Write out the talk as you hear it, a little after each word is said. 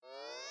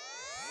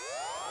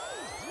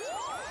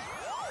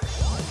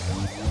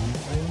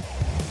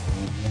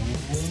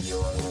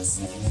You're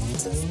listening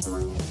to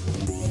Through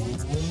Being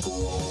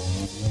Cool.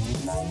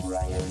 Night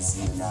Riders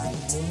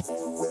unite and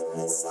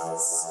witness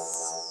us.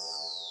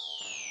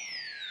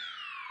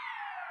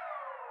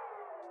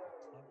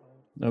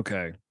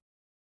 Okay.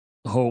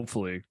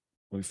 Hopefully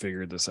we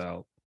figured this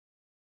out.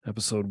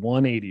 Episode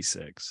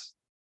 186.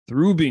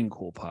 Through Being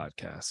Cool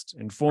podcast.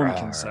 Informed,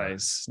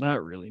 concise,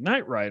 not really.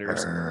 Night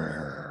Riders,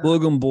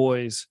 Boogum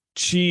Boys,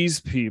 Cheese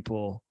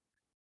People.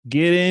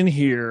 Get in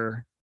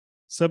here.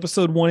 It's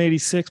episode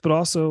 186, but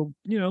also,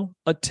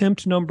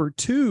 attempt number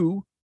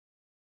 2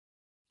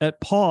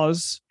 at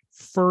Pause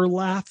for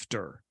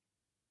Laughter.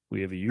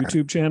 We have a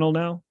YouTube channel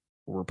now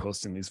where we're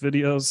posting these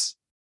videos.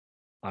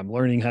 I'm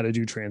learning how to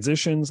do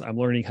transitions. I'm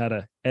learning how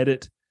to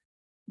edit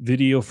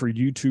video for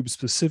YouTube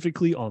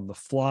specifically on the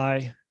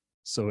fly.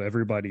 So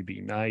everybody be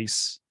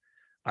nice.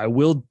 I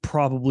will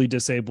probably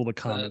disable the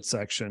comment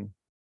section.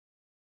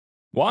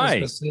 Why?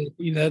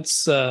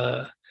 That's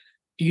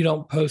you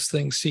don't post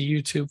things to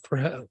YouTube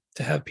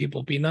to have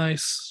people be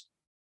nice.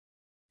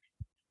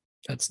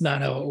 That's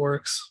not how it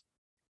works.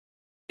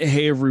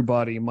 Hey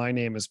everybody, my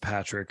name is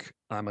Patrick.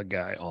 I'm a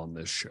guy on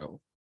this show.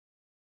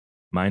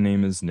 My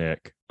name is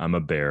Nick. I'm a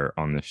bear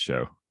on this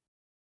show.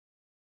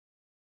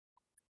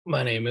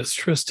 My name is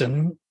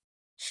Tristan.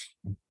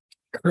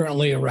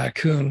 Currently a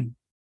raccoon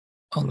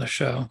on the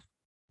show.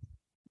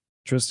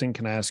 Tristan,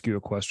 can I ask you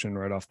a question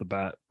right off the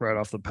bat, right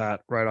off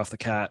the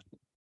cat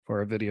for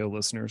our video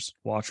listeners,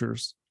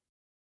 watchers?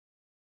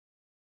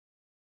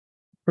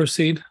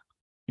 Proceed.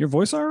 Your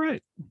voice all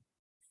right?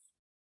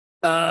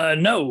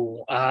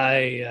 No,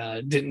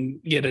 I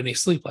didn't get any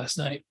sleep last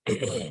night.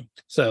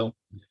 So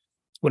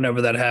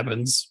whenever that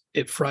happens,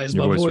 it fries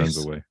Your my voice voice.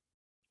 runs away.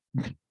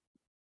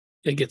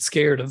 I get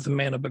scared of the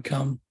man I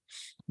become.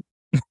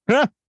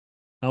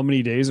 How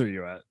many days are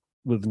you at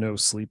with no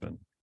sleeping?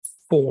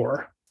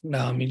 4. No,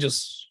 I mean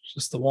just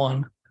the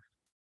one.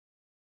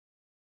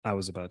 I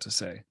was about to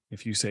say,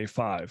 if you say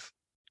 5,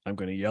 I'm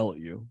going to yell at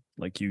you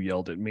like you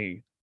yelled at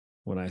me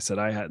when I said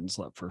I hadn't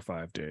slept for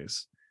 5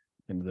 days.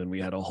 And then we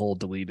had a whole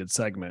deleted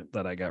segment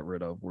that I got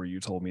rid of where you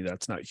told me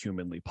that's not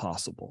humanly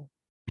possible.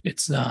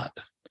 It's not.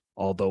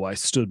 Although I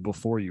stood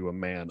before you, a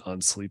man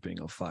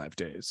unsleeping of 5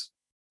 days.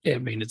 I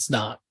mean, it's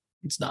not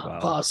Wow.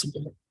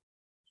 possible.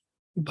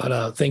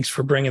 But thanks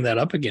for bringing that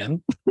up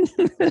again.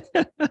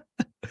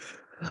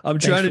 I'm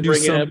trying to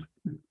do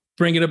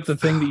bringing up the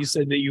thing that you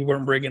said that you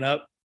weren't bringing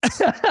up.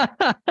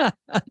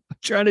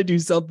 trying to do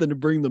something to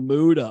bring the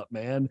mood up,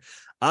 man.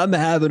 I'm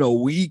having a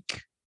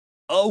week.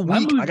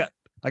 I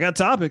got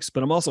topics,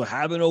 but I'm also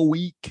having a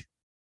week.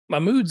 My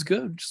mood's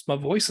good. Just my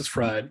voice is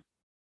fried.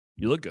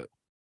 You look good.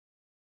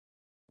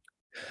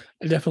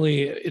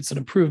 It's an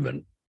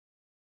improvement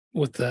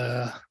with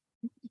the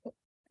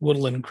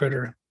woodland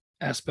critter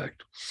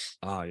aspect.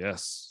 Ah,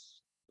 yes.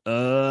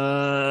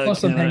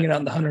 Plus, I'm hanging out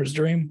in the hunter's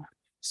dream.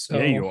 So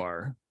yeah, you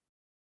are.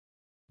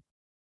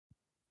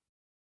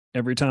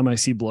 Every time I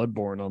see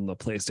Bloodborne on the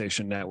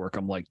PlayStation Network,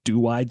 I'm like,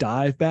 do I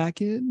dive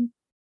back in?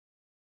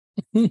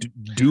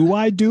 Do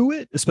I do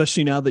it?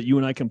 Especially now that you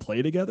and I can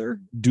play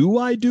together. Do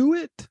I do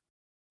it?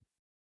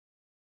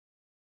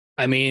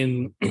 I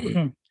mean,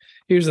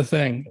 here's the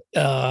thing.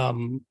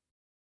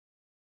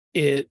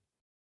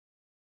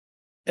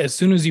 As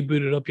soon as you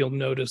boot it up, you'll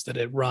notice that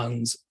it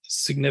runs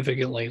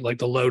significantly, like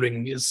the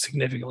loading is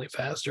significantly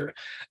faster.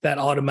 That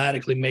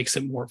automatically makes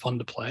it more fun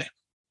to play.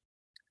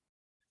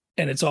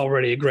 And it's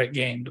already a great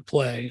game to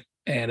play,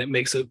 and it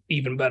makes it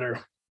even better.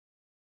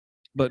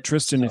 But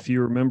Tristan, if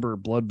you remember,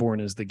 Bloodborne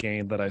is the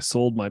game that I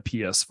sold my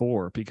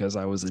PS4 because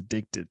I was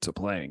addicted to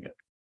playing it.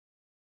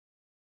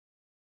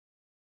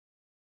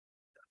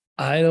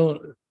 I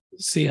don't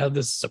see how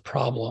this is a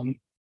problem.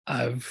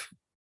 I've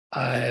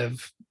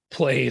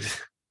played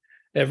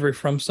every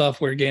From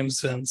Software game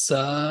since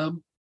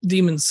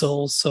Demon's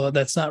Souls, so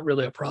that's not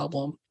really a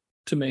problem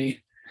to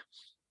me.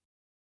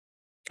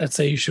 I'd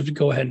say you should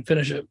go ahead and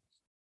finish it.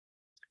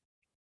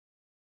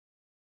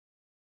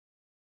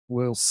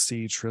 We'll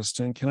see,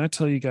 Tristan. Can I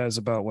tell you guys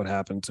about what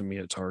happened to me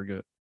at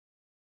Target?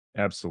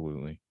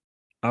 Absolutely.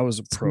 I was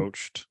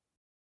approached.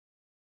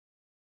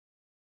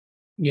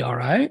 You all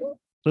right?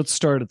 Let's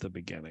start at the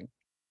beginning.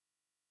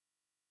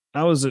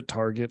 I was at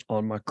Target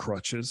on my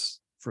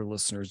crutches. For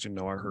listeners, I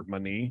hurt my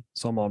knee,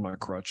 so I'm on my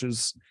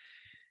crutches.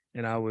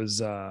 And I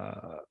was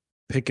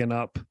picking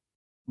up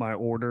my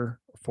order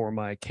for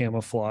my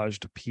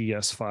camouflaged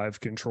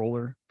PS5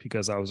 controller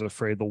because I was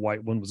afraid the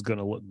white one was going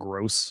to look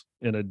gross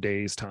in a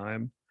day's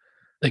time.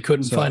 They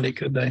couldn't find it,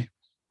 could they?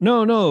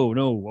 No. Oh,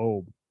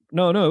 no.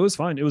 It was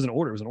fine. It was an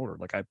order.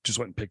 Like I just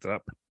went and picked it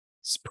up.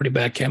 It's pretty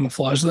bad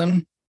camouflage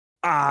then.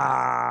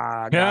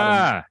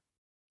 Yeah.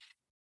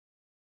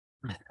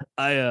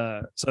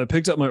 So I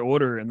picked up my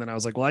order and then I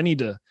was like, well, I need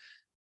to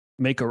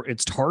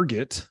it's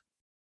Target.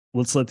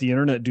 Let's let the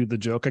internet do the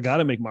joke. I got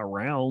to make my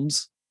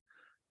rounds.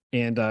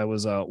 And I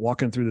was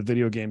walking through the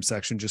video game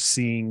section, just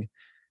seeing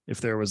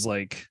if there was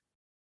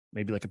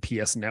maybe like a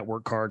PS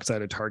Network card, because I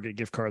had a Target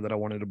gift card that I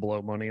wanted to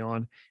blow money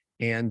on.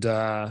 And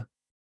there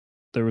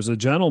was a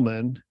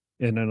gentleman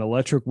in an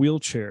electric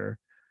wheelchair,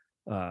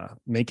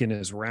 making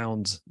his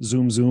rounds,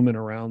 zooming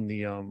around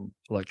the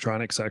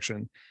electronic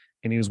section,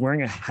 and he was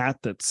wearing a hat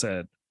that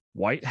said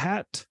 "White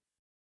Hat."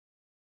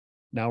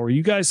 Now, are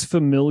you guys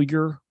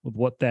familiar with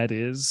what that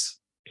is?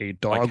 A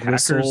dog Like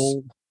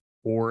whistle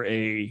or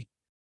a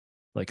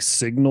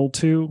signal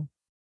to?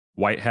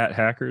 White hat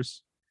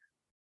hackers.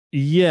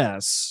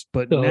 Yes,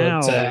 but So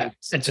now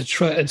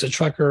it's a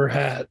trucker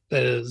hat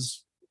that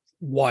is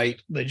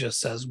white. That just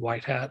says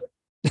white hat.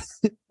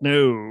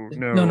 no.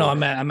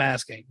 I'm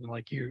asking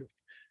like you.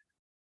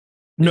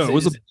 No, it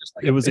was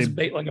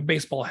like a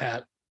baseball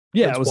hat.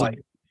 it was white.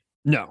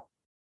 No,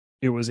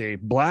 it was a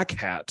black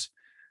hat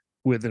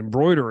with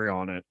embroidery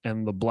on it,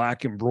 and the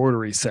black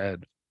embroidery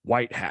said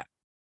 "White Hat."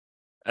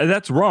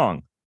 That's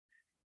wrong.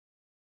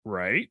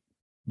 Right?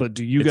 But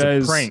do you It's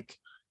guys a prank?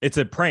 It's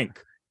a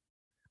prank.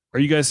 Are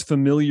you guys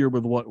familiar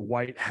with what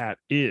white hat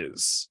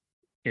is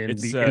in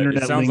the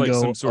internet it sounds lingo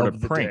like some sort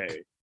of the prank.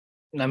 day?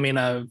 I mean,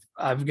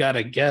 I've got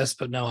a guess,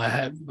 but no,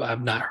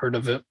 I've not heard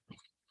of it.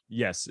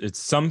 Yes, it's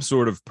some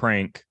sort of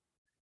prank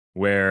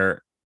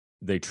where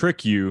they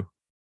trick you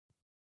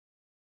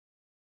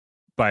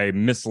by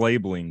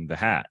mislabeling the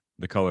hat,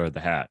 the color of the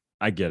hat.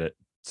 I get it.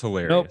 It's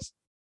hilarious. Nope.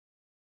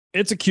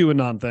 It's a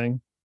QAnon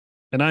thing,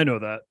 and I know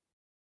that.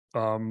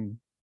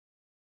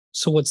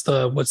 So what's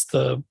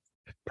the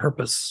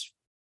purpose?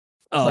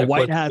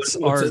 White hats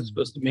what's it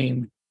supposed to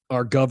mean?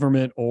 Are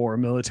government or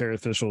military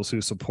officials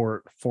who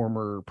support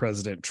former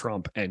President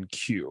Trump and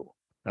Q.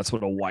 That's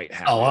what a white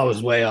hat Oh, is. I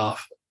was way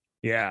off.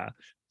 Yeah.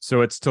 So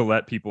it's to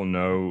let people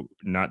know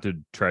not to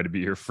try to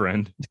be your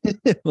friend.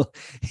 Well,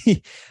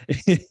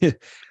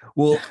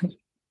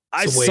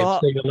 I It's a way saw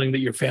of signaling that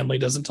your family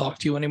doesn't talk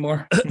to you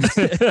anymore.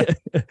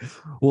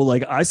 well,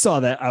 like I saw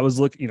that. I was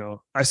looking,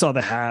 I saw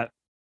the hat,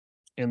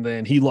 and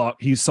then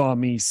he saw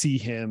me see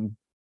him,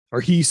 or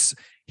he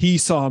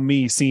saw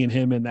me seeing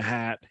him in the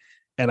hat.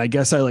 And I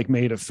guess I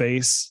made a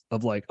face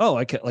of oh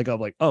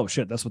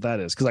shit, that's what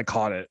that is. Cause I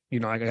caught it,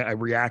 I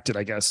reacted,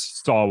 I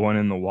guess. Saw one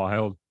in the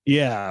wild.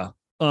 Yeah.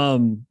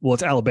 Well,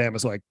 it's Alabama,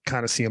 so I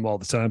kind of see him all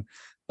the time.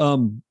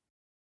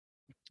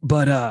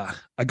 But I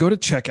go to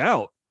check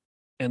out,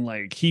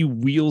 and he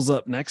wheels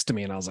up next to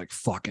me, and I was like,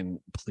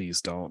 fucking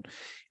please don't.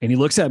 And he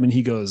looks at me and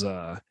he goes,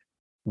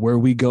 where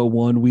we go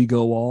one, we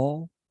go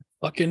all.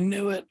 Fucking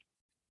knew it.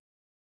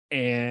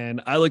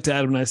 And I looked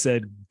at him and I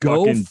said,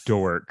 go fucking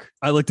dork.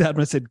 I looked at him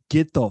and I said,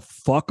 get the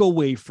fuck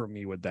away from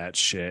me with that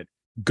shit.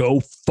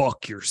 Go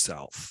fuck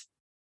yourself.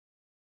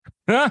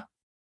 And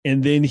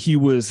then he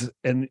was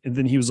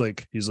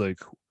like,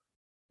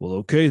 well,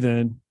 okay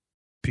then.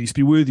 Peace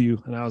be with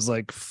you. And I was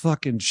like,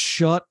 fucking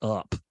shut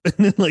up.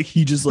 And then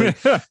he just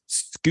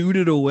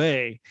scooted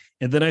away.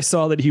 And then I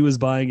saw that he was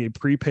buying a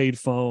prepaid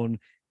phone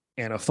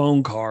and a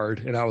phone card.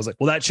 And I was like,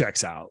 well, that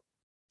checks out.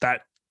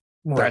 That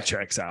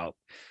checks out.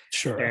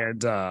 Sure.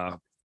 And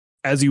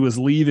as he was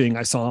leaving,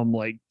 I saw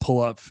him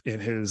pull up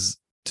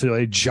to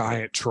a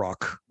giant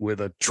truck with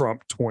a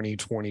Trump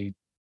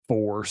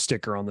 2024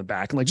 sticker on the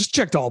back, and just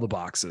checked all the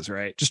boxes,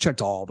 right? Just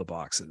checked all the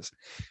boxes.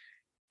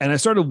 And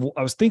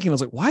I was thinking, I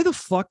was like, why the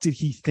fuck did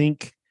he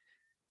think?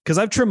 Because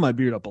I've trimmed my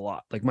beard up a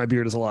lot. My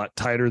beard is a lot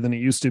tighter than it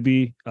used to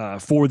be,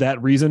 for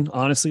that reason.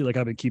 Honestly,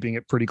 I've been keeping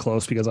it pretty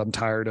close because I'm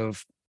tired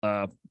of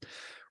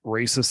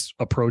racists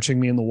approaching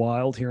me in the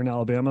wild here in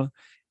Alabama.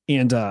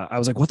 And I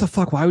was like, what the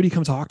fuck? Why would he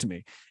come talk to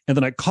me? And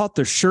then I caught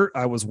the shirt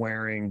I was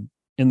wearing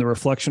in the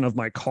reflection of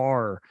my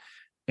car.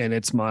 And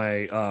it's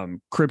my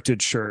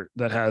cryptid shirt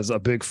that has a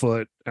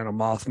Bigfoot and a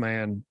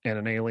Mothman and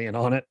an alien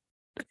on it.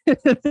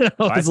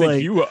 I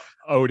think you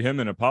owed him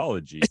an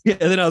apology. Yeah,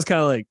 and then I was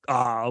kind of like,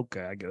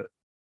 okay, I get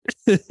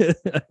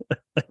it.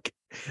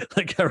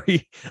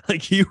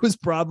 He was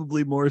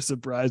probably more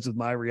surprised with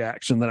my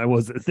reaction than I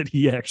was that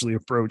he actually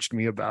approached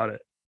me about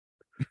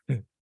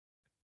it.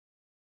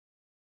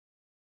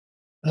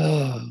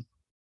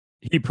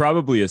 He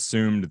probably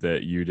assumed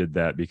that you did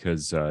that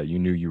because you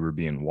knew you were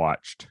being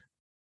watched.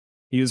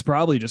 He was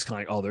probably just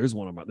kind of there's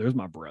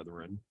my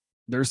brethren.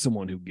 There's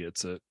someone who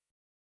gets it.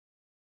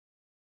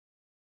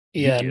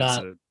 Yeah,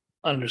 not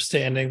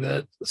understanding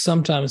that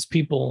sometimes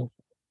people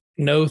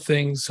know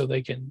things so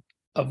they can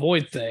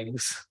avoid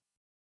things.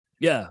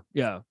 Yeah.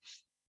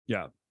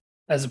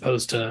 As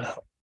opposed to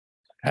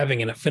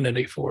having an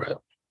affinity for it.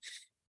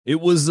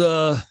 It was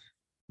the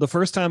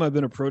first time I've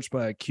been approached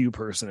by a Q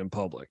person in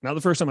public. Not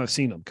the first time I've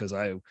seen them, because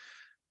I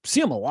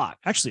see them a lot.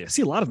 Actually, I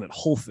see a lot of them at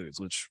Whole Foods,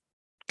 which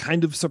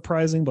kind of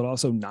surprising, but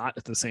also not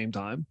at the same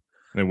time.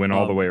 They went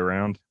all the way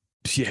around.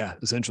 Yeah,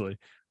 essentially.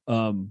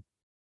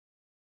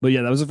 But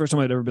yeah, that was the first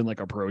time I'd ever been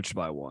approached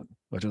by one,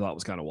 which I thought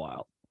was kind of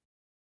wild.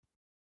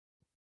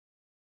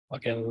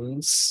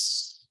 Fucking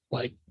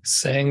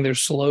saying their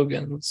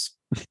slogans.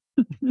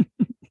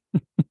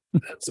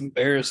 That's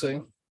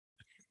embarrassing.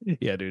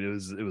 Yeah, dude,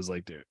 it was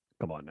dude,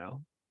 come on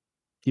now.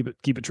 Keep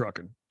it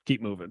trucking.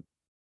 Keep moving.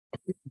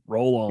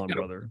 Roll on,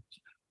 brother.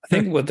 I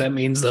think what that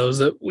means though is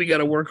that we got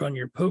to work on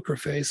your poker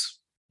face.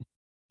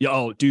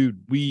 Yeah,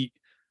 dude,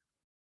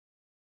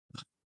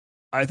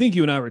 I think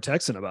you and I were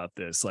texting about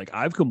this. Like,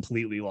 I've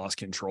completely lost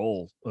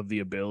control of the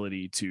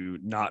ability to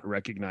not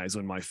recognize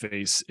when my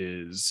face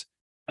is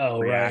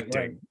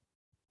reacting.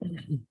 Right.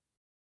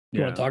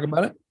 You want to talk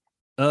about it?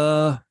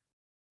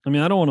 I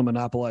mean, I don't want to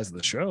monopolize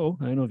the show.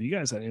 I don't know if you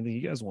guys had anything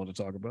you guys want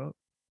to talk about.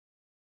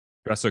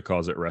 Tressa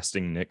calls it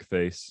resting Nick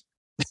face.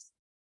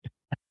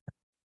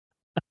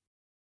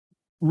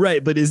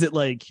 Right, but is it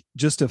like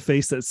just a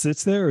face that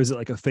sits there, or is it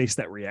like a face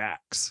that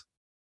reacts?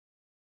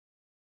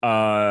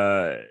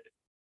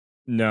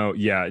 No,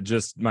 yeah,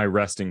 just my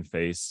resting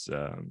face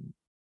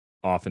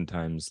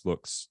oftentimes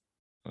looks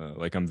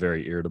like I'm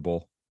very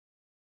irritable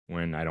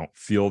when I don't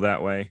feel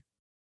that way.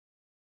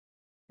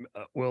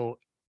 Well,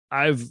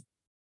 I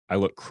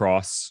look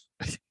cross,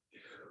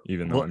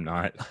 even though I'm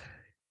not.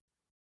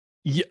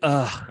 Yeah,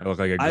 I look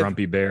like a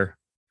grumpy bear.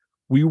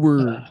 We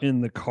were in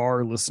the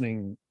car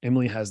listening.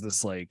 Emily has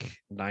this like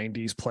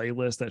 90s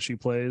playlist that she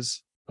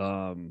plays.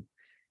 And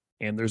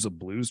there's a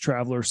Blues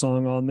Traveler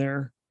song on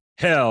there.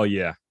 Hell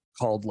yeah.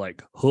 Called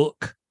like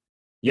Hook.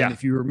 Yeah. And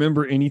if you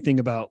remember anything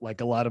about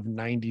like a lot of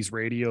 90s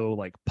radio,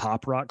 like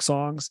pop rock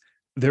songs,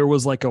 there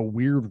was like a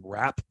weird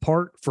rap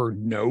part for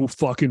no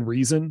fucking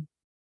reason.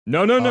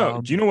 No.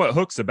 Do you know what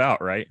Hook's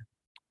about, right?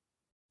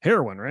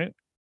 Heroin, right?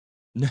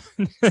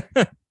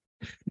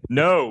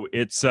 No,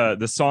 it's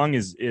the song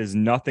is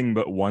nothing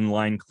but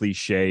one-line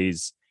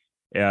cliches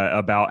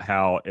about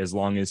how as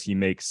long as he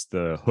makes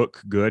the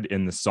hook good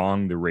in the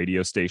song, the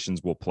radio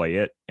stations will play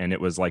it, and it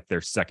was like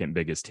their second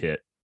biggest hit.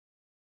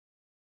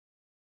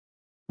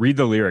 Read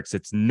the lyrics;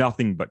 it's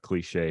nothing but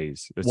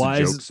cliches. It's a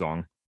joke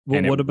song,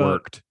 and it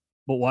worked.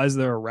 But why is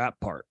there a rap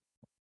part?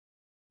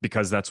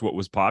 Because that's what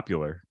was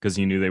popular. Because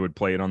he knew they would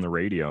play it on the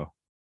radio.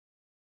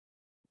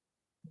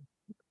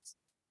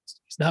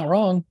 He's not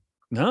wrong.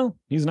 No,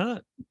 he's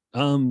not.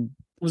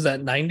 Was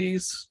that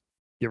 90s?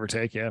 Give or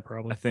take, yeah,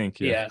 probably. I think,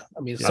 yeah.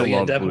 I mean, so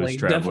yeah,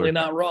 definitely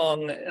not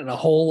wrong, and a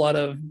whole lot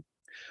of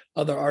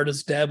other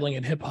artists dabbling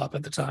in hip hop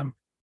at the time.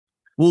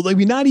 Well, like,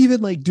 we not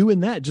even like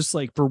doing that. Just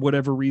like for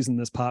whatever reason,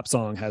 this pop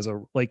song has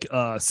a like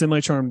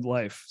semi-charmed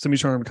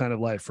kind of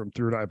life from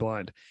Third Eye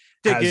Blind.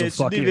 Has a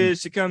fucking,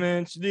 she come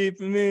in, she leave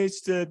for me. She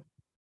said,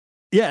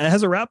 yeah, it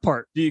has a rap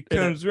part. She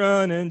comes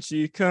running,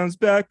 she comes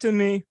back to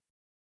me.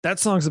 That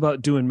song's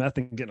about doing meth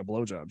and getting a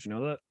blowjob. Do you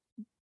know that?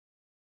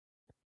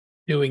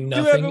 Doing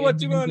nothing. Do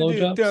what you want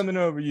to do, coming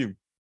over you.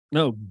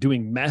 No,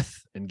 doing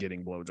meth and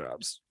getting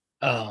blowjobs.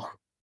 Oh.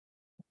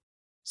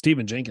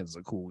 Stephen Jenkins is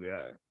a cool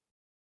guy.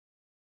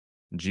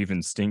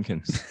 Jeevan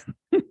Stinkins.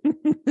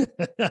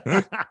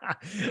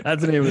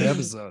 That's the name of the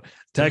episode.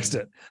 Text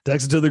it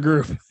to the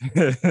group.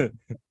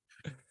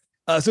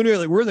 So anyway,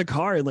 like, we're in the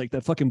car and like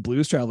that fucking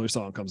Blues Traveler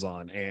song comes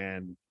on,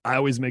 and I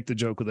always make the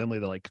joke with Emily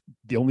that like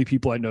the only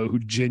people I know who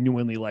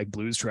genuinely like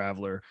Blues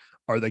Traveler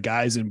are the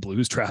guys in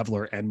Blues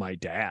Traveler and my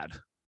dad.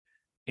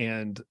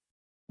 And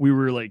we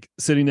were like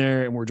sitting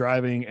there and we're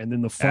driving, and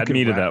then the fucking add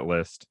me to that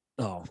list.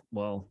 Oh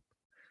well,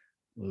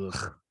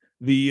 ugh.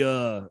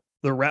 The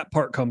rap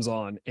part comes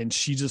on, and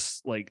she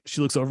just like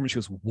she looks over me, she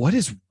goes, "What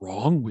is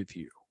wrong with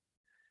you?"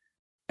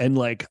 And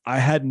like I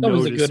had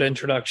noticed. That was a good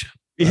introduction.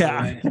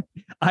 Yeah,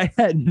 I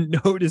had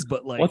noticed,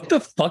 but like, what the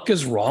fuck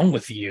is wrong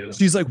with you?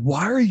 She's like,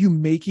 "Why are you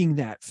making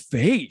that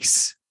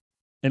face?"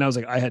 And I was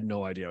like, I had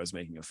no idea I was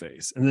making a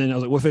face. And then I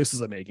was like, what face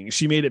was I making?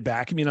 She made it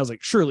back at me, and I was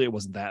like, surely it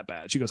wasn't that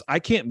bad. She goes, I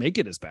can't make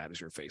it as bad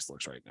as your face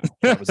looks right now.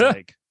 And I was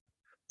like,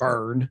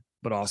 burn,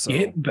 but also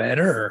get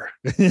better.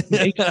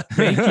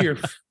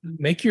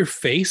 make your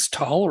face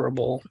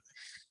tolerable.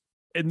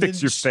 And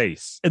fix your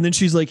face. And then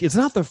she's like, it's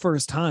not the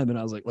first time. And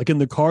I was like in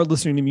the car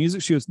listening to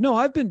music. She goes, no,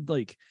 I've been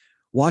like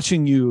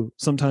watching you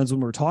sometimes when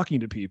we're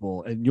talking to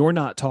people and you're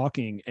not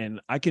talking, and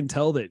I can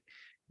tell that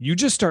you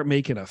just start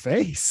making a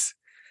face.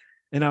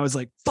 And I was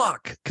like,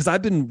 fuck, because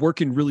I've been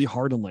working really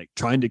hard on like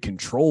trying to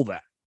control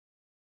that.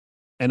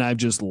 And I've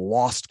just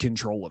lost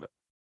control of it.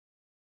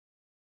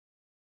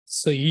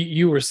 So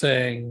you were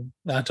saying,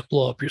 not to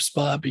blow up your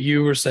spot, but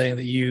you were saying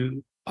that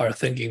you are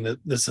thinking that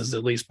this is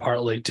at least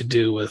partly to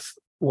do with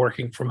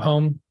working from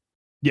home.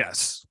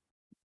 Yes.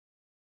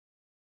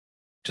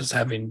 Just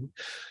having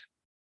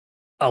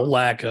a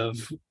lack of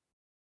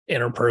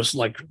interpersonal,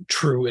 like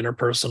true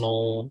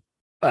interpersonal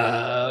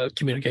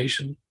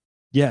communication.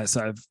 Yes,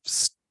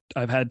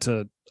 I've had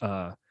to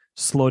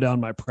slow down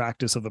my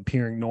practice of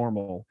appearing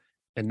normal.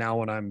 And now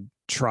when I'm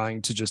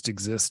trying to just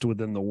exist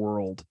within the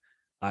world,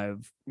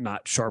 I've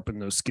not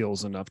sharpened those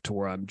skills enough to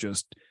where I'm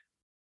just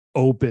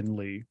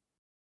openly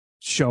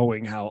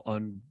showing how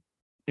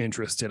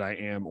uninterested I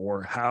am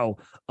or how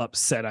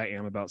upset I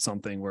am about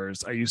something.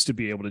 Whereas I used to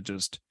be able to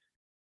just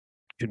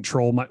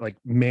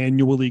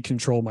manually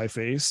control my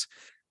face.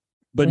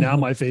 But now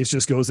my face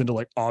just goes into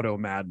like auto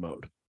mad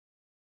mode.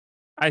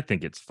 I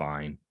think it's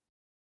fine.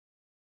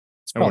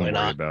 It's probably I wouldn't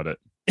worry not about it.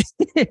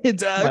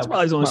 It's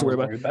probably the only to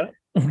worry about it.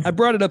 I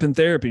brought it up in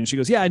therapy, and she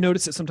goes, yeah, I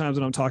notice it sometimes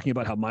when I'm talking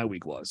about how my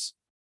week was.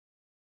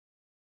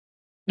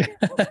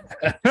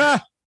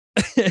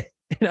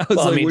 And I was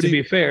Well, like, I mean, what to do be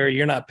you, fair,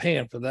 you're not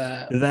paying for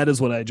that. that is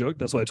what I joked.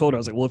 That's what I told her. I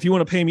was like, well, if you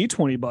want to pay me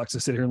 $20 to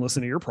sit here and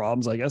listen to your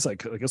problems, I guess we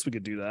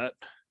could do that.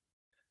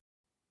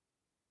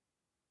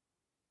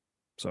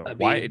 So I mean,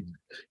 Why?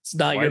 it's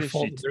not why your does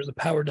fault she- that there's a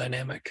power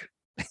dynamic.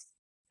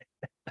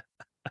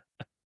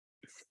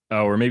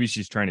 Oh, or maybe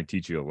she's trying to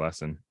teach you a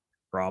lesson.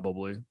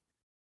 probably.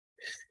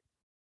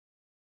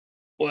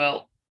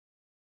 Well,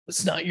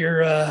 it's not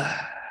your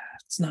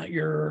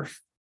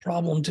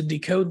problem to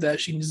decode that.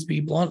 She needs to be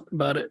blunt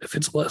about it if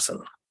it's a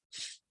lesson.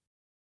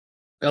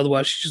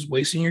 Otherwise, she's just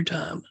wasting your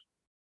time.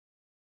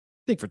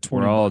 I think for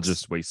 20 We're all bucks-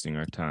 just wasting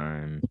our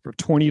time. for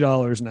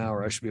 $20 an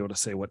hour, I should be able to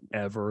say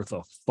whatever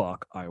the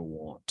fuck I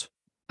want.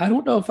 I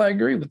don't know if I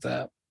agree with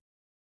that,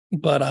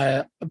 but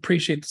I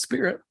appreciate the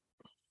spirit.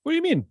 What do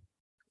you mean?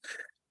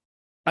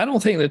 I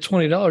don't think that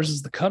 $20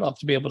 is the cutoff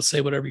to be able to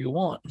say whatever you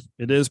want.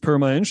 It is per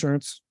my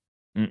insurance.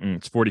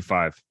 It's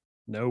 45.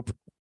 Nope.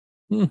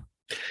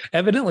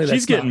 Evidently, that's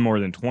She's getting not, more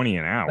than 20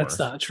 an hour. that's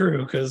not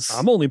true because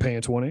I'm only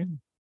paying 20.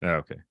 Oh,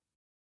 okay.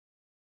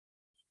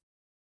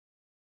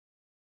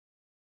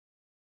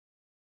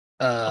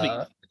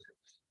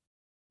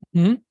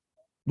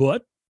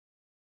 What?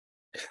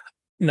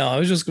 No, I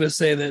was just going to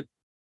say that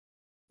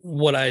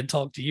what I had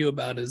talked to you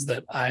about is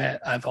that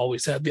I've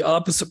always had the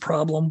opposite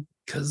problem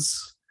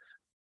because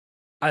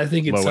I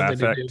think it's Low something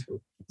to affect.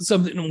 do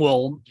something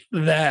well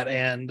that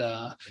and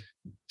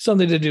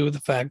something to do with the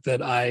fact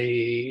that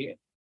I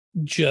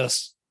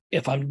just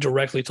if I'm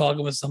directly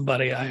talking with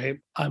somebody,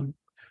 I'm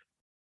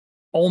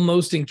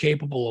almost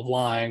incapable of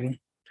lying.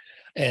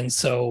 And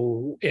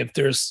so if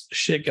there's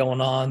shit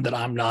going on that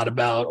I'm not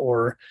about,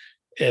 or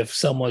if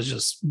someone's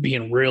just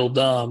being real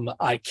dumb,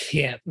 I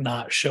can't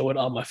not show it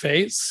on my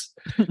face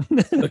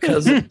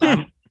because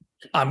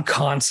I'm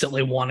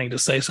constantly wanting to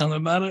say something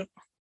about it.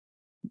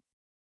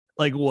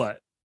 Like what?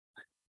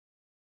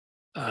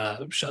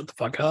 Shut the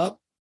fuck up,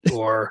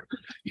 or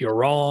you're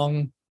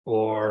wrong,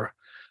 or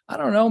I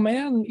don't know,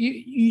 man.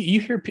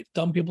 You hear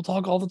dumb people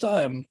talk all the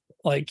time.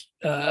 Like,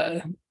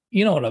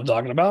 you know what I'm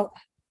talking about.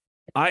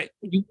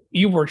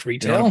 You worked You know what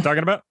retail. I'm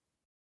talking about?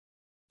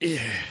 Yeah,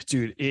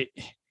 dude,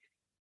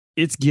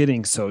 it's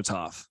getting so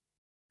tough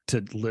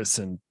to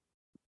listen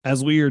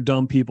as we are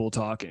dumb people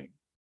talking.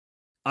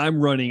 I'm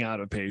running out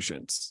of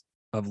patience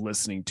of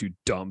listening to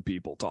dumb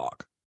people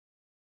talk.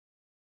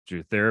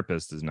 Your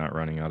therapist is not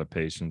running out of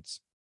patience.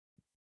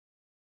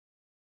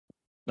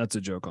 That's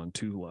a joke on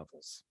 2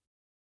 levels.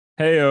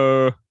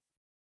 Hey,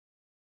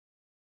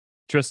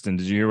 Tristan,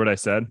 did you hear what I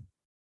said?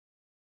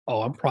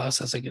 Oh, I'm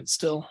processing it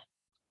still.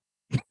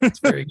 It's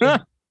very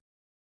good.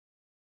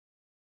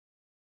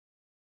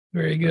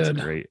 Very good.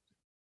 That's great.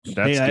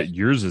 That's Hey, good.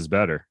 Yours is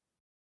better.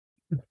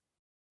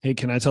 Hey,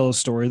 can I tell a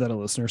story that a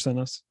listener sent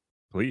us?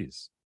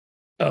 Please.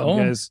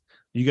 Oh,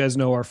 You guys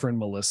know our friend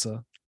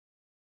Melissa.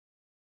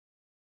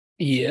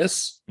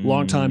 yes.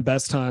 Long time, Mm,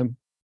 best time,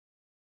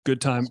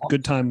 good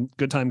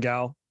time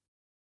gal.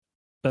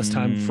 Best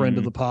time friend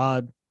of the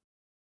pod.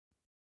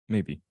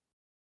 maybe.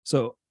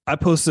 So I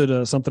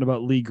posted something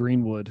about Lee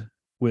Greenwood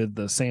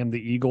with Sam the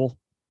Eagle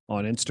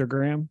on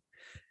Instagram,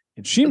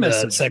 and she The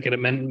messaged. Second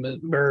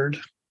Amendment bird.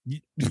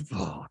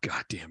 Oh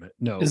god damn it!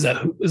 No, Is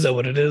that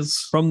what it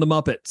is? from the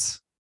Muppets?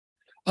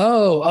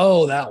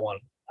 Oh, that one.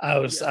 I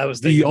was The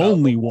thinking about-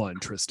 only one,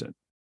 Tristan.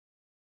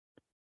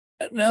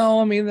 No,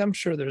 I mean I'm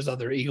sure there's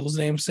other Eagles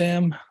named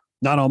Sam.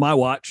 Not on my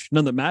watch.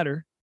 None that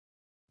matter.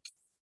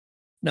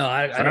 No,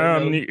 I don't Sam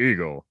know. the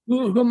Eagle.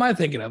 Who am I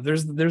thinking of?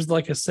 There's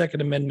like a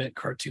Second Amendment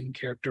cartoon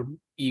character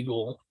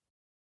Eagle,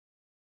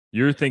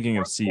 You're thinking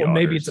of sea or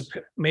maybe otters.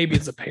 maybe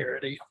it's a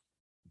parody.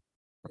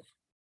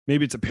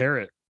 Maybe it's a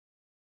parrot.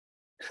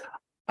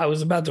 I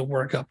was about to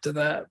work up to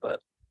that, but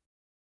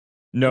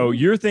No,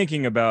 you're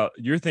thinking of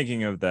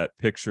that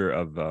picture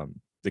of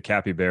the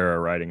capybara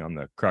riding on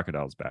the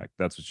crocodile's back.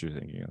 That's what you're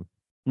thinking of.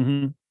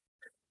 Mm-hmm.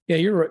 yeah,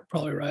 you're right,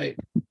 probably right.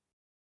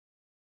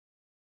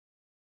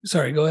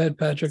 Sorry, go ahead,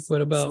 Patrick.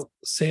 What about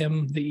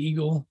Sam the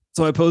Eagle?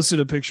 So I posted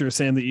a picture of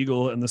Sam the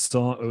Eagle and the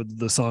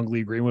song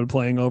Lee Greenwood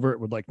playing over it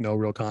with like no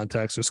real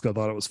context, just because I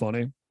thought it was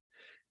funny.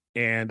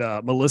 And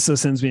Melissa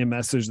sends me a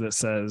message that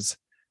says,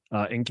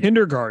 in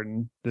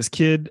kindergarten, this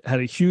kid had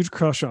a huge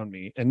crush on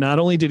me. And not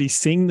only did he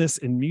sing this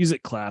in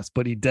music class,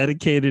 but he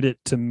dedicated it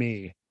to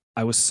me.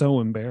 I was so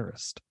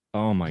embarrassed.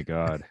 Oh my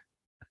god.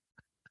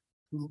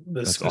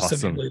 That's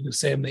Specifically the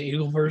Sam the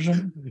Eagle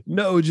version.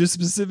 No, just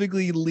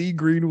specifically Lee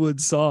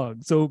Greenwood's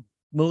song. So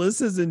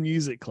Melissa's in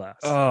music class.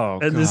 Oh,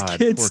 And this God,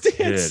 kid poor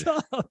stands kid.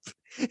 up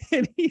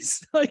and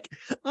he's like,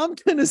 I'm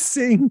gonna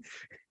sing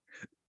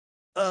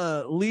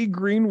Lee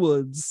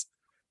Greenwood's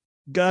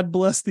God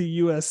Bless the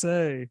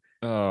USA,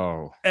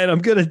 Oh, and I'm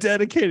gonna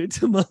dedicate it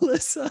to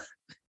Melissa.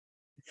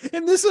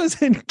 And this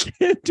was in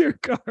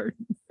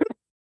kindergarten.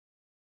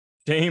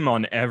 shame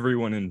on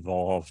everyone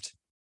involved.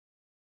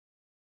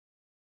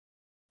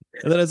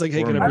 And then I was like,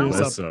 hey, Poor can I bring this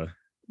up? Melissa.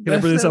 Can I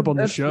bring this up on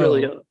the That's show?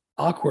 really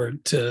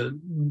awkward to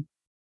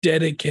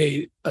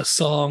dedicate a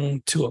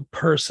song to a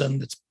person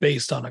that's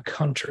based on a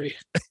country.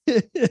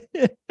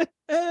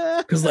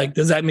 Because, like,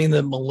 does that mean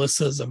that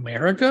Melissa's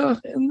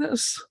America in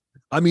this?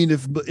 I mean,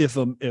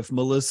 if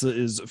Melissa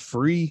is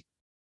free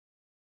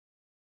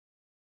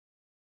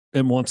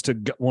and wants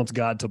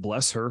God to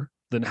bless her,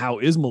 then how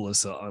is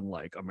Melissa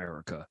unlike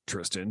America,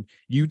 Tristan?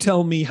 You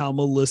tell me how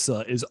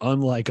Melissa is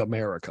unlike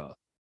America.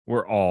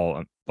 We're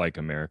all like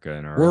America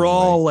in our We're own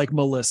all way. like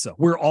Melissa.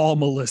 We're all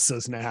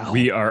Melissas now.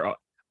 We are.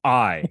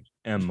 I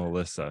am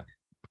Melissa.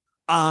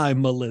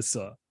 I'm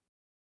Melissa.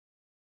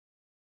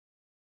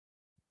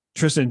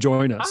 Tristan,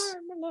 join us.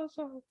 I'm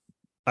Melissa.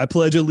 I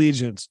pledge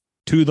allegiance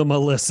to the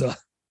Melissa.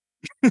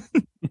 It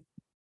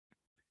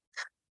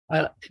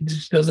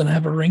just doesn't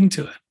have a ring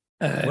to it.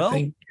 I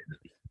think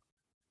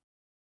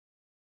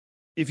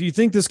if you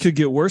think this could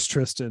get worse,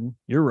 Tristan,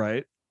 you're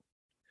right.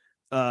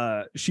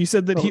 She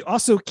said that he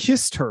also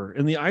kissed her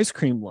in the ice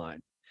cream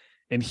line,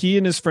 and he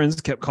and his friends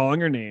kept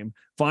calling her name.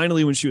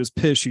 Finally, when she was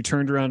pissed, she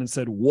turned around and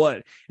said,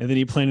 "What?" And then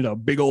he planted a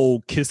big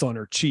old kiss on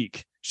her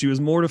cheek. She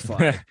was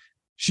mortified.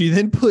 She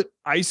then put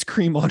ice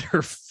cream on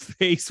her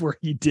face where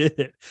he did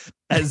it,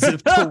 as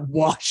if to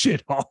wash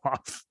it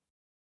off.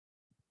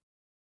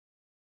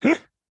 I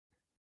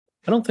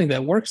don't think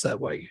that works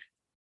that way.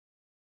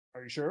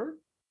 Are you sure?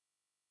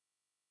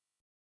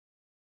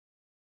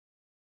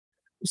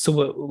 So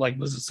what, like,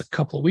 was this a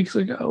couple of weeks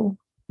ago?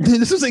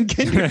 This was in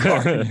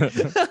kindergarten.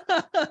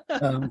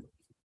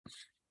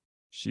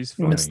 She's I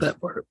funny. missed that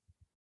part.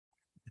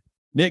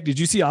 Nick, did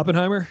you see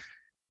Oppenheimer?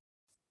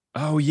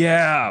 Oh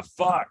yeah,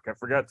 fuck! I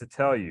forgot to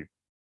tell you.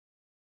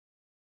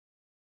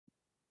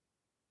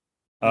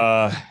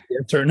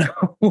 Yes or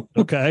no?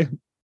 Okay.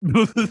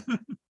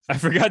 I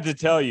forgot to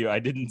tell you. I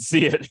didn't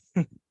see it.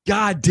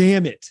 God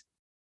damn it.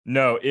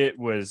 No, it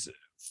was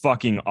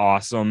fucking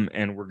awesome,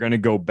 and we're gonna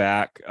go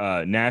back.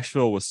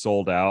 Nashville was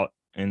sold out,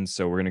 and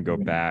so we're gonna go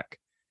back.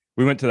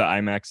 We went to the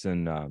IMAX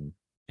in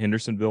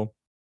Hendersonville.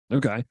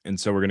 Okay. And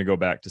so we're gonna go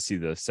back to see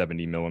the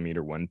 70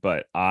 millimeter one,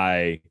 but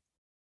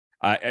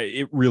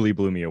it really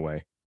blew me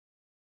away.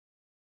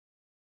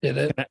 Did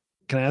it?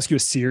 Can I ask you a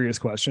serious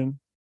question?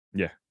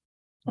 Yeah.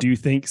 Do you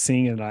think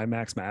seeing an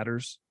IMAX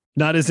matters?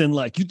 Not as in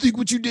like, you think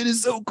what you did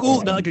is so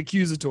cool, not like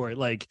accusatory.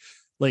 Like,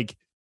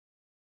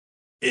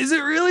 is it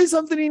really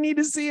something you need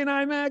to see in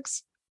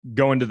IMAX?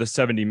 Going to the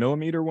 70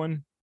 millimeter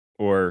one,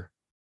 or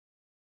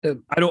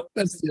I don't.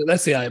 That's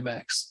the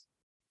IMAX.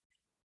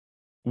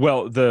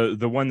 well,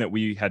 the one that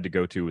we had to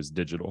go to was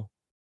digital.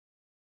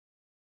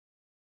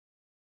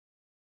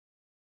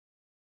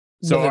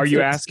 So Well, are you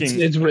it's- asking?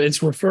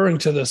 It's referring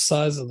to the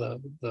size of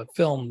the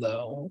film,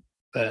 though.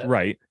 That,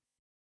 Right.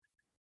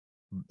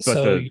 But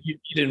so you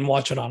didn't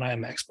watch it on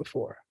IMAX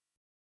before.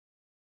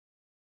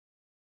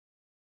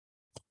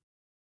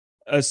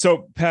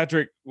 So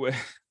Patrick,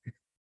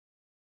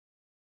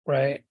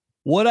 Right.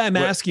 What I'm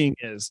asking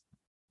is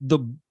the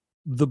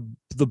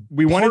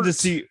we wanted to part-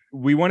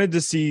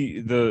 see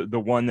the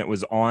one that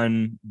was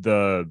on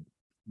the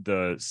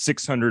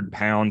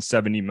 600-pound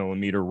 70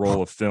 millimeter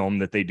roll of film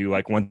that they do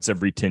like once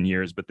every 10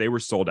 years, but they were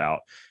sold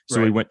out. So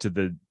Right. we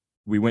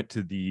went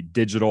to the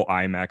digital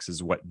IMAX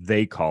is what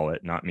they call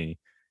it, not me.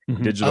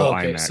 Mhm. Digital Oh,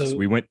 okay, IMAX. so-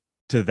 We went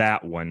to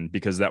that one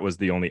because that was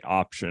the only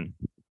option.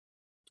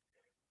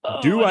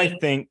 Oh, Do I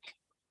didn't- think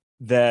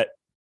that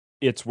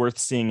it's worth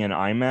seeing in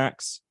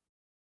IMAX?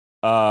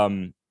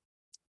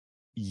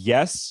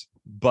 Yes,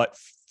 but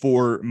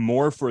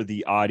more for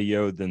the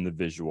audio than the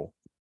visual.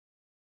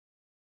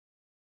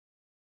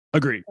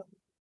 Agreed.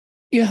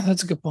 Yeah,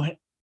 that's a good point.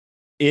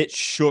 It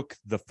shook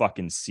the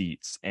fucking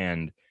seats,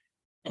 and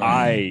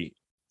I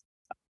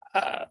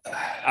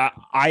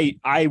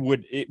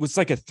would. It was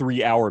like a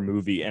 3-hour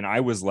movie, and I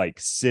was like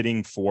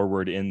sitting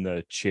forward in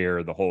the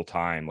chair the whole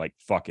time, like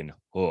fucking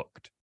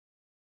hooked.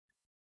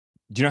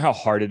 Do you know how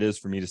hard it is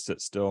for me to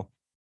sit still?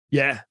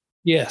 Yeah.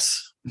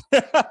 Yes.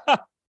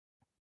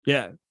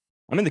 Yeah.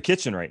 I'm in the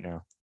kitchen right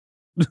now.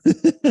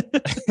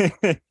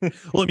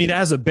 Well, I mean,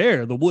 as a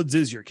bear, the woods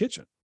is your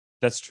kitchen.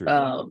 That's true.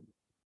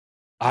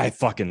 I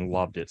fucking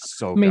loved it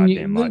so I mean,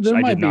 goddamn much. there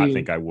I might did not be-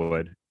 think I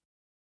would.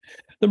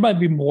 There might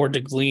be more to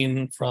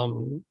glean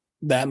from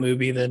that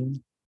movie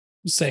than,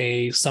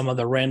 say, some of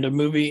the random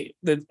movie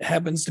that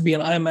happens to be in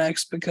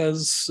IMAX,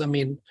 because I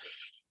mean,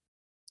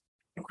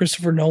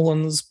 Christopher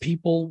Nolan's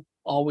people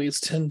always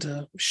tend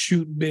to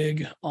shoot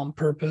big on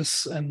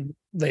purpose, and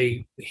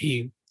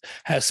he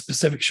has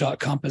specific shot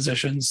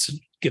compositions to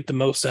get the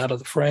most out of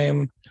the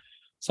frame.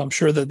 So I'm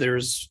sure that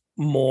there's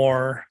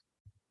more,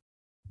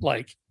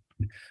 like,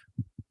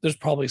 there's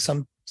probably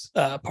some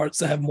parts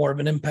that have more of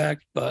an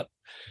impact, but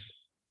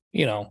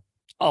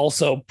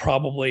also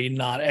probably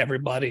not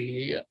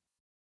everybody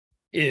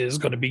is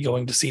going to be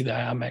going to see the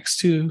IMAX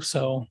too.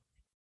 So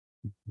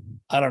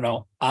I don't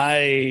know.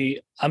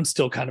 I'm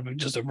still kind of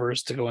just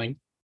averse to going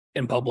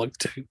in public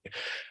to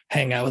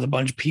hang out with a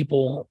bunch of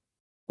people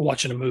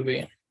watching a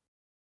movie.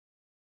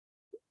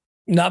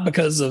 Not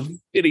because of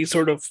any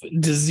sort of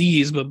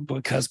disease, but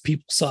because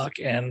people suck.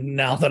 And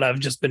now that I've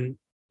just been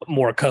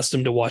more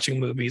accustomed to watching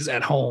movies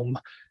at home,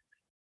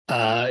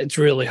 it's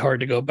really hard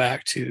to go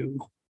back to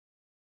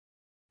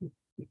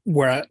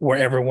where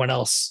everyone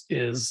else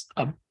is.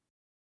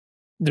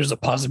 There's a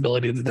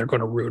possibility that they're going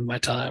to ruin my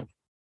time.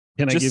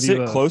 Can I Just give sit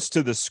you close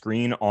to the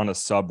screen on a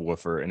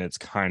subwoofer, and it's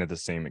kind of the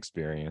same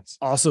experience.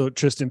 Also,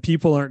 Tristan,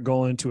 people aren't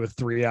going to a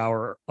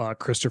 3-hour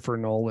Christopher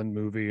Nolan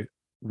movie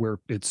where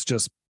it's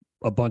just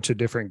a bunch of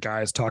different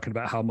guys talking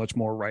about how much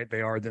more right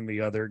they are than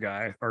the other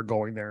guy are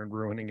going there and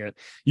ruining it.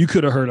 You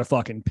could have heard a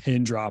fucking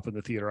pin drop in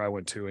the theater I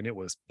went to, and it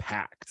was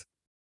packed.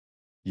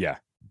 Yeah.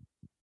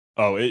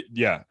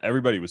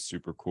 Everybody was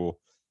super cool.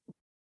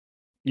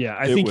 Yeah,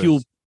 I think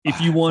if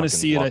you want to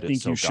see it, I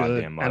think you should,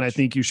 goddamn much. and I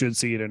think you should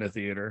see it in a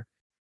theater.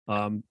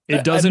 It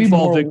I'd doesn't be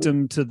fall more-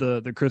 victim to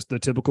the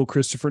typical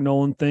Christopher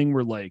Nolan thing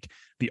where like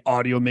the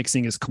audio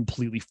mixing is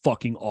completely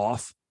fucking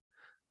off.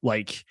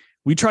 Like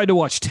we tried to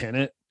watch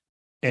Tenet,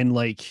 and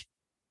like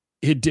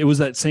it was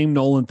that same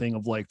Nolan thing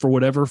of like, for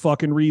whatever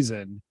fucking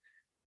reason,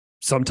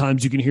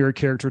 sometimes you can hear a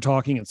character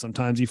talking and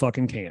sometimes you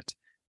fucking can't.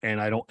 And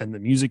the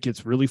music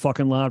gets really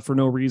fucking loud for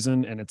no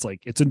reason. And it's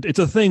like, it's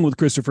a thing with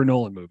Christopher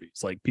Nolan movies.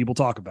 Like people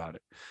talk about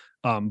it.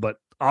 But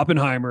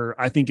Oppenheimer,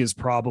 I think, is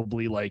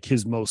probably like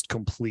his most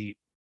complete,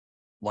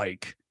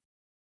 like,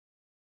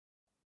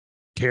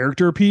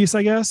 character piece,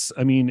 I guess.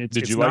 I mean,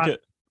 Did you like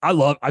it?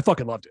 I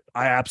fucking loved it.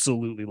 I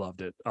absolutely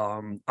loved it.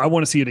 I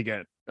want to see it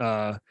again.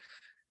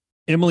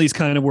 Emily's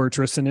kind of where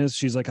Tristan is.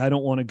 She's like, I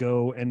don't want to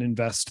go and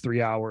invest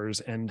 3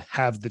 hours and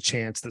have the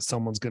chance that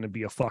someone's going to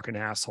be a fucking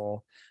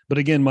asshole. But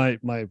again,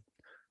 my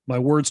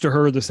words to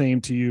her, the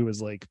same to you,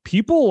 is like,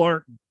 people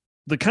aren't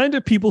the kind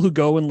of people who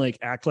go and like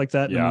act like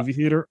that in the movie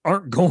theater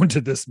aren't going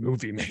to this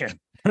movie, man.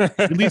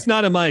 At least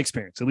not in my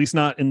experience. At least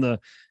not in the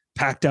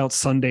packed out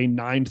Sunday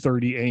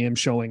 9:30 a.m.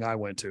 showing I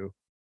went to.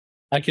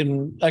 I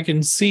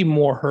can see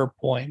more her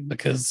point,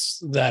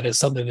 because that is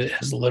something that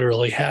has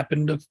literally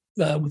happened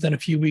within a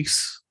few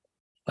weeks.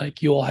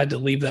 Like, you all had to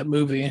leave that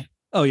movie.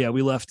 Oh yeah,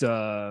 we left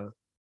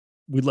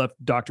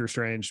Doctor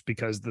Strange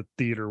because the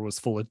theater was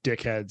full of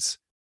dickheads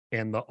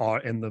and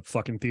the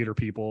fucking theater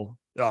people.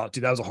 Oh,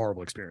 dude, that was a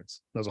horrible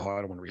experience. I don't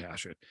want to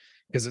rehash it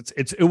because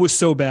it was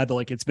so bad that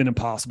like it's been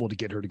impossible to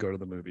get her to go to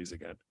the movies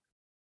again.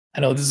 I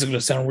know this is going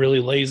to sound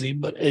really lazy,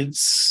 but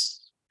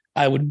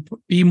I would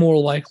be more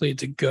likely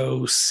to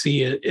go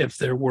see it if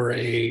there were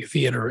a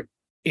theater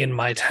in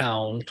my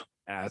town.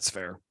 That's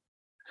fair.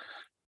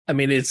 I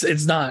mean,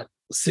 it's not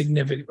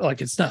significant.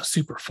 Like, it's not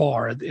super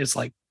far. It's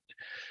like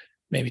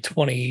maybe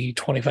 20,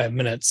 25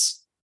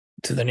 minutes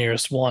to the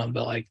nearest one,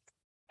 but like,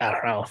 I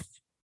don't know.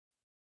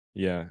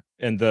 Yeah.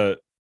 And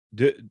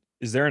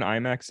is there an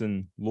IMAX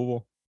in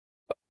Louisville?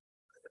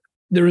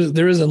 There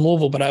is in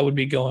Louisville, but I would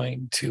be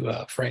going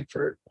to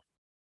Frankfurt.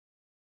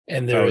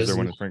 And is there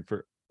one in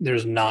Frankfurt?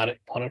 There's not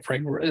one in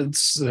Frankfurt.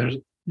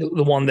 There's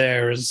the one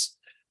there is.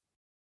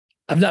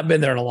 I've not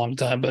been there in a long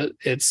time, but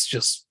it's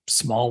just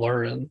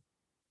smaller, and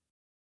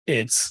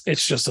it's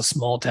just a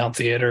small town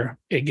theater.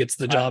 It gets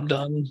the job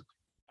done.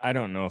 I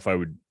don't know if I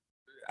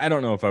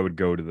would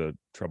go to the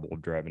trouble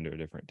of driving to a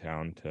different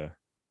town to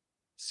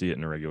see it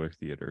in a regular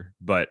theater,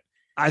 but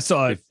I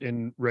saw it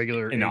in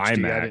regular in HD.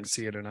 IMAX. I didn't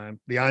see it in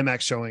the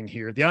IMAX showing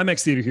here. The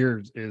IMAX theater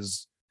here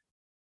is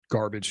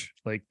garbage.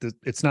 Like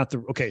it's not the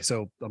okay.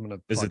 So I'm gonna.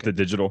 Is it the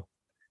digital?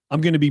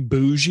 I'm gonna be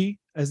bougie,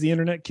 as the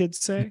internet kids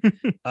say.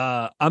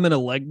 I'm in a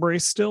leg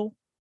brace still,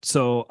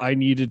 so I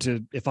needed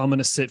to. If I'm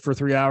gonna sit for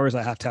 3 hours,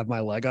 I have to have my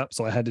leg up.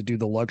 So I had to do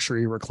the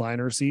luxury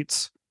recliner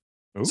seats.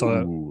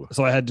 Ooh.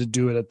 So I had to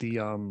do it at the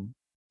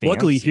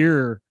Luckily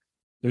here,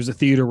 there's a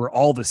theater where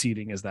all the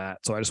seating is that.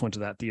 So I just went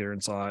to that theater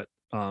and saw it.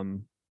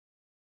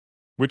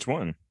 Which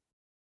one?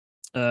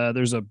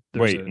 There's an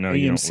you don't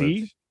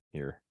AMC live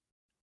here.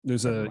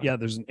 There's an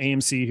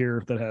AMC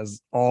here that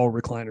has all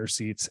recliner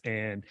seats,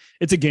 and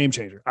it's a game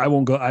changer. I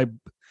won't go.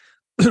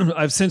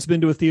 I've since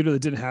been to a theater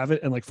that didn't have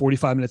it, and like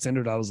 45 minutes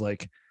into it, I was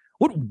like,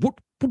 what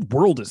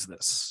world is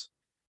this?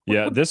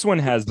 Yeah, this one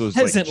has those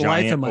like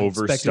giant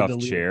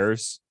overstuffed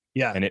chairs.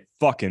 Yeah, and it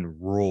fucking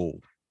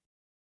rolled.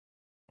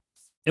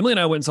 Emily and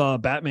I went and saw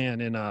Batman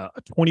in a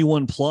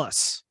 21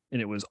 plus,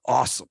 and it was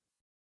awesome.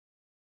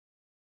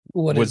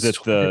 Was it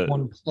the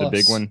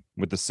big one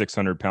with the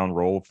 600-pound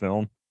roll of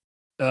film?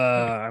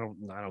 I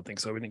don't think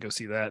so. We didn't go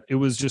see that. It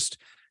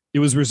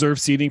was reserved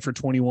seating for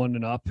 21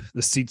 and up.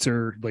 The seats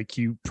are like,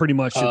 you pretty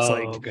much,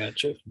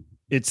 gotcha.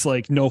 It's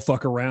like no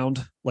fuck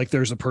around. Like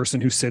there's a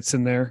person who sits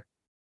in there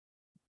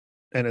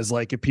and is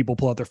like, if people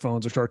pull out their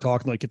phones or start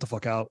talking, like, get the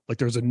fuck out. Like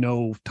there's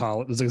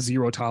a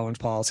zero tolerance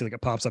policy. Like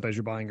it pops up as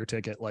you're buying your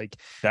ticket. Like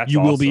That's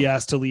will be awesome.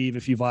 asked to leave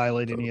if you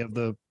violate any of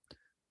the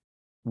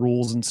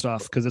rules and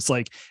stuff. Cause it's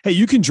like, hey,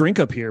 you can drink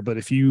up here, but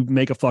if you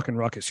make a fucking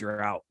ruckus,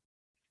 you're out.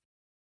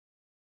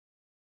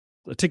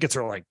 The tickets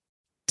are like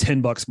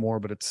 $10 more,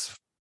 but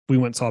we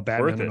went and saw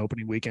Batman on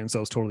opening weekend, so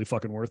it was totally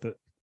fucking worth it.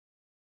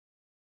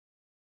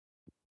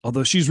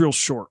 Although she's real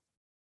short,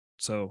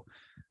 so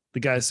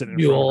the guy sitting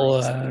in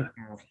front of her.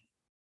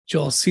 Did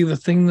y'all see the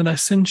thing that I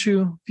sent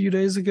you a few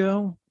days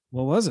ago?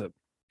 What was it?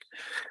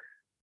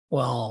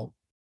 Well,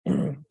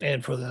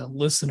 and for the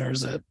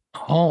listeners at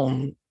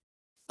home,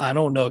 I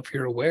don't know if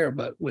you're aware,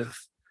 but with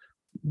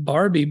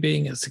Barbie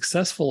being as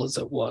successful as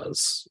it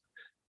was,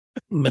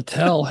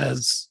 Mattel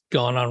has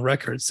gone on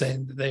record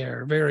saying that they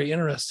are very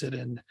interested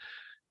in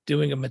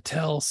doing a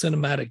Mattel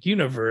cinematic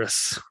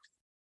universe.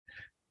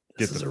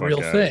 Get This is the a fuck real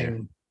outta here.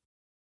 thing.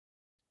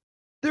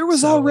 There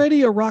was So-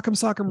 already a Rock'em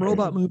Sock'em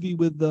Robot movie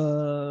with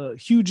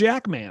Hugh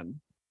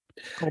Jackman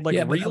called like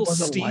Yeah, but that Real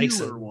wasn't Steel or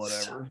licensed.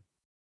 whatever.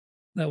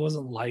 That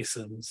wasn't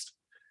licensed.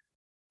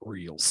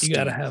 Real You Steel.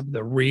 got to have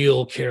the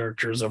real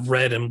characters of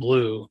red and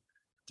blue.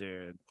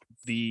 Dude,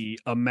 the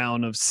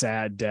amount of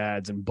sad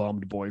dads and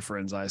bummed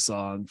boyfriends I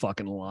saw in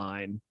fucking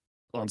line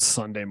on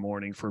Sunday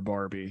morning for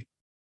Barbie.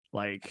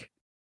 Like,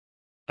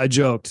 I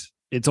joked.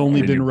 It's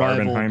only The been new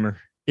rivaled. Barbenheimer.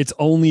 It's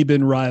only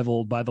been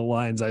rivaled by the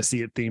lines I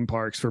see at theme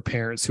parks for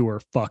parents who are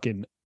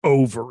fucking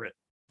over it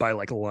by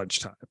like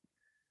lunchtime.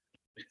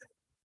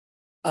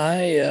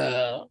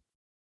 I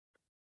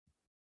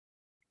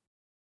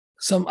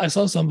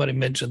saw somebody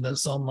mention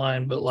this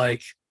online, but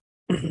like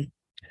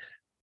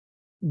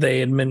they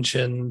had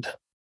mentioned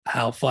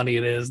how funny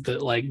it is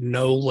that like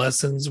no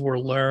lessons were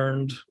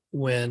learned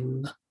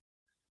when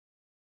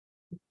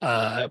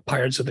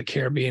Pirates of the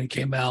Caribbean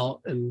came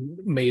out and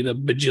made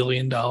 $1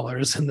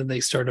 bajillion, and then they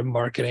started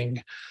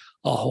marketing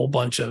a whole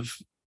bunch of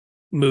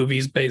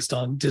movies based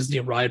on Disney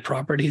ride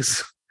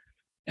properties,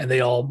 and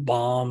they all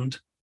bombed.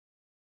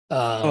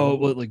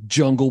 Like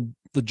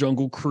the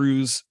Jungle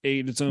Cruise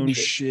ate its own Yeah.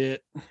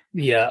 shit.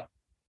 Yeah,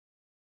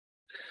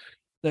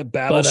 That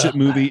Battleship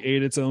movie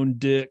ate its own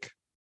dick.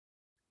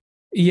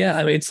 yeah.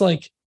 I mean, it's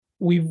like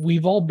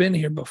we've all been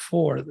here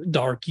before.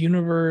 Dark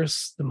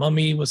Universe, The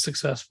Mummy was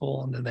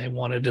successful, and then they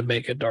wanted to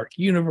make a Dark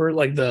Universe.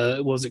 Like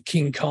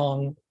King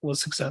Kong was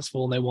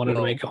successful, and they wanted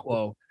to make a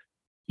whole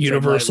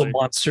Universal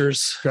lightly.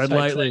 Tread type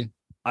lightly. thing.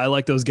 I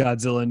like those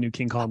Godzilla and new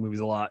King Kong movies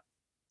a lot.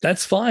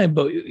 That's fine,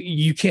 but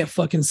you can't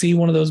fucking see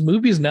one of those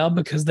movies now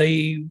because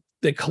they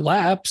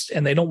collapsed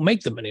and they don't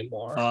make them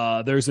anymore.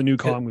 There's a new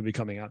Kong movie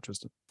coming out,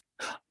 Tristan.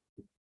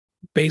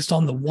 Based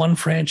on the one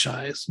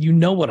franchise, you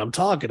know what I'm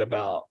talking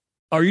about.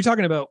 Are you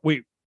talking about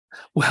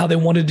How they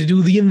wanted to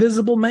do the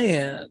Invisible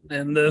Man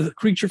and the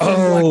creature from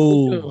Black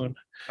Lagoon.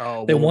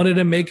 They wanted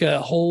to make a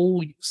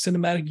whole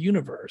cinematic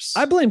universe.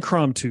 I blame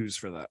Crom 2s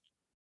for that.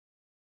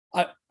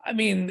 I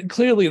mean,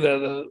 clearly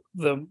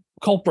the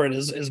culprit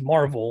is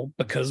Marvel,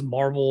 because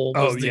Marvel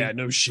was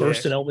no shit.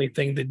 first and only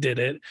thing that did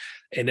it,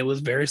 and it was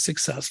very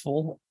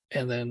successful.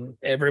 And then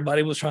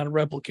everybody was trying to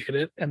replicate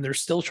it, and they're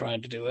still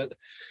trying to do it.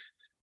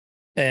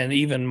 And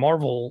even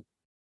Marvel,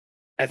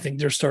 I think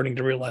they're starting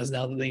to realize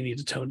now that they need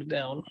to tone it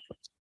down.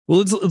 Well,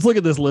 let's look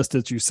at this list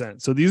that you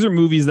sent. So these are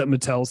movies that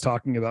Mattel's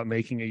talking about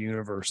making a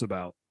universe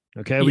about.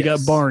 Okay, we got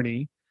Yes.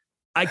 Barney.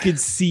 I could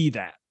see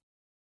that.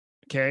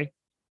 Okay,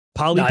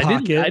 Polly No,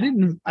 Pocket.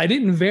 I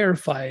didn't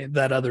verify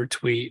that other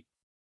tweet.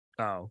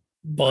 Oh,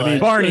 But I mean,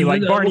 Barney,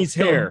 like Barney's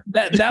hair.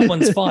 That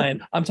one's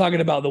fine. I'm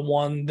talking about the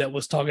one that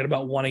was talking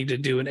about wanting to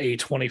do an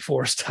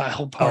A24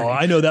 style Barney.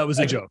 I know that was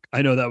a joke.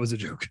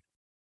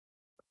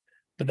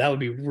 But that would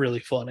be really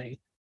funny.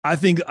 I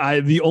think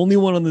the only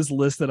one on this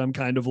list that I'm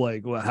kind of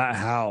like, well,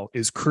 how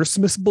is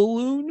Christmas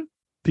Balloon?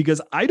 Because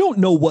I don't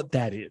know what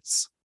that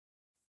is.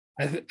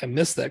 I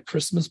missed that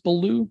Christmas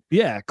balloon.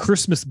 Yeah,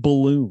 Christmas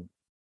Balloon.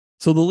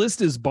 So the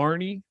list is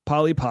Barney,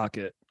 Polly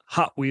Pocket,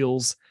 Hot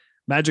Wheels,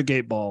 Magic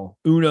 8 Ball,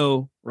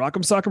 Uno,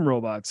 Rock'em Sock'em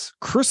Robots,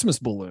 Christmas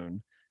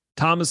Balloon,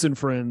 Thomas and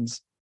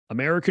Friends,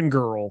 American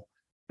Girl.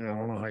 I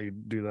don't know how you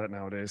do that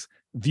nowadays.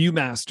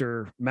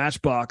 Viewmaster,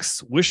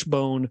 Matchbox,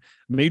 Wishbone,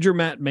 Major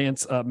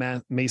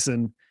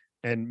Mason,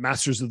 and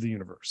Masters of the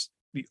Universe.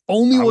 The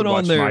only I one would on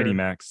watch there. Mighty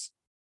Max.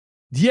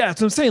 Yeah, that's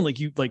what I'm saying.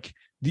 Like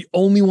the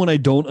only one I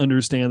don't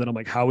understand that I'm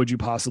like, how would you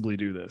possibly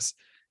do this?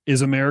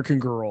 Is American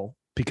Girl,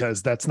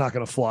 because that's not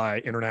going to fly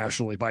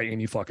internationally by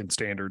any fucking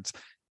standards.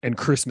 And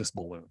Christmas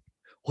Balloon.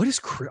 What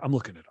is I'm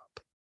looking it up.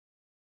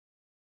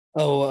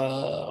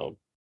 Oh,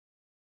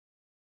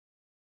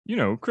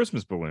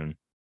 Christmas Balloon.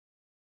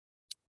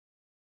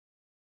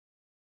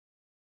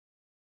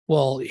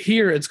 well,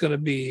 here it's going to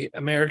be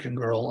American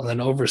Girl, and then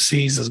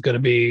overseas is going to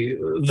be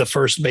the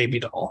first baby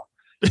doll.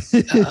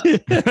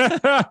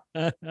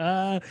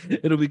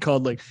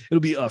 It'll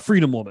be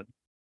Freedom Woman.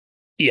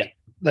 Yeah,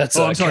 that's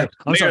I'm sorry.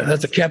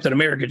 That's a Captain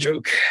America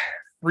joke.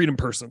 Freedom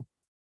Person.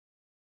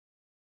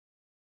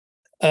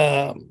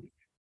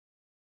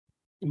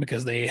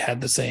 Because they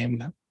had the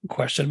same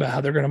question about how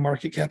they're going to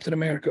market Captain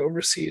America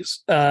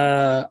overseas.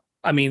 I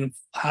mean,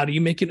 how do you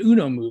make an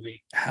Uno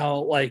movie?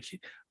 How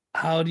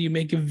do you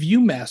make a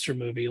Viewmaster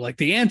movie? Like,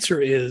 the answer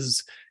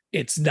is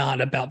it's not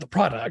about the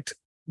product.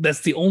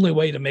 That's the only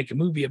way to make a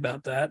movie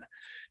about that.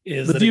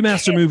 Is the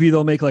Viewmaster movie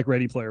they'll make like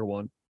Ready Player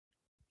One.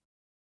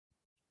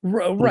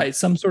 Right,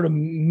 some sort of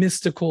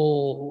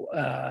mystical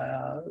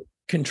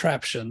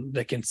contraption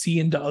that can see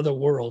into other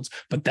worlds,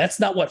 but that's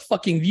not what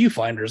fucking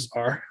viewfinders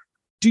are.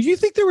 Do you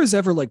think there was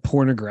ever like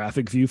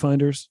pornographic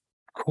viewfinders?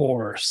 Of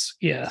course,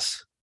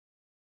 yes.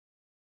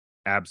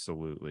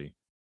 Absolutely.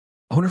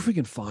 I wonder if we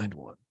can find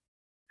one.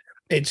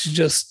 It's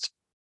just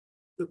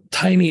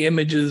tiny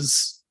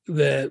images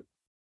that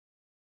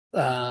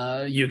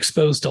you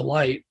expose to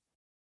light.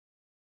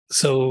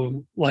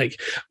 So, like,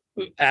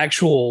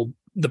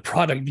 the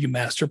product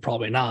Viewmaster,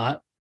 probably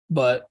not,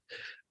 but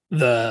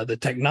the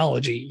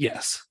technology,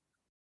 yes.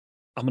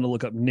 I'm going to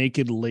look up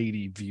naked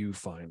lady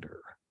viewfinder.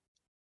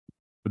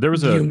 But there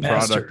was a Viewmaster.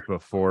 product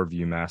before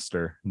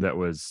Viewmaster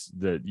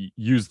that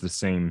used the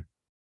same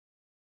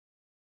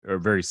or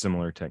very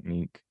similar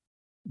technique.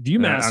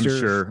 Viewmaster. I'm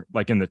sure,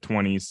 like in the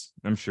 20s,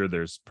 I'm sure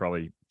there's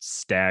probably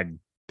stag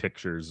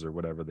pictures or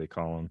whatever they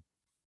call them.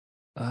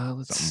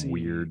 Let's Something see.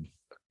 weird.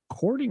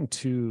 According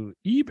to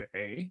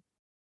eBay,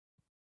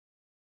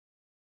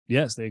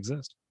 yes, they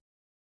exist.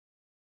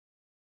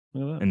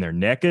 Look at that. And they're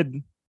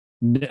naked.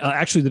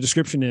 Actually, the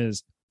description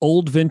is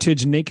old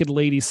vintage naked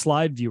lady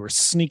slide viewer,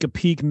 sneak a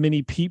peek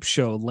mini peep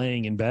show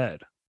laying in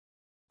bed.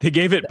 They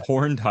gave it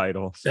porn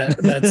titles.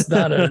 That's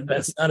not a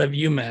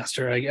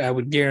Viewmaster. I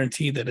would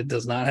guarantee that it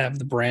does not have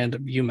the brand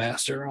of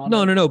Viewmaster on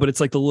it. No, but it's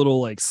like the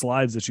little like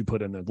slides that you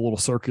put in there, the little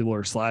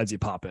circular slides you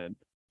pop in.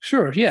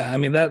 Sure, yeah. I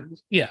mean that,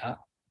 yeah.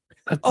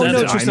 Oh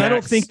no, That's Tristan, I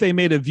don't IMAX. think they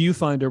made a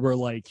viewfinder where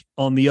like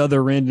on the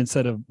other end,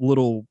 instead of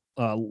little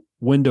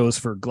windows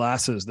for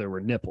glasses, there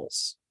were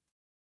nipples.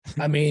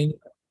 I mean,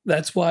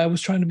 that's why I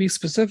was trying to be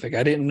specific.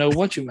 I didn't know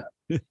what you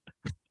meant.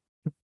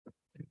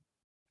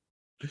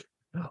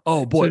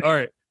 Oh boy. So- All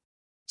right.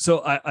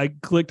 So I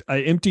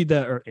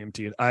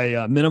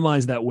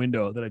minimized that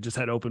window that I just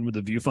had open with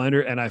the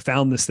viewfinder, and I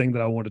found this thing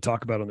that I wanted to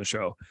talk about on the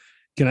show.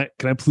 Can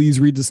I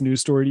please read this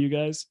news story to you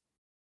guys?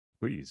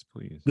 Please.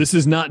 This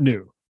is not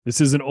new.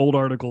 This is an old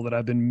article that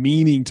I've been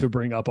meaning to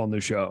bring up on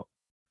the show.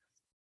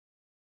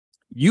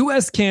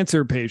 U.S.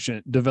 cancer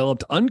patient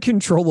developed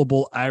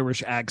uncontrollable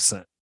Irish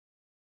accent.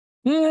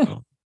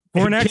 Porn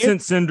It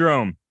accent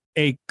syndrome.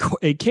 A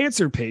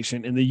cancer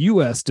patient in the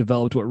U.S.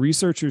 developed what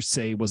researchers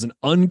say was an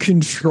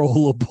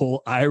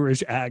uncontrollable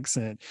Irish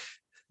accent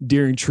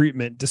during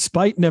treatment,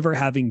 despite never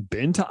having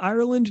been to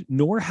Ireland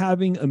nor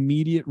having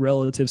immediate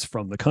relatives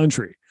from the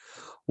country.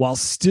 While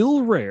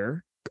still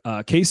rare,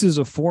 cases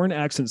of foreign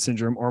accent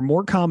syndrome are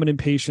more common in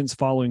patients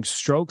following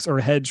strokes or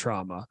head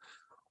trauma,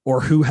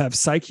 or who have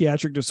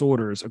psychiatric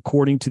disorders,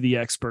 according to the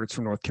experts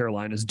from North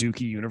Carolina's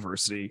Duke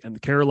University and the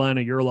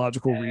Carolina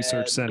Urological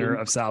Research Center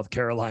of South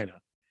Carolina.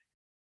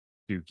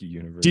 Duke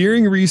University.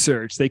 During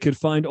research, they could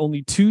find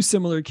only 2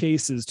 similar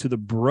cases to the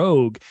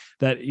brogue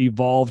that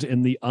evolved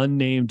in the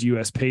unnamed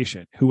U.S.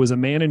 patient, who was a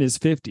man in his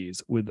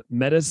 50s with a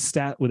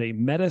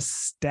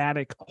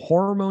metastatic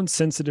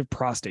hormone-sensitive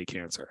prostate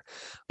cancer.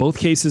 Both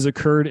cases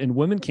occurred in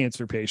women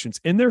cancer patients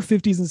in their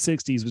 50s and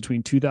 60s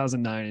between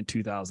 2009 and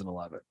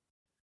 2011.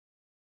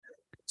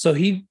 So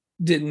he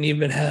didn't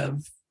even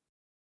have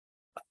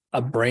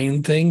a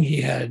brain thing.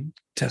 He had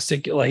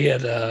testicular. He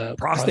had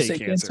prostate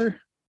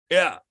cancer.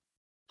 Yeah.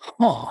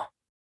 Huh.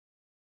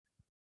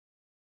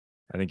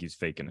 I think he's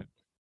faking it.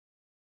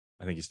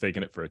 I think he's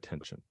faking it for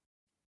attention.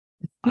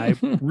 I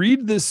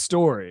read this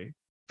story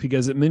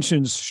because it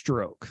mentions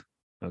stroke.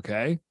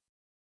 Okay.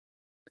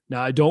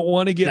 Now I don't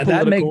want to get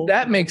Now, political.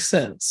 that makes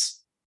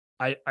sense.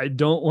 I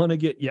don't want to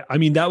get, I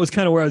mean, that was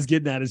kind of where I was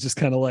getting at, is just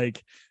kind of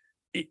like,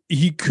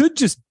 he could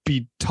just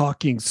be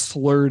talking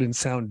slurred and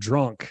sound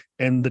drunk,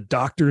 and the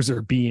doctors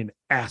are being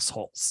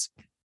assholes.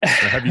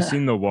 Have you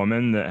seen the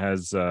woman that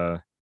has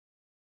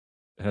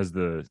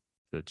the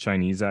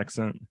Chinese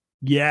accent?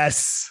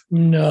 Yes.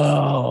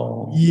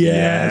 No.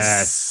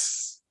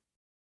 Yes.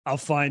 I'll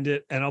find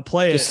it and I'll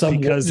play Just it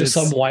because just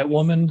it's some white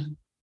woman.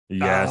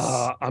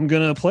 Yes. I'm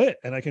gonna play it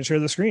and I can share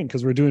the screen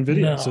because we're doing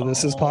video, so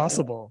this is No.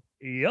 possible.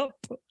 Yep.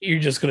 You're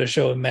just gonna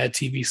show a Mad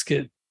TV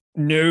skit.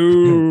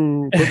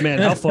 No, but man,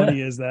 how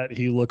funny is that?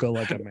 He look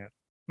like a man.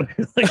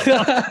 like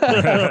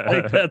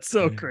that's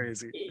so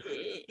crazy.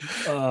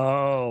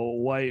 Oh,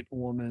 white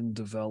woman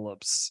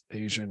develops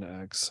Asian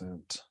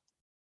accent.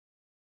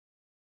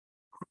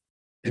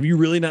 Have you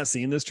really not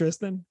seen this,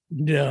 Tristan?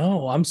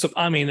 No, I'm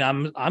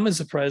as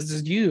surprised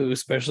as you,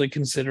 especially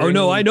considering. Oh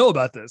no, I know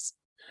about this.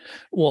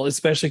 Well,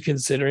 especially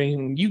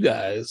considering you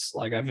guys.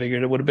 Like, I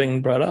figured it would have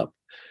been brought up.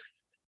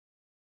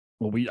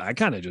 Well, I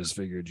kind of just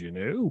figured you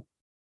knew.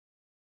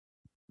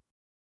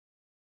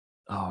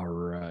 All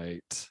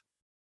right.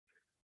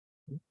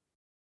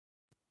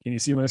 Can you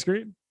see my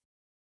screen?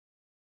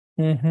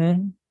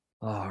 Mm-hmm.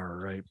 All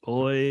right,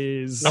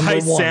 boys. I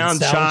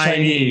sound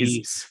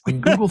Chinese.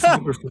 When Google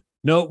Fiber.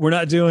 No, we're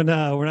not doing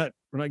we're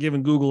not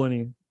giving Google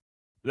any.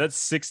 That's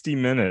 60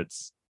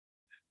 minutes.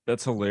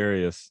 That's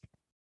hilarious.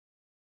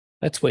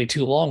 That's way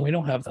too long. We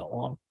don't have that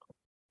long.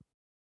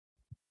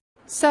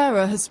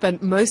 Sarah has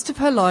spent most of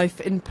her life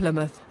in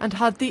Plymouth and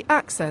had the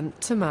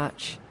accent to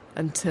match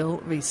until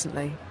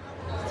recently.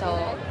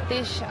 So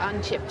fish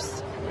and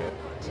chips.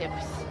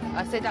 Chips.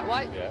 I said that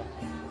right? Yeah.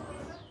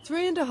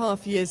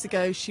 3.5 years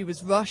ago, she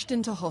was rushed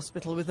into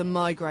hospital with a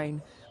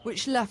migraine,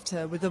 which left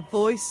her with a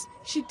voice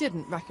she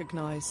didn't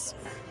recognise.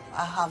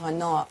 I have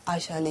not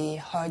actually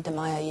heard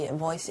my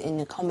voice in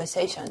a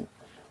conversation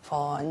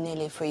for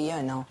nearly 3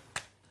 years now.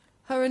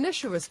 Her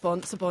initial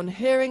response upon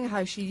hearing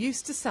how she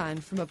used to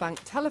sound from a bank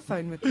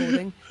telephone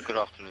recording Good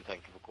afternoon,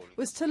 thank you for calling.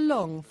 was to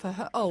long for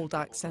her old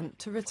accent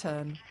to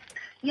return.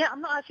 Yeah,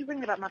 I'm not actually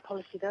ringing about my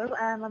policy though.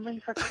 I'm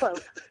ringing for a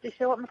quote. Do you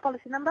still want my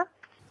policy number?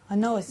 I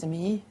know it's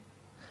me,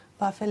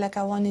 but I feel like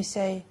I want to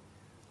say,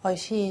 oh,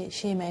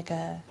 she make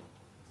a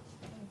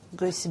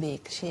good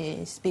speak.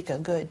 She speak a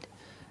good.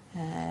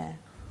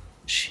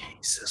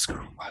 Jesus But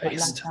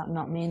Christ. like that,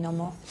 not me no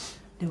more.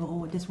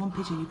 There's one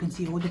picture you can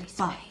see all the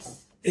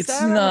butts. It's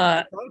Sarah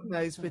not. was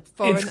diagnosed with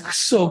foreign It's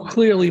so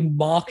clearly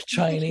mock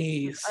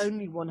Chinese.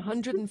 only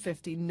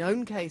 150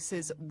 known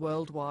cases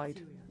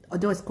worldwide.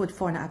 Although it's called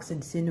foreign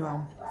accent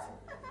syndrome,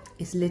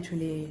 it's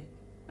literally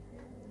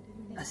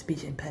a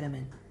speech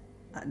impediment.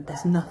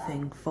 There's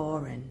nothing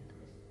foreign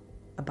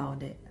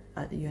about it.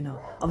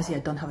 Obviously I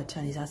don't have a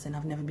Chinese accent.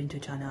 I've never been to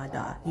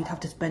China. You'd have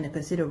to spend a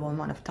considerable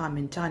amount of time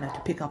in China to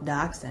pick up the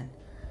accent.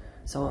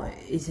 So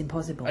it's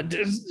impossible.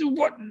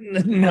 What?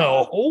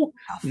 No.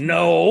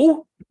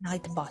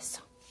 Night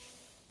bus.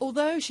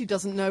 Although she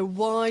doesn't know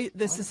why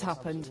this has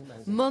happened,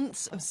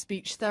 months of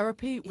speech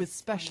therapy with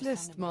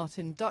specialist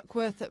Martin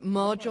Duckworth at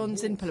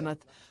Marjohn's in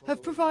Plymouth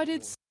have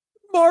provided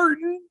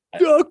Martin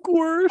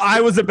Duckworth.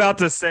 I was about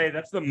to say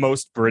that's the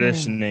most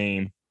British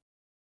name.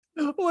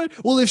 What?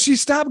 Well, if she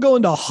stopped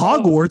going to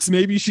Hogwarts,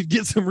 maybe she'd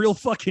get some real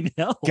fucking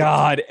help.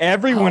 God,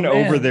 everyone Oh,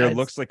 man, over there that's-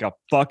 looks like a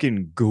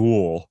fucking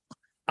ghoul.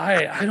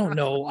 I don't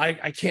know. I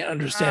can't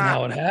understand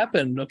how it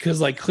happened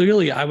because like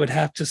clearly I would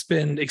have to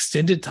spend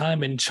extended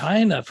time in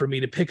China for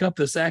me to pick up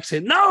this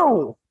accent.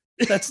 No,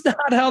 that's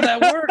not how that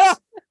works.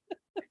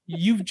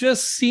 You've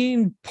just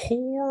seen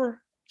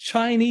poor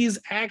Chinese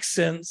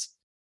accents,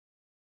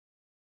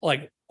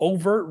 like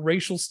overt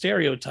racial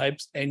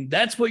stereotypes, and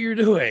that's what you're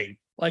doing.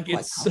 Like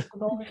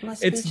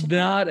it's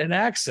not an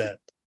accent.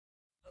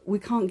 We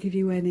can't give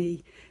you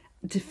any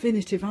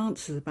definitive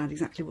answers about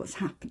exactly what's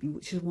happening,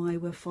 which is why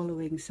we're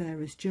following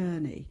Sarah's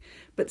journey.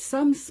 But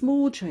some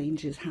small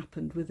changes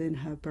happened within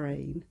her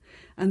brain,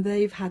 and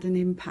they've had an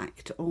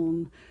impact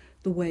on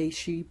the way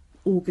she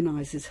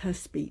organises her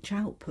speech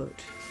output.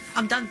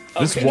 I'm done.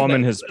 This Okay,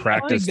 woman but has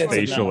practiced I think that's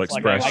facial enough.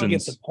 Like, I get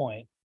expressions. the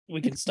point. We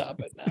can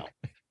stop it now.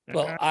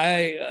 Well,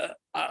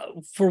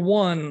 for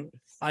one,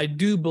 I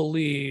do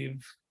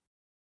believe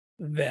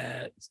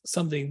that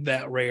something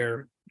that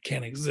rare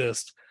can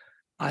exist.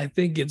 I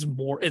think it's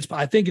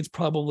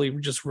probably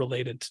just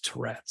related to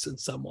Tourette's in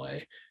some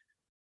way.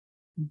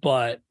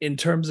 But in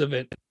terms of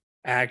it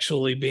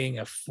actually being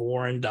a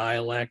foreign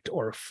dialect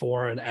or a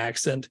foreign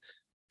accent,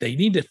 they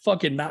need to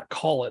fucking not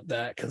call it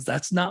that because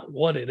that's not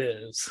what it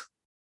is.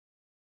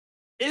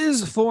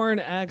 Is foreign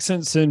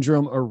accent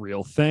syndrome a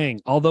real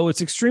thing? Although it's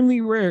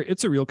extremely rare,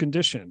 it's a real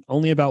condition.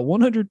 Only about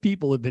 100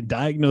 people have been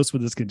diagnosed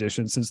with this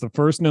condition since the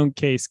first known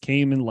case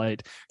came to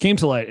light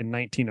in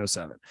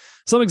 1907.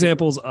 Some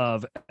examples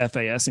of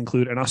FAS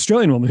include an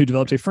Australian woman who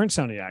developed a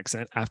French-sounding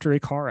accent after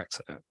a car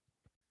accident.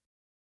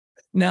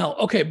 Now,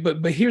 okay,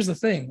 but here's the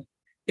thing.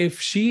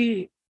 If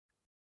she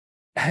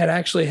had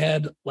actually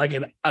had like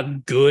a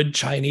good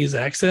Chinese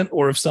accent,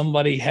 or if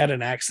somebody had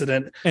an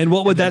accident. And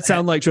what would that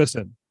sound like,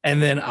 Tristan?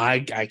 And then I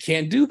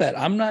can't do that.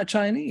 I'm not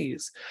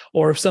Chinese.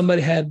 Or if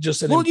somebody had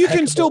just an you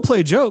can still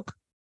play joke.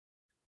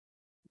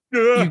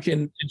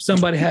 If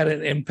somebody had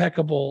an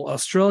impeccable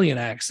Australian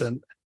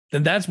accent,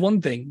 then that's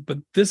one thing. But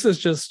this is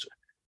just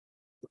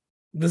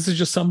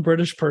some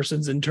British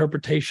person's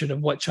interpretation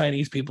of what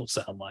Chinese people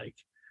sound like.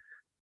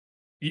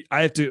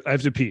 I have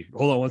to pee.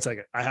 Hold on one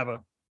second.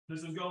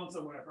 This is going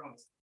somewhere, I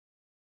promise.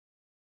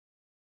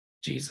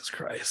 Jesus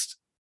Christ.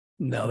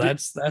 No,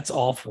 that's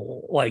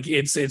awful. Like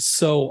it's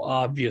so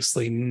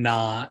obviously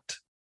not.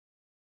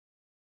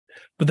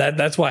 But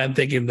that's why I'm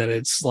thinking that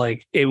it's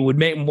like it would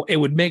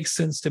make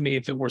sense to me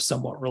if it were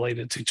somewhat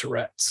related to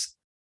Tourette's.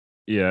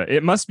 Yeah,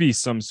 it must be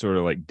some sort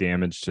of like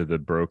damage to the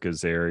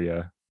Broca's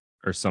area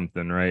or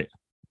something, right?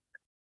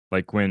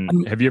 Like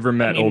have you ever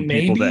met old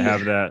people that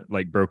have that,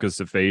 like Broca's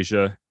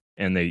aphasia,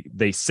 and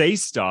they say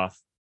stuff,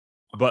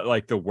 but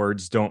like the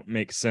words don't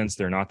make sense.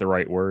 They're not the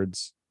right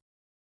words.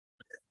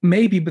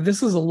 Maybe, but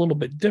this is a little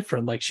bit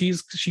different. Like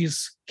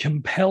she's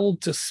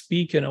compelled to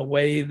speak in a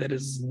way that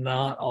is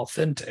not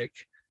authentic.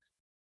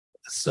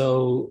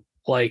 So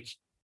like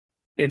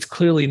it's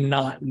clearly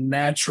not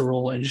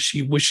natural and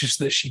she wishes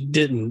that she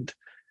didn't.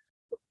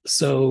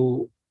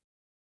 So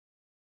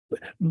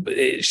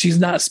she's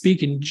not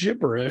speaking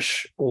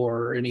gibberish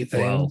or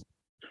anything. Well,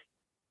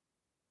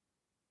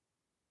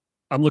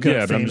 I'm looking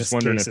at but I'm just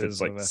wondering if cases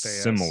it's like of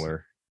FAS.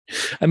 similar.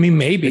 I mean,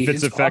 maybe If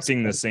it's affecting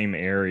possible. the same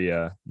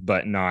area,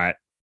 but not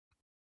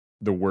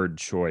the word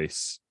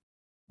choice,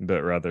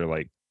 but rather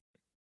like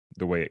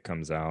the way it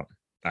comes out.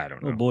 I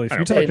don't know. Oh boy, if I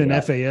you don't type know.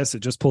 in FAS, it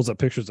just pulls up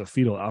pictures of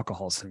fetal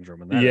alcohol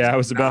syndrome. And that Yeah, is I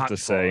was about not to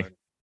say fun.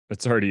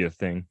 it's already a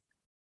thing.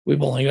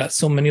 We've only got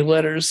so many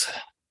letters.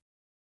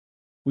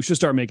 We should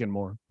start making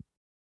more.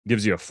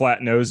 Gives you a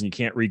flat nose and you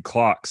can't read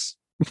clocks.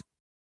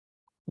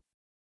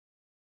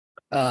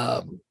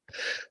 I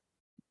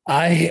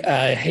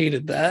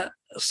hated that.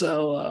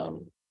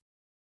 So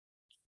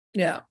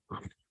yeah.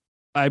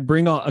 I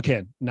bring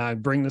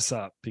this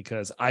up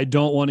because I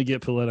don't want to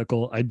get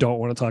political. I don't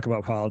want to talk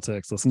about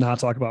politics. Let's not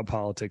talk about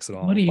politics at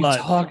all. What are you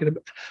talking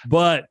about?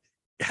 But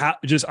I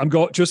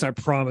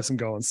promise I'm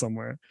going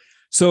somewhere.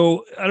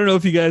 So I don't know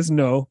if you guys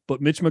know,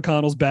 but Mitch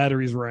McConnell's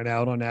batteries ran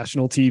out on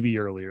national TV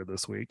earlier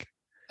this week.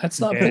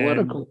 That's not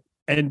political.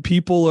 And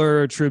people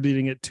are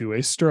attributing it to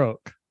a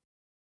stroke.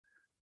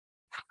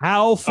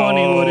 How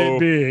funny would it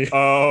be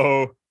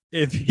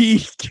if he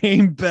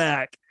came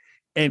back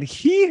and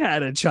he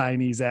had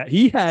a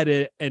he had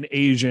an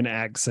Asian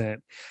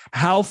accent?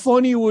 How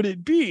funny would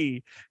it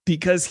be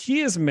because he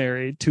is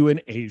married to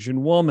an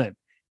Asian woman?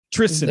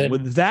 Tristan,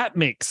 would that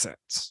make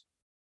sense?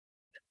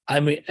 I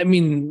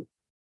mean,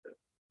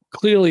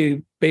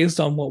 clearly, based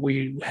on what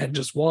we had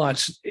just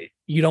watched,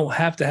 you don't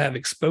have to have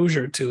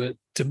exposure to it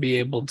to be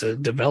able to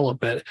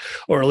develop it,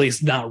 or at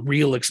least not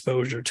real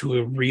exposure to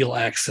a real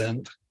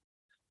accent.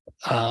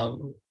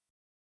 So,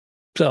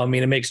 I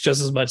mean, it makes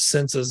just as much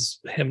sense as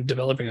him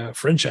developing a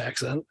French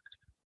accent.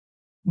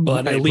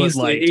 But Right, at least,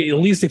 but, like- at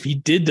least if he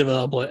did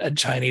develop a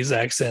Chinese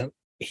accent,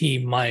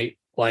 he might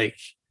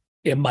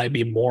it might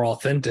be more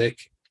authentic.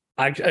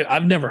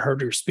 I've never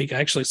heard her speak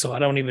actually, so I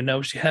don't even know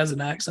if she has an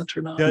accent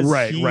or not. Does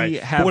Right, he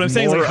right. have But what I'm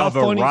saying is, more like, how of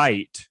a funny-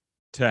 right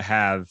to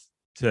have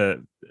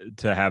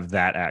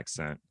that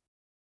accent?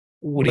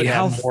 Would But he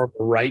how have more of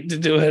a right to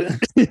do it?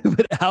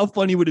 But how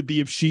funny would it be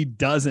if she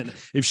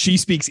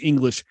speaks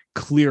English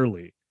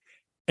clearly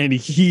and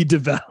he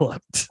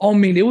developed? I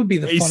mean, it would be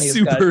the A funniest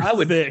super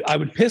guy. thick- I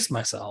would piss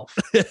myself.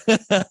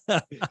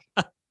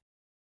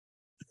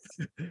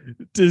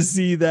 To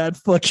see that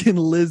fucking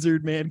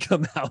lizard man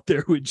come out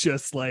there with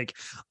just like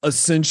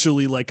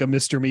essentially like a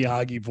Mr.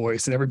 Miyagi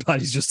voice, and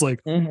everybody's just like,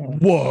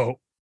 whoa.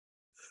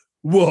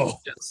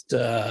 Just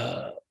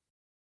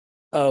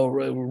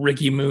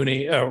Ricky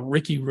Rooney.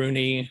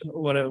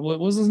 What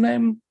was his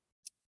name?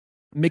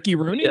 Mickey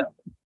Rooney? Yeah.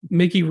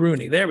 Mickey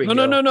Rooney. There we go.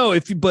 No.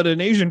 But an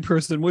Asian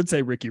person would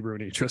say Ricky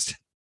Rooney, Tristan.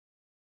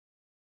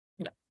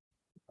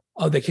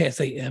 Oh, they can't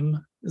say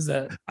M? Is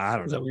that I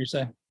don't is that know. what you're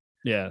saying?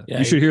 Yeah. Yeah,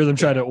 You should hear them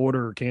try to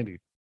order candy.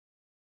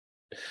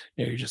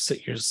 Yeah, you're just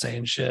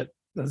saying shit.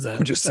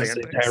 I'm just saying that's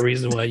the things. entire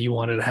reason why you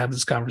wanted to have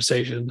this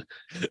conversation.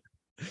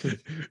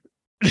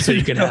 So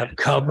you can have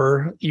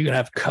cover. You can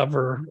have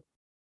cover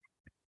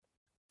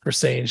for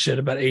saying shit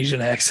about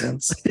Asian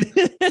accents.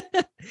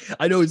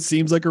 I know it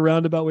seems like a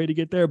roundabout way to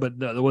get there, but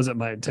no, that wasn't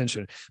my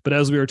intention. But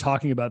as we were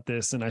talking about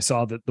this and I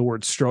saw that the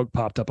word stroke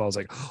popped up, I was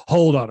like,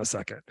 hold on a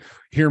second.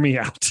 Hear me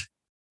out.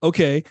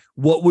 Okay,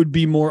 what would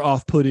be more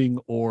off-putting,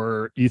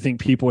 or you think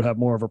people would have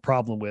more of a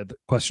problem with?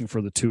 Question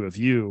for the two of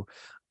you.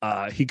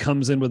 He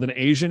comes in with an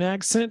Asian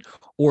accent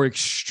or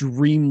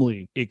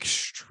extremely,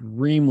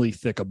 extremely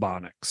thick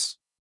Ebonics?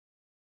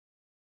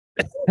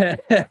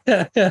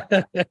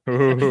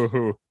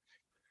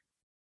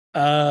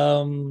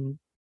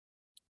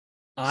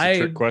 A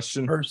trick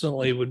question.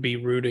 Personally would be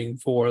rooting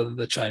for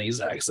the Chinese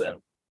accent.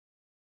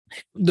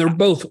 They're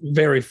both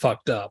very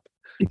fucked up.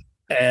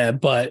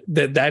 But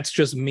that's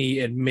just me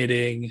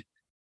admitting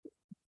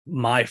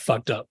my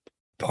fucked up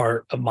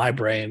part of my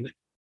brain,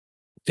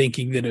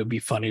 thinking that it would be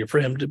funnier for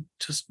him to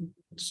just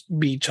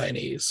be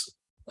Chinese,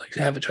 like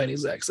have a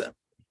Chinese accent.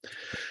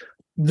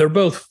 They're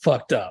both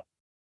fucked up.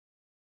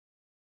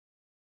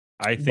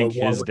 I think But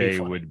one his would be day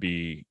funny. would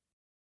be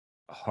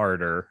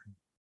harder.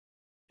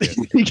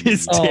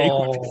 His day,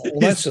 Oh, his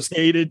that's just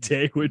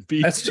day-to-day would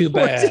be that's too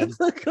more bad.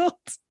 difficult.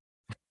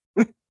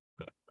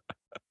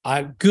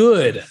 I'm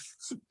good.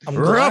 I'm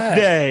Rough glad.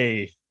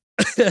 day.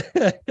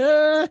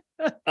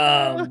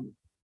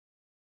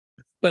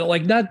 But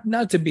like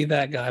not to be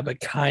that guy, but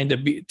kind of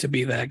to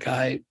be that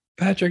guy.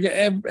 Patrick,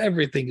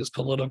 everything is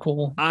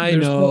political. I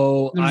There's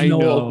know. There's I no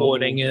know.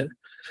 avoiding it.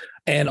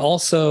 And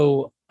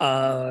also,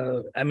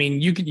 I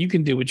mean, you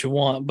can do what you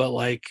want, but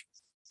like,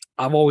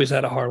 I've always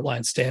had a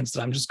hardline stance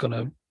that I'm just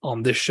gonna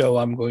on this show.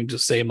 I'm going to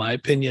say my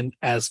opinion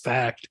as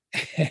fact,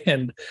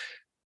 and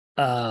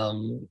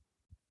I'm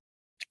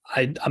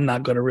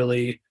not going to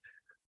really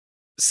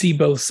see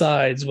both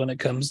sides when it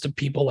comes to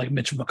people like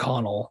Mitch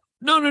McConnell.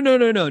 No.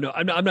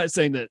 I'm not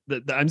saying that.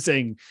 I'm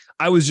saying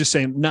I was just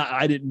saying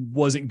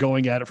wasn't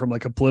going at it from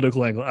like a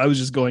political angle. I was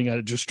just going at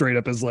it just straight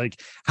up as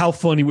like how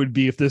funny would it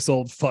be if this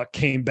old fuck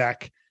came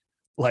back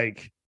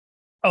like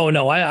Oh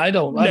no, I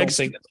don't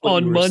think that's what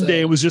on you were Monday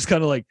saying. and was just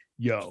kind of like,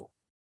 yo.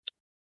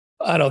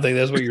 I don't think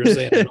that's what you're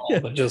saying at all.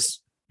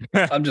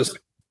 But I'm just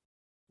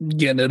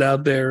getting it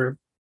out there.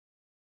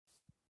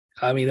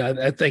 I mean,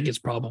 I think it's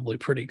probably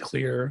pretty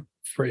clear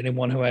for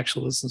anyone who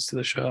actually listens to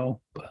the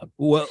show. But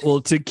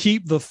Well, to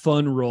keep the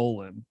fun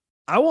rolling,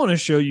 I want to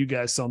show you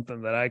guys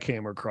something that I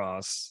came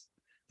across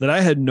that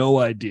I had no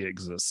idea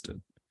existed.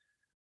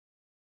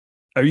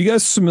 Are you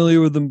guys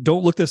familiar with them?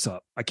 Don't look this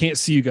up. I can't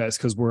see you guys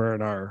because we're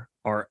in our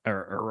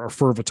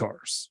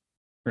furvatars,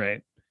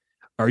 right?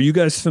 Are you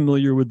guys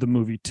familiar with the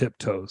movie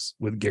Tiptoes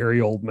with Gary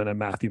Oldman and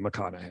Matthew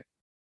McConaughey?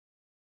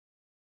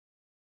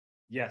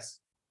 Yes.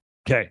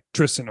 Okay,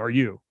 Tristan, are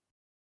you?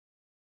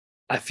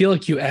 I feel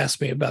like you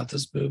asked me about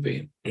this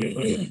movie.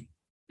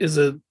 Is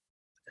it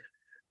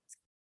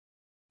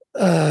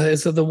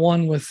the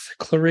one with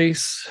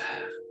Clarice?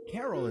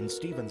 Carol and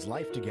Steven's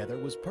life together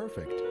was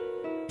perfect.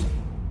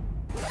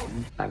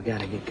 I've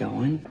got to get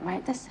going.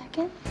 Right this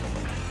second.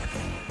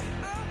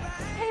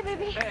 Hey,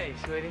 baby. Hey,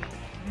 sweetie.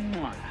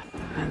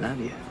 I love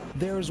you.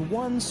 There's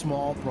one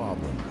small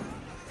problem.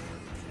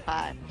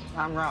 Hi,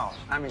 I'm Ross.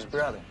 I'm his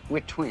brother.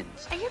 We're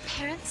twins. Are your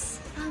parents?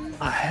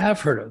 I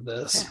have heard of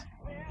this.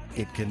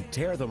 it can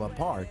tear them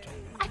apart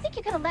I think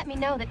you're gonna let me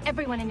know that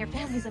everyone in your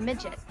family's a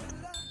midget.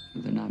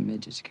 They're not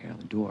midgets, Carol.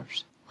 They're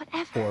dwarfs.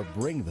 Whatever. or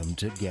bring them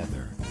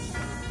together.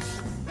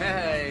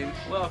 Hey,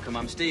 welcome.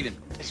 I'm Steven.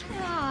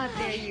 Ah,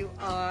 there you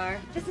are.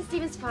 This is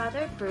Steven's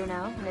father,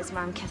 Bruno, and his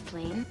mom,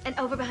 Kathleen. And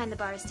over behind the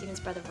bar is Steven's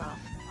brother, Rolf.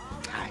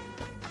 Hi.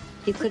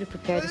 You could have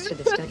prepared us for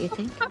this, don't you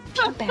think? If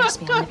you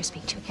embarrass me, I'll never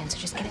speak to you again, so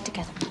just get it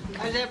together.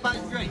 How's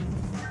everybody's drink?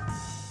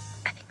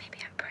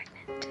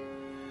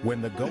 When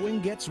the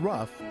going gets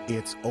rough,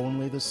 it's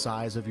only the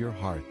size of your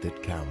heart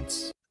that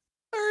counts.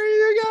 Are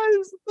you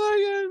guys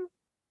fucking?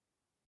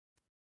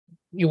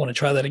 You want to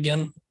try that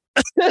again?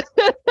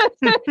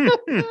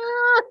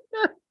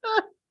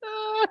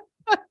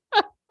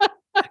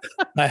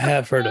 I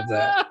have heard of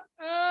that.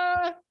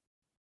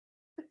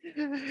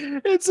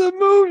 It's a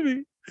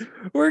movie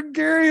where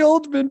Gary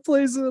Oldman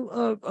plays a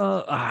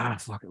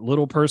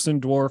little person,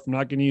 dwarf. I'm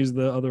not going to use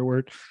the other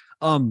word.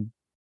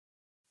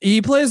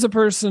 He plays a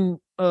person,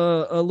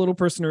 a little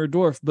person or a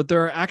dwarf, but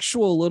there are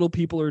actual little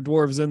people or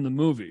dwarves in the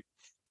movie.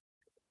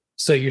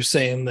 So you're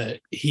saying that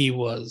he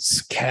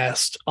was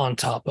cast on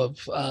top of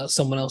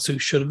someone else who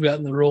should have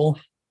gotten the role?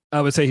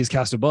 I would say he's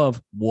cast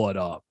above. What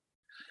up?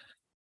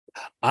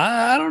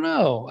 I don't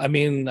know. I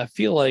mean, I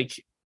feel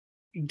like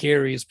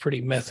Gary is pretty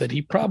method.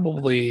 He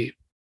probably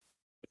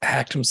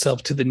hacked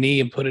himself to the knee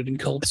and put it in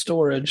cold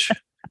storage.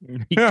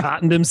 He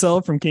cottoned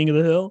himself from King of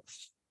the Hill.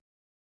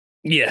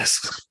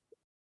 Yes.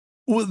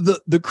 Well,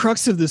 the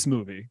crux of this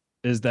movie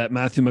is that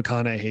Matthew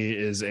McConaughey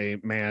is a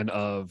man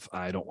of,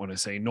 I don't want to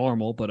say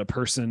normal, but a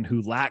person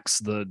who lacks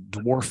the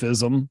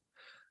dwarfism.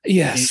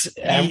 Yes,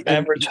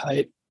 average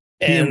height.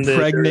 He And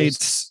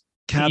impregnates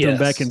Catherine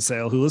yes.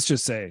 Beckinsale, who, let's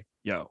just say,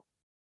 yo,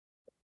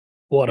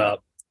 what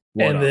up?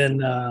 What and up? then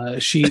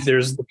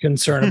there's the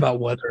concern about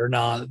whether or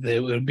not it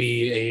would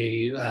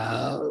be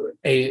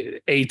a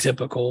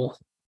atypical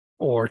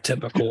or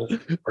typical.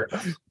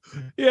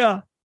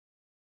 Yeah.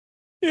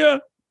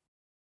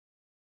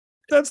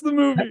 That's the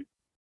movie.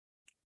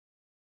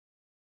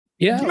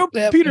 Yeah. You know,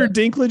 Peter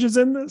Dinklage is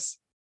in this.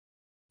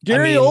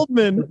 Gary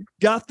Oldman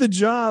got the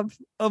job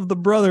of the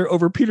brother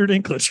over Peter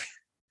Dinklage.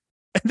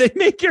 And they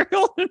make Gary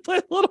Oldman play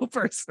a little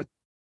person.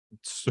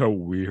 It's so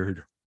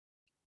weird.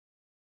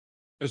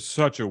 It's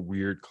such a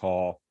weird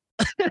call.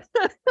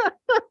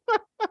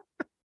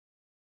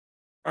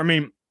 I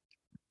mean,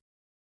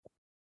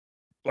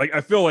 like,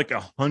 I feel like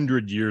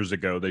 100 years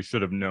ago, they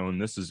should have known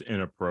this is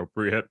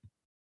inappropriate.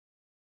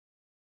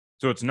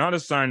 So it's not a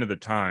sign of the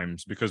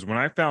times, because when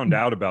I found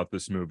out about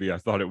this movie, I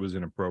thought it was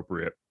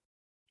inappropriate.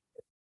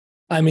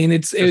 I mean,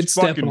 it's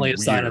fucking definitely a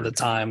sign of the weird.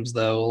 times,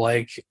 though.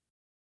 Like,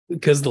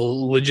 because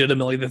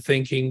legitimately the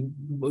thinking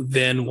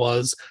then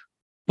was,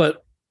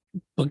 but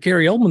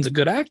Gary Oldman's a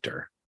good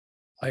actor.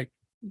 Like,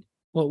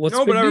 what's No,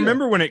 the big but I deal?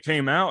 remember when it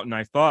came out, and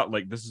I thought,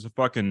 like, this is a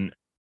fucking.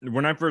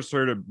 When I first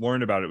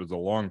learned about it, was a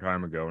long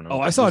time ago. And Oh,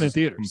 was I saw this it in is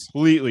theaters.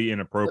 Completely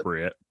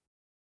inappropriate.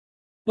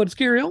 But it's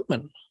Gary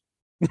Oldman.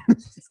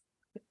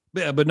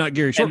 Yeah, but not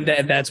Gary Short.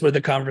 And that's where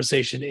the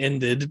conversation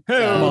ended.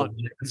 Come on.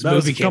 This That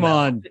was- movie came come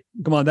out.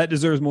 on. That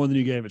deserves more than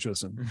you gave it,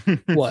 Tristan.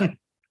 What?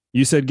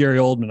 You said Gary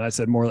Oldman. I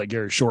said more like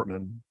Gary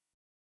Shortman.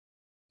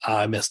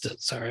 I missed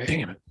it. Sorry.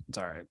 Damn it. It's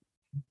all right.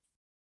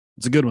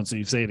 It's a good one. So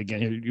you say it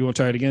again. You want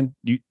to try it again?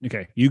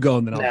 Okay. You go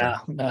and then I'll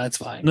go. No, it's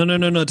fine.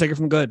 No. Take it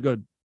from. Go ahead. Go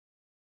ahead.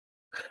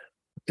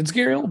 It's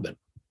Gary Oldman.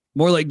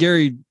 More like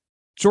Gary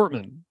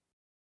Shortman.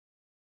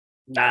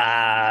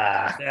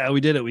 Ah. Yeah,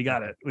 we did it. We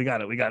got it. We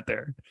got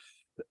there.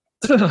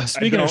 I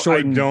Speaking of don't-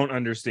 Shorten, I don't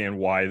understand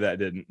why that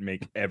didn't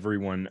make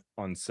everyone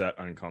on set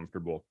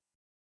uncomfortable.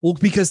 well,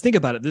 because think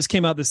about it. This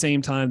came out the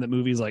same time that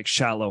movies like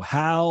Shallow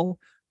Hal,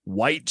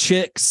 White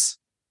Chicks,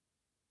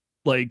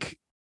 like.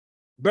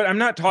 But I'm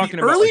not talking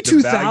The about early like, the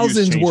values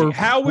 2000s changing. were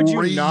How would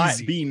you not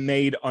crazy. be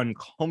made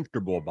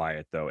uncomfortable by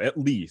it, though? At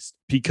least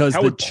Because how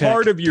the would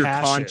part check of your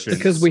cashes. conscience?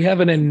 Because we have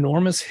an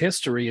enormous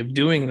history of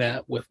doing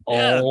that with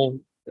all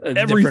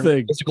everything.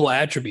 different physical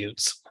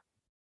attributes.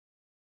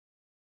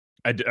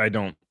 I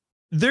don't.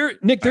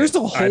 Nick, there's a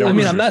whole. I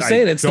mean, I'm not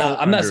saying it's don't not.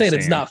 I'm not saying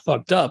it's understand. not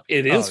fucked up.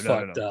 It is no,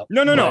 fucked up.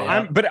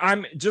 No. But,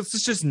 I'm just.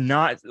 It's just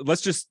not.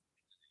 Let's just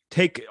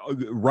take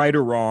right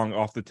or wrong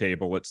off the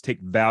table. Let's take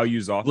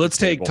values off. Let's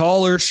the take table.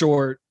 tall or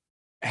short.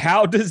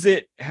 How does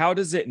it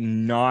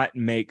not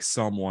make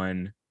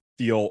someone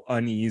feel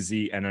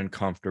uneasy and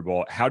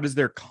uncomfortable? How does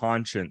their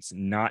conscience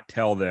not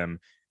tell them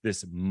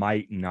this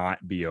might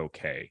not be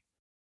okay?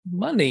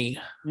 money,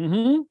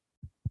 Mm-hmm.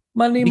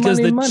 money, Because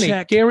money, the money.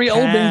 check Gary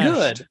Oldman,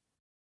 cashed. good.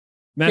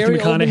 Matthew Gary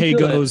Oldman McConaughey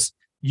good. goes,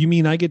 "You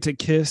mean I get to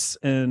kiss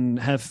and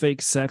have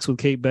fake sex with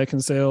Kate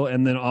Beckinsale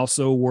and then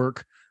also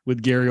work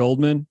with Gary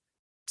Oldman?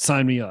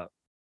 Sign me up."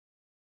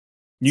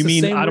 You It's the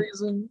mean same I don't,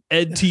 reason?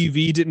 Ed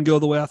TV didn't go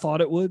the way I thought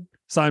it would?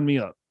 Sign me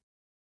up.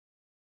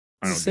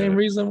 It's the same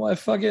reason why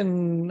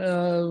fucking.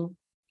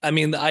 I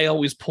mean, I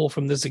always pull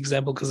from this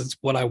example because it's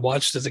what I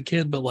watched as a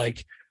kid. But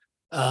like,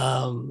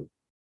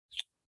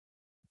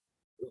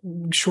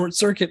 Short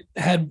Circuit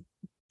had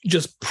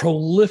just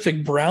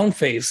prolific brown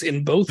face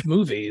in both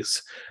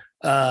movies.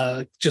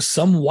 just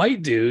some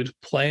white dude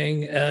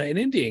playing an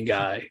Indian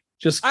guy.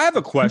 I have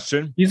a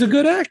question. He's a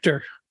good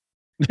actor.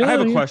 I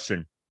have a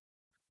question.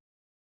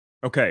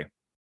 Okay.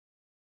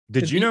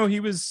 Did you know he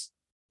was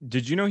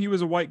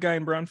a white guy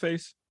in brown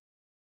face?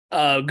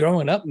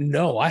 Growing up,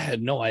 no, I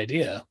had no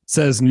idea.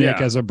 Says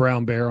Nick as a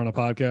brown bear on a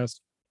podcast.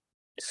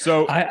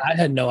 So I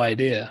had no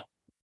idea.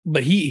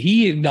 But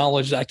he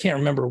acknowledged, I can't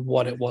remember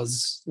what it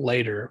was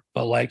later,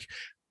 but like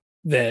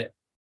that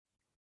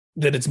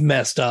it's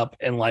messed up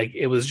and like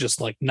it was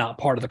just like not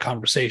part of the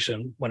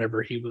conversation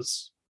whenever he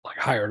was like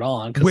hired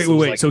on. Wait.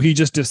 Like, so he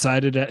just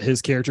decided that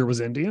his character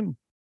was Indian?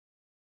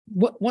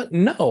 What?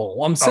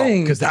 No, I'm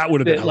saying because that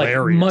would have been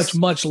hilarious.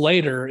 Much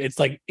later, it's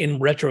like in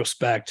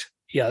retrospect,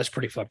 yeah, that's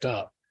pretty fucked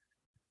up.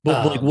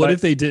 But like, what if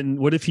they didn't?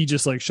 What if he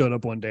just like showed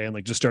up one day and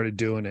like just started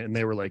doing it, and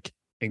they were like,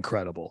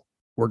 incredible,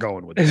 we're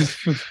going with it.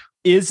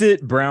 Is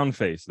it brown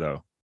face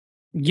though?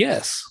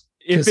 Yes.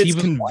 If it's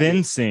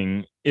convincing,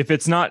 white. if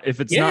it's not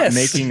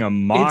making a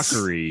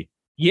mockery,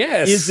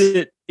 yes.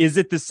 Is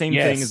it the same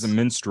thing as a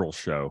minstrel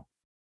show?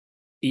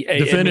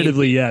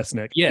 Definitively, yes,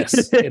 Nick. Yes,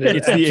 it's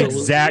the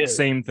exact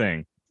same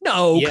thing.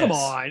 No, come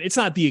on. It's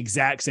not the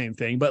exact same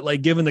thing, but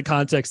like given the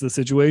context of the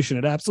situation,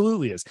 it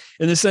absolutely is.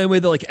 In the same way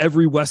that like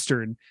every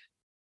Western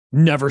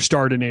never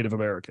starred a Native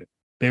American.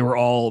 They were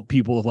all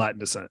people of Latin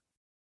descent.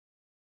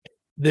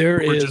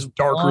 There is just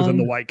darker than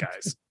the white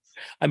guys.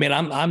 I mean,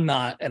 I'm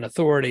not an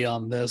authority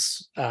on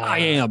this. I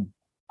am.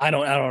 I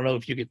don't know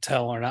if you could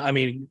tell or not. I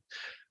mean,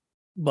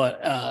 but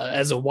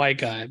as a white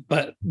guy,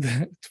 but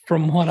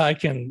from what I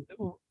can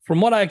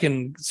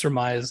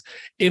surmise,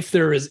 if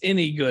there is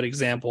any good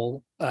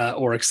example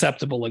or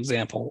acceptable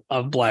example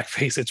of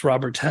blackface, it's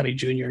Robert Downey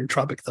Jr. in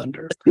Tropic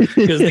Thunder,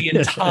 because the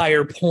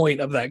entire point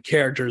of that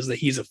character is that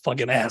he's a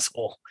fucking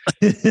asshole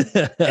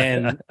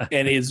and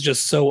he's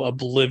just so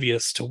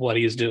oblivious to what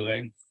he's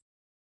doing,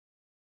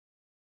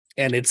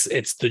 and it's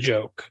the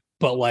joke.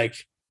 But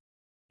like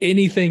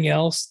anything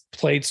else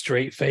played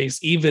straight face,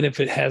 even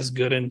if it has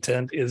good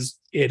intent,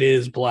 it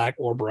is black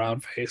or brown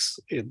face.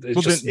 Then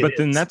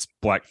that's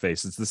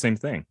blackface. It's the same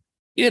thing.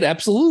 It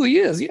absolutely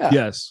is. Yeah.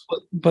 Yes.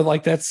 But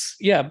like that's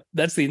the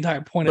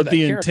entire point of that. But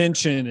the character.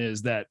 intention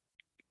is that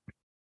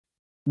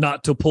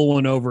not to pull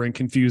one over and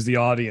confuse the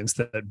audience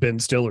that Ben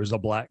Stiller's a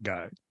black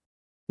guy.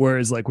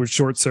 Whereas like with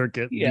Short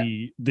Circuit,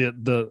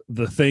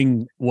 the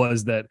thing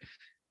was that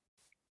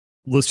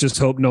let's just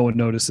hope no one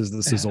notices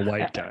this is a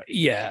white guy.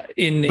 Yeah.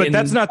 But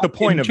that's not the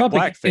point of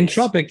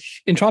blackface.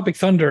 In Tropic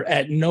Thunder,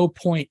 at no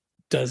point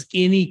does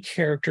any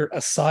character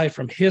aside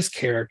from his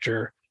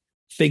character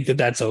think that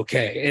that's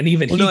okay. And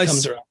even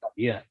comes around at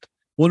the end.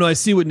 Well, no, I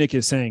see what Nick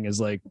is saying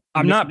is like,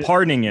 I'm not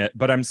pardoning it,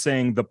 but I'm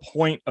saying the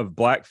point of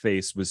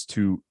blackface was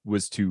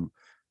to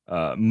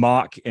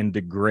mock and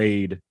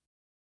degrade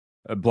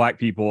black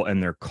people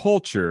and their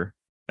culture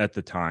at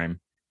the time.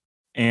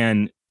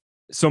 And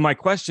so my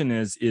question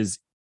is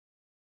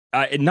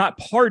not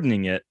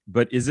pardoning it,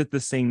 but is it the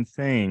same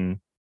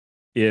thing?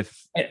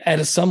 If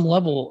at some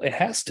level it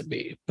has to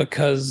be,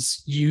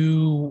 because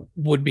you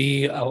would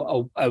be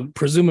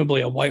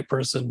presumably a white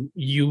person,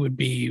 you would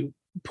be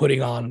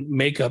putting on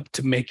makeup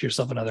to make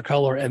yourself another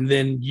color, and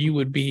then you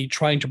would be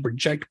trying to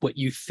project what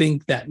you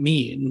think that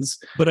means.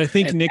 But I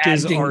think Nick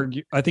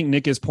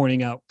is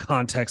pointing out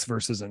context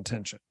versus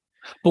intention.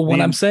 But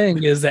what I'm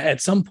saying is that at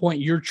some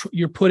point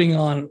you're putting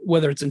on,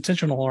 whether it's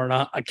intentional or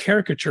not, a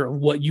caricature of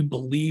what you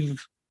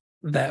believe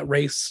that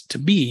race to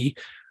be,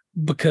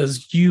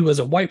 because you as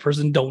a white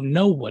person don't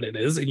know what it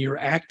is and you're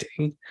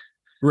acting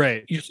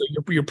right.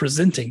 You're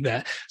presenting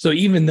that. So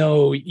even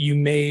though you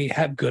may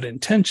have good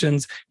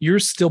intentions, you're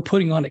still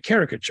putting on a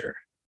caricature.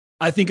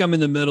 I think I'm in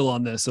the middle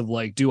on this of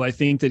like, do I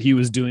think that he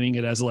was doing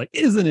it as like,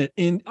 isn't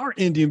it are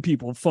Indian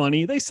people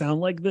funny? They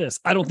sound like this.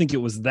 I don't think it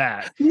was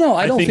that. No,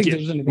 I don't think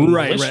there's anything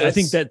right. malicious. Right. I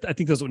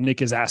think that's what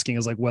Nick is asking,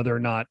 is like whether or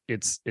not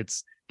it's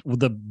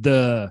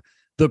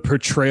the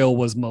portrayal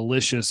was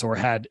malicious or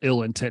had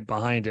ill intent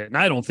behind it. And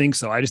I don't think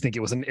so. I just think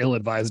it was an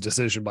ill-advised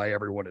decision by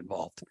everyone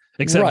involved,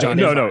 except John.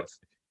 No,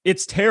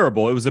 it's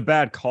terrible. It was a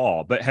bad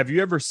call. But have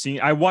you ever seen,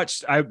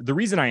 the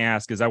reason I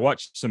ask is I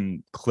watched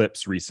some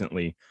clips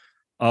recently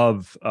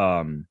of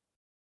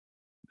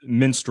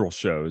minstrel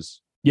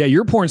shows. Yeah,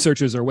 your porn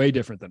searches are way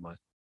different than mine.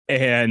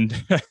 And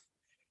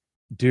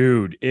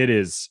dude,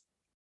 it's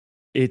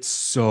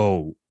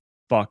so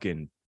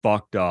fucking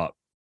fucked up.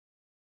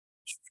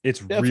 It's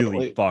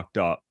really fucked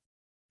up.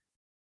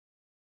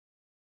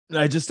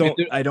 I just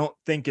don't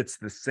think it's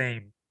the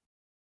same.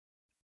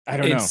 I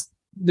don't know.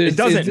 It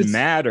doesn't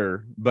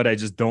matter, but I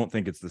just don't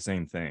think it's the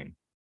same thing.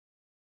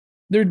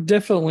 They're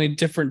definitely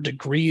different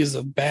degrees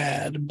of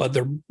bad, but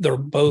they're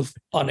both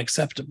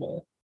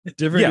unacceptable.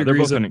 Different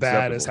degrees of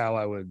bad is how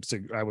I would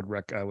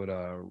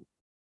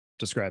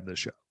describe this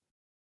show.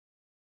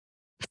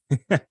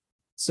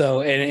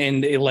 So,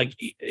 and like,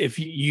 if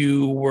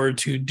you were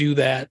to do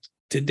that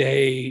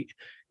today,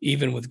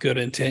 even with good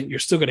intent, you're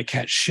still going to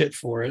catch shit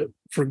for it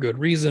for good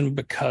reason,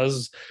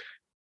 because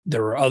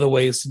there are other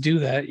ways to do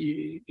that.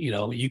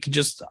 You could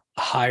just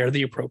hire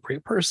the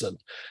appropriate person.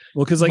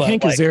 Well, because like But,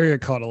 Hank like- Azaria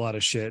caught a lot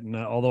of shit, and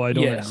although I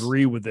don't Yes.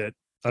 agree with it,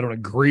 I don't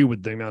agree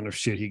with the amount of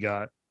shit he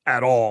got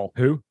at all.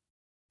 Who?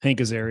 Hank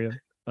Azaria,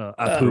 For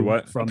Apu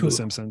what? from Apu. The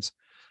Simpsons.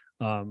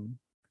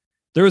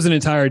 There was an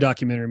entire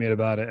documentary made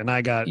about it, and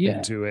I got Yeah.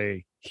 into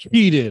a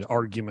heated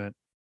argument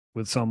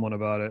with someone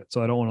about it,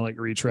 so I don't want to like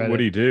retread What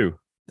do you do?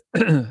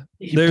 it.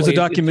 He There's a played-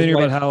 documentary it's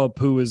a about how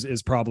Apu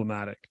is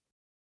problematic.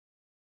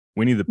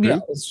 Winnie the Pooh? Yeah,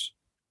 it's-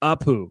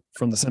 Apu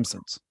from The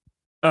Simpsons.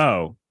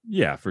 Oh,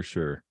 yeah, for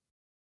sure.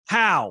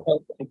 How?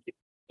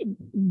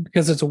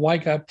 because it's a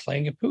white guy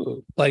playing a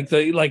poo. Like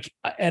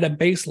at a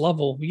base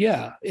level,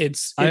 yeah, it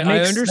I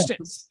makes understand.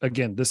 sense.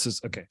 Again, this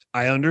is okay.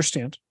 I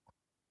understand.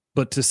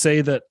 But to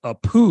say that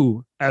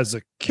Apu as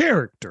a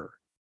character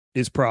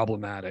is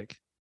problematic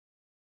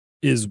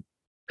is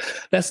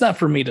That's not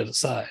for me to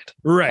decide.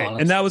 right.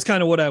 honestly. And that was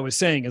kind of what I was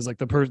saying is like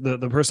the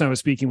person I was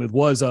speaking with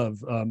was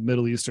of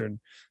Middle Eastern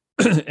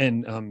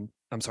and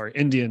I'm sorry,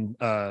 Indian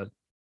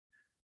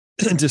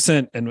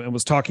descent and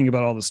was talking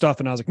about all the stuff.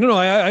 And I was like, no,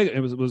 I it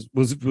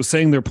was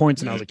saying their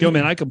points. And I was like, yo,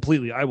 man,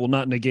 I will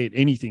not negate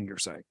anything you're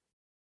saying.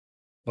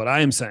 But I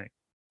am saying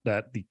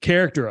that the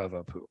character of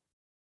Apu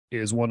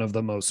is one of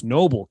the most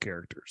noble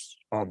characters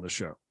on the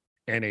show,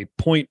 and a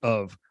point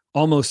of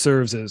almost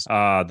serves as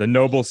the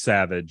noble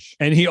savage.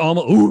 And he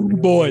almost, oh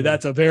boy,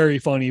 that's a very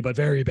funny but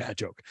very bad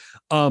joke.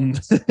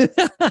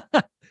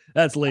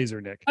 That's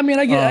Laser Nick. I mean,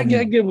 I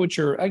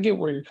get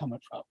where you're coming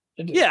from.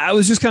 Yeah, I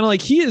was just kind of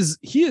like he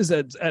is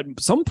at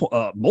some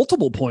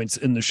multiple points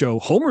in the show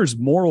Homer's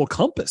moral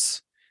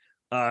compass.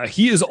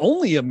 He is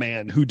only a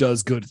man who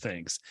does good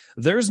things.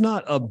 There's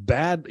not a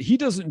bad. He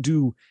doesn't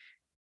do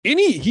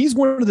any. He's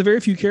one of the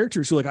very few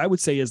characters who, like, I would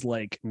say, is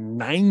like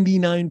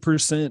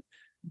 99%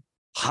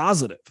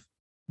 positive.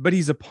 But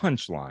he's a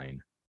punchline.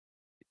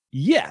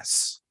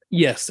 Yes.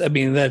 I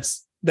mean,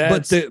 that's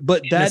but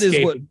that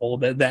is what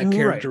that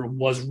character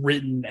was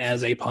written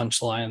as a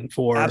punchline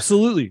for.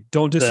 Absolutely,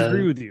 don't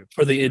disagree with you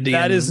for the Indian.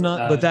 That is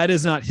not, but that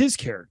is not his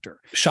character.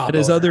 It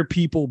is other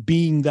people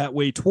being that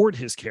way toward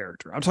his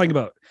character. I'm talking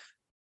about.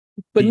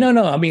 But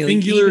no, I mean,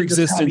 singular even just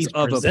how existence he's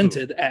of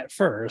presented at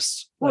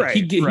first. Right,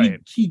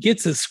 He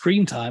gets his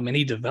screen time and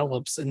he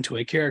develops into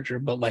a character,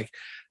 but like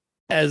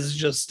as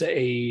just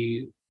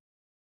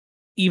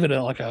even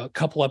like a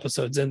couple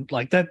episodes in,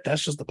 like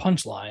that's just the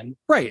punchline.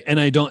 Right. And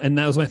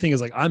that was my thing,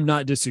 is like, I'm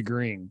not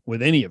disagreeing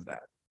with any of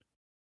that.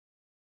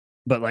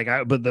 But like,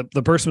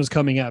 the person was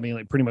coming at me,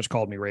 like pretty much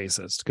called me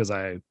racist because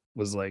I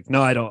was like,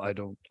 no, I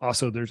don't.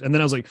 Also, and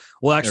then I was like,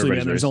 well, actually,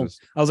 man, I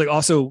was like,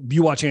 also,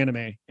 you watch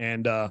anime.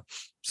 And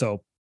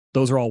so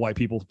those are all white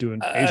people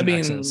doing Asian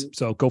accents.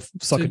 So go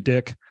suck a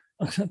dick.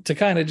 To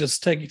kind of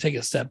just take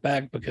a step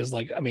back, because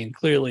like, I mean,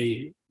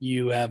 clearly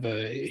you have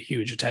a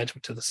huge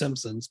attachment to The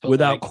Simpsons, but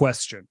without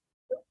question.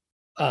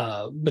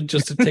 But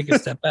just to take a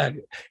step back,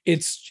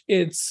 it's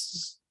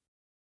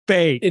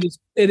fake.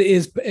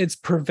 It's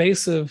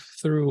pervasive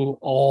through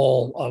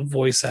all of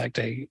voice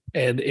acting,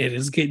 and it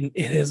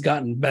has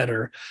gotten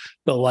better.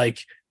 But like,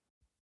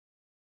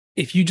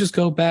 if you just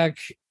go back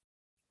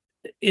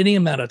any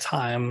amount of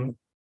time,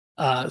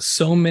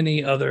 so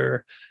many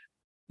other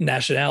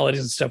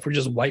nationalities and stuff were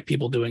just white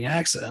people doing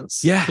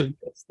accents. Yeah,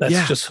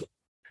 that's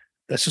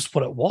just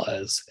what it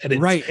was. And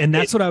right, and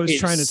that's what I was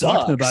trying to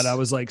talk to them about. sucks. I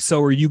was like,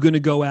 so are you going to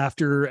go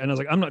after? And I was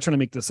like, I'm not trying to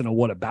make this in a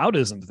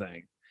whataboutism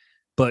thing,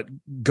 but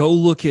go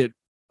look at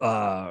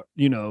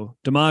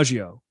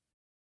DiMaggio.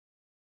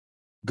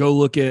 Go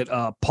look at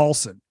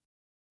Paulson.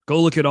 Go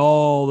look at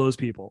all those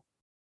people.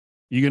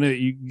 They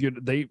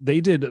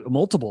did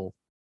multiple.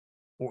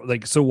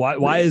 Like, so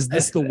why is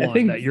this the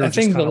one that you're? I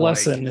think the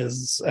lesson like,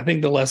 is. I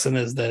think the lesson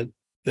is that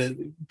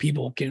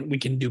people we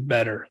can do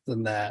better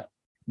than that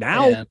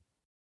now. And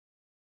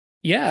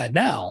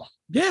now.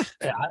 Yeah,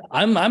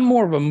 I'm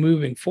more of a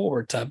moving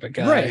forward type of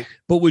guy. Right.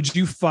 But would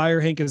you fire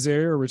Hank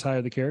Azaria or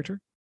retire the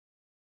character?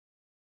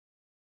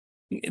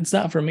 It's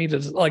not for me to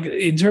like,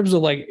 in terms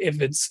of like,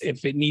 if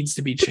it needs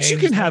to be But changed. you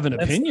can have an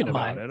that's opinion not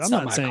about my- it. it's I'm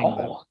not my saying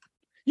call. that.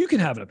 You can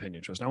have an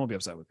opinion, Tristan. I won't be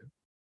upset with you.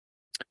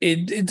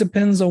 It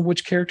depends on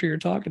which character you're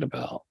talking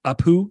about.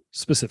 Apu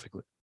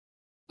specifically.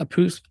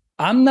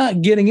 I'm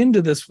not getting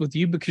into this with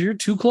you because you're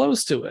too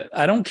close to it.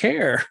 I don't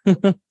care. I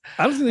don't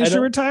think they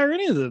should retire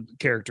any of the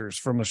characters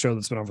from a show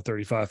that's been on for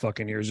 35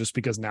 fucking years just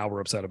because now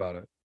we're upset about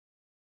it.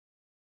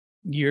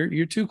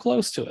 You're too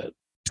close to it.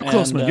 Too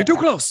close, man. You're too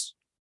close.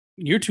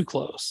 You're too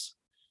close.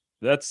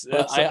 That's But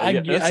that's I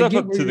up get to where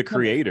the you're coming-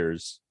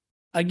 creators.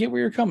 I get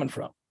where you're coming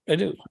from. I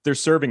do. They're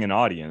serving an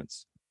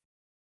audience.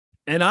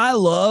 And I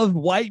love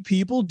white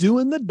people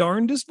doing the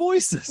darndest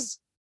voices.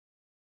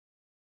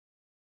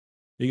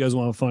 You guys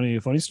want a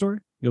funny story?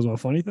 You guys want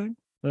a funny thing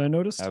that I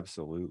noticed?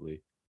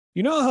 Absolutely.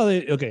 You know how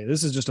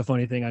this is just a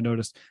funny thing I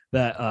noticed,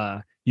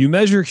 that you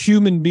measure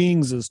human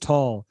beings as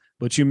tall,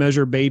 but you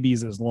measure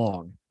babies as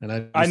long.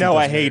 And I know,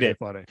 I hate it.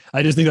 Funny.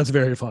 I just think that's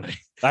very funny.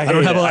 I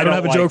don't have a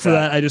like joke for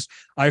that.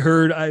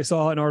 I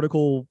saw an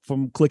article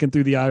from clicking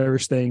through the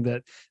Irish thing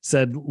that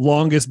said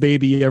longest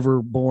baby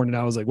ever born. And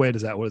I was like,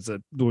 wait, what is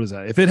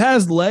that? If it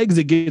has legs,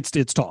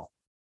 it's tall.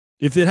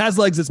 If it has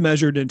legs, it's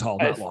measured in tall,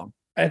 not long.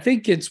 I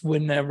think it's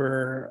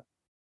whenever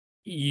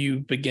you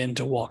begin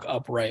to walk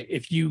upright.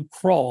 If you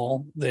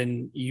crawl,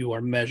 then you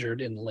are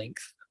measured in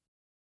length.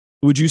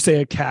 Would you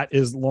say a cat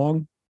is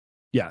long?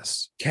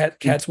 Yes.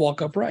 Cats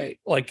walk upright.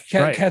 Like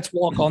cats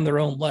walk on their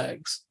own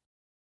legs.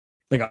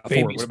 They got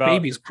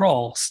babies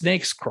crawl.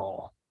 Snakes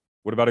crawl.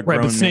 What about a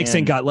grown but snakes man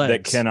ain't got legs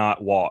that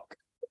cannot walk?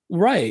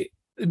 Right.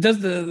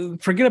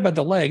 Forget about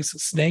the legs.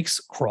 Snakes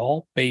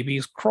crawl.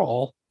 Babies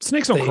crawl.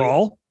 Snakes don't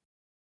crawl.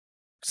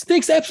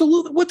 Snakes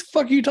absolutely. What the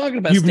fuck are you talking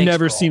about? You've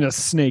never seen a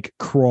snake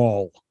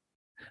crawl.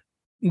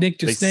 Nick,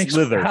 do snakes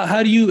slither.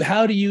 How do you?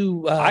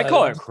 I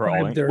call it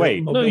crawling.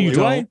 Wait, no, you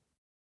don't.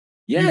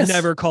 Yes. You've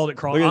never called it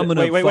crawling. I'm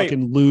gonna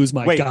fucking lose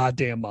my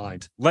goddamn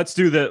mind. Let's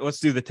do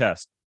the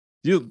test.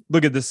 You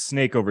look at this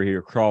snake over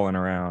here crawling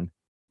around.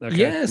 Okay.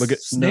 Yes. Look at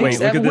snakes.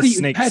 Look at this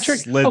snake Patrick,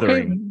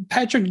 slithering. Okay,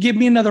 Patrick, give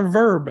me another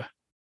verb.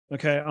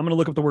 Okay, I'm gonna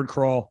look up the word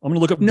crawl. I'm gonna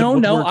look up. No,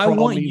 I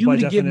want you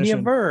to give me a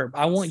verb.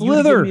 I want you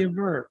to give me a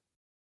verb.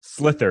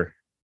 Slither.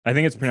 I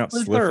think it's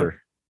pronounced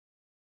slither.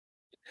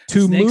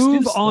 To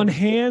move on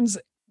hands,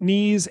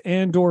 knees,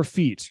 and/or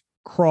feet.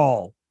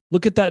 Crawl.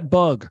 Look at that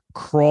bug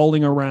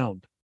crawling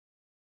around.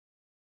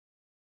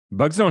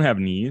 Bugs don't have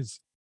knees.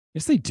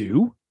 Yes, they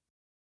do.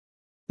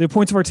 They have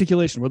points of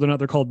articulation. Whether or not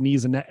they're called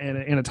knees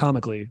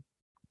anatomically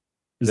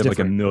is they have different.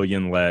 like a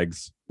million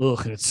legs.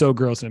 Ugh, and it's so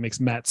gross, and it makes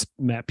Matt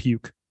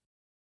puke.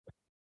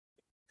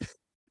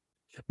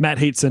 Matt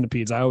hates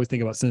centipedes. I always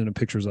think about sending him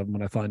pictures of them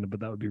when I find them,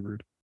 but that would be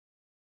rude.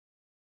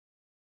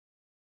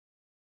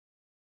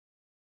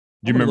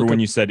 Do you remember when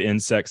you said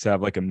insects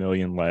have like a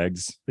million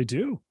legs? They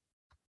do.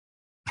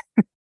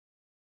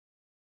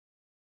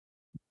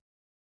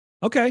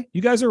 Okay,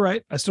 you guys are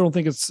right. I still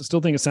think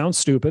it sounds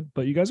stupid,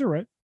 but you guys are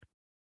right.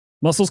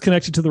 Muscles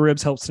connected to the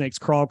ribs help snakes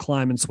crawl,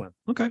 climb, and swim.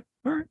 Okay,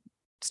 all right.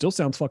 Still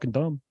sounds fucking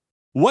dumb.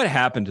 What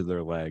happened to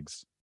their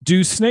legs?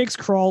 Do snakes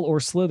crawl or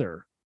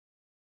slither?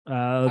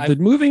 The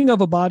moving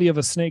of a body of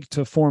a snake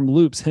to form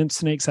loops, hence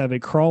snakes have a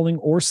crawling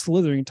or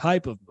slithering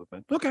type of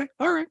movement. Okay,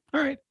 all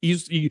right.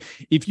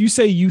 If you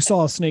say you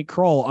saw a snake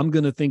crawl, I'm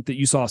gonna think that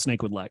you saw a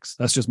snake with legs.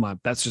 That's just my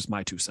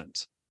 2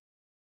 cents.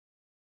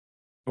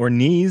 Or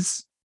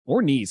knees.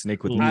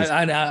 Snake with knees.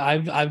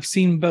 I've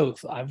seen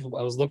both. I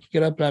was looking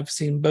it up, and I've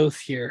seen both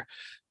here.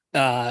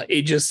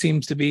 It just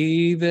seems to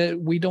be that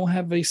we don't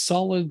have a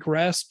solid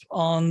grasp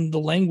on the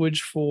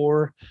language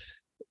for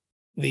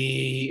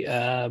the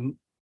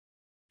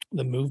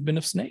movement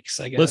of snakes,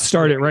 I guess. Let's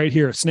start it right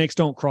here. Snakes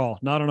don't crawl.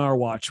 Not on our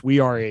watch. We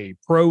are a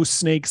pro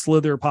snake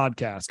slither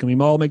podcast. Can we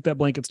all make that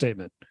blanket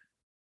statement?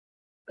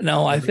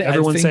 No, I think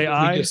everyone say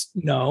I.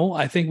 No,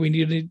 I think we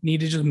need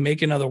to just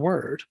make another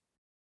word.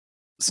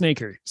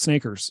 Snakers.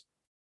 Snakes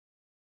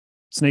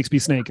be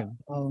snaking.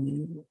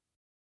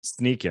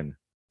 Sneaking.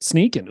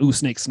 Ooh,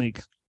 snake.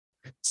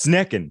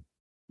 Snecking.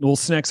 Well,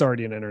 snake's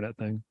already an internet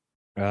thing.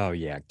 Oh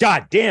yeah.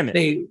 God damn it.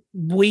 They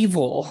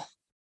weevil.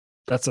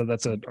 That's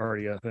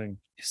already a thing.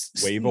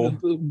 Weevil.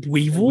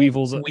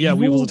 Weevil's a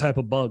type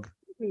of bug.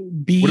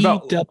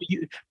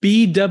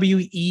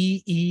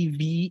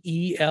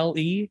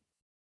 BWEEVELE.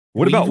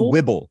 What about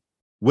wibble?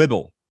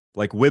 Wibble.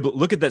 Like wibble.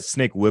 Look at that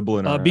snake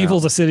wibbling around.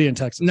 Beevil's a city in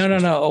Texas.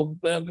 No.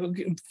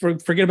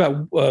 Forget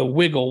about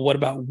wiggle. What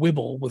about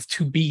wibble with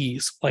 2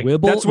 B's? Like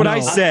wibble? That's what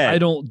I said. I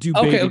don't do.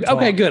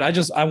 Okay, good.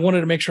 I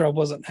wanted to make sure I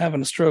wasn't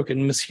having a stroke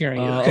and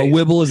mishearing it. Okay. A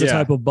wibble is a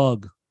type of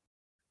bug.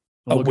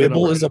 A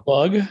wibble is a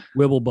bug.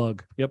 Wibble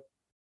bug. Yep.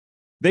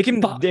 They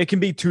can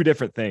be 2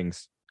 different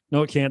things.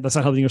 No, it can't. That's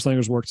not how the English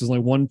language works. There's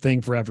only one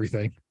thing for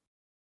everything.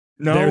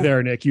 No,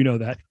 there, Nick. You know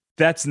that.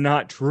 That's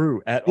not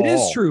true at all. It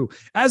is true.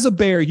 As a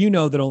bear, you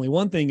know that only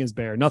one thing is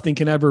bear. Nothing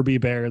can ever be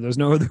bear. There's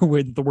no other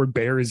way that the word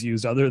bear is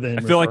used other than.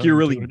 I feel like you're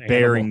really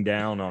bearing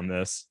down on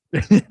this.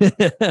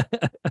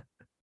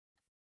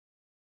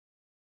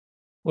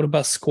 What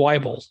about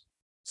squibble?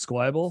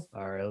 Squibble?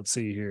 All right, let's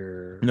see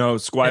here. No,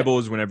 squibble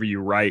is whenever you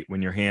write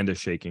when your hand is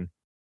shaking.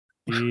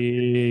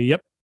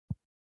 Yep.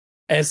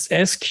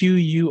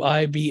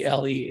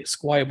 SQUIBLE.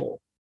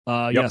 Squibble.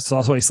 Yes, it's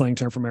also a slang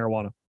term for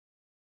marijuana.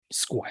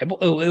 Squibble?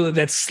 Oh,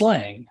 that's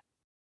slang.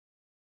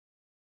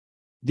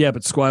 Yeah,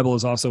 but squibble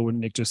is also what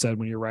Nick just said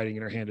when you're writing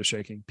and your hand is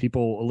shaking.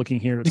 People looking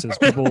here, it says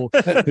people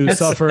who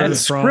suffer from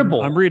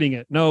scribble. I'm reading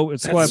it. No,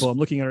 it's squibble. I'm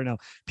looking at it now.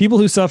 People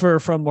who suffer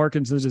from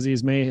Parkinson's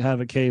disease may have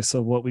a case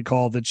of what we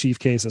call the chief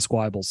case of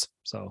squibbles.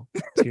 So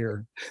it's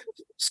here.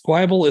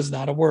 Squibble is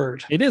not a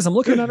word. It is. I'm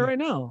looking at it right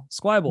now.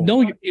 Squibble.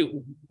 No,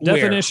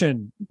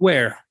 definition.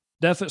 Where?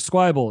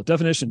 Squibble.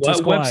 Definition. What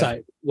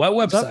website? What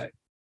website?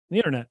 The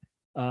internet.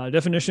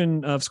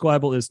 Definition of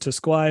squibble is to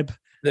scribe.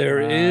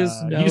 There is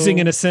no using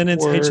in a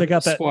sentence. Hey, check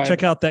out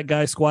squibble. that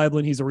guy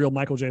squibbling. He's a real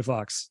Michael J.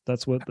 Fox.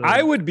 That's what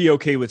I would be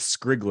okay with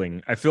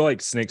scriggling. I feel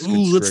like snakes.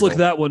 Ooh, let's look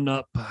that one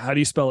up. How do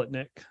you spell it,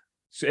 Nick?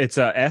 It's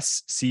a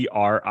SCRIGGLE.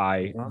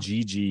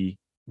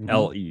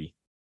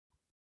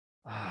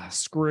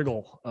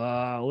 Scriggle.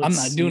 I'm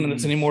not doing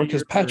this anymore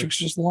because Patrick's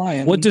just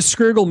lying. What does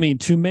scriggle mean?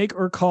 To make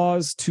or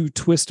cause to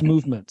twist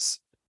movements.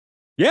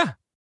 Yeah,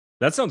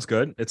 that sounds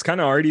good. It's kind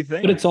of already a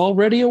thing. But it's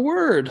already a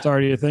word. It's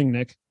already a thing,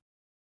 Nick.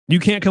 You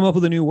can't come up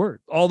with a new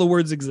word. All the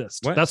words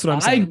exist. What? That's what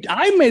I'm saying.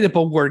 I made up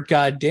a word,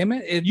 god damn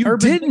it. You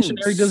Urban didn't.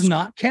 Dictionary does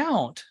not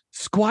count.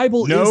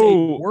 Squibble is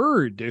a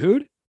word,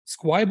 dude.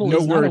 Squibble No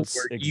is not a words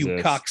word, exist. you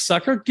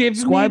cocksucker. Give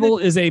Squibble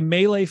me is a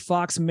Malay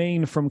fox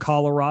mane from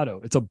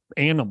Colorado. It's an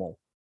animal.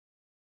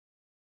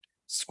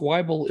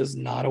 Squibble is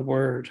not a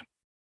word.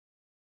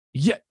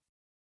 Yeah.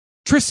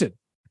 Tristan.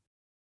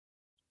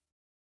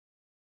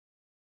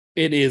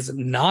 It is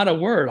not a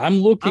word.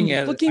 I'm looking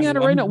at it I'm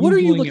right now. What are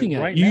you Googling looking it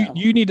at? right You now.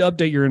 you need to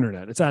update your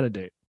internet. It's out of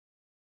date.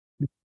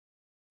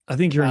 I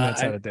think your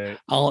internet's I- out of date.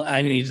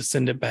 I need to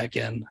send it back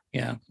in.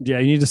 Yeah. Yeah,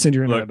 you need to send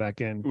your internet Look, back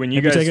in. When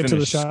you Have guys take it to the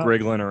finish shop?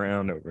 scriggling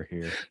around over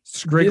here,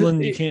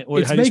 Scriggling, you can't.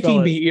 What, It's how do you spell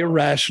making it? me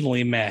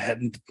irrationally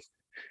mad.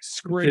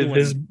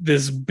 Scriggling.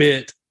 This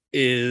bit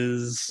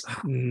is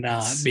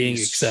not being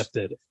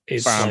accepted.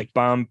 It's like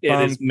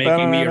it is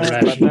making me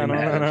irrationally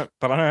mad.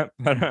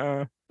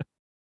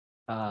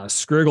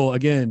 Scriggle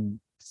again.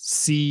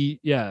 See,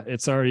 yeah,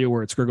 it's already a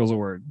word. Scriggle's a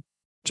word.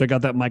 Check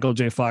out that Michael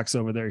J. Fox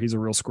over there. He's a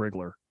real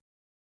scriggler.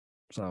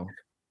 So,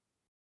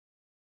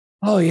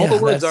 Oh yeah, all the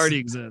words that's- already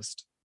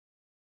exist.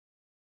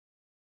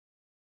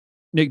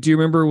 Nick, do you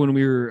remember when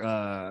we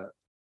were?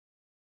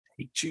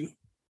 Hate you.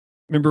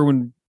 Remember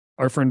when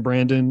our friend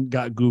Brandon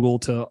got Google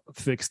to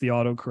fix the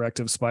autocorrect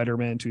of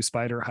Spider-Man to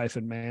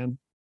Spider-Man?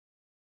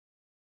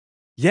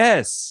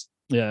 yes,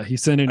 Yeah, he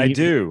sent an I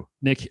do.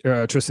 Nick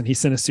Tristan, he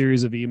sent a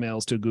series of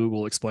emails to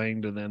Google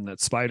explaining to them that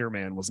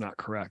Spider-Man was not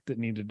correct. It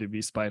needed to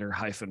be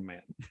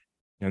Spider-Man.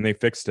 And they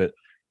fixed it.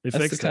 They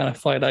That's the fixed kind it. of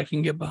fight I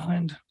can get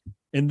behind.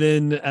 And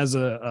then as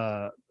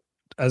a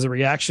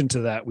reaction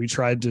to that, we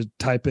tried to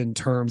type in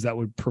terms that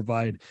would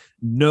provide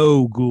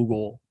no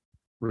Google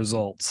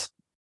results.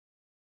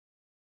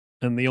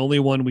 And the only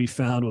one we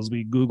found was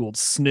we Googled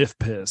sniff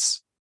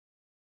piss.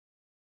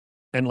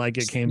 And like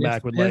it came Sniff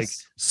back with like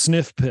piss?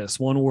 sniff piss,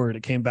 one word.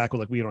 It came back with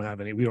like, we don't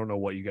have any, we don't know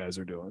what you guys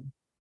are doing.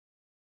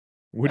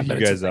 What I are bet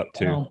you it's guys a up to?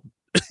 thing now.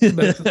 I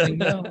bet it's a thing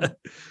now.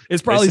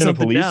 It's probably They sent a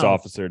something police down.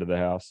 officer to the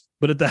house.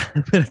 But at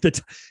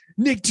the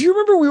Nick, do you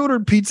remember we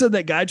ordered pizza?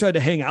 That guy tried to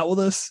hang out with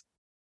us.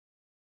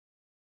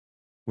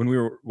 When we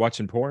were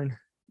watching porn,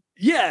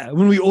 Yeah,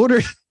 when we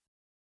ordered.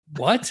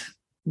 What?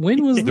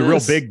 When was the this? real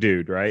big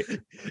dude, right?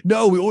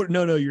 No, we ordered.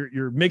 No,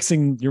 you're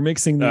mixing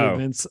the Oh.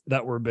 events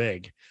that were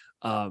big.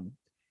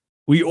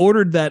 We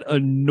ordered that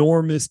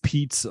enormous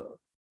pizza,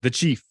 the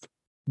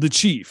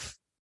chief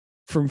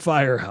from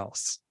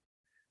Firehouse,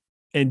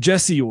 and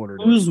Jesse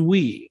ordered Who's it.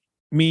 we?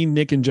 Me,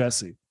 Nick, and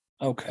Jesse.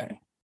 Okay.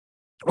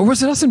 Or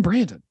was it us and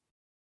Brandon?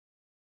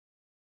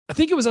 I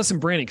think it was us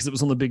and Brandon because it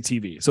was on the big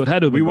TV. So it had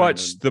to have We been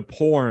watched Brandon. the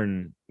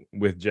porn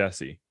with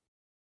Jesse.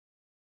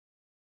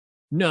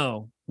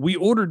 No, we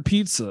ordered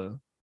pizza.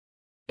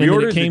 We and then it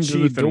ordered the came to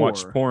chief and door.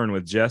 watched porn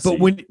with Jesse.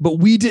 But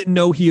we didn't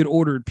know he had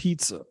ordered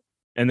pizza.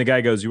 And the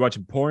guy goes, "You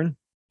watching porn?"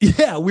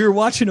 Yeah, we were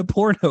watching a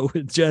porno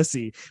with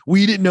Jesse.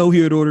 We didn't know he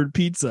had ordered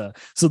pizza.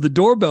 So the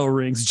doorbell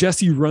rings.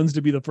 Jesse runs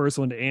to be the first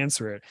one to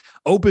answer it,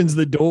 opens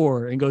the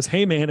door and goes,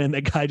 "Hey, man." And the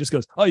guy just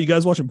goes, "Oh, you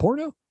guys watching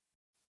porno?"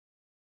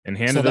 And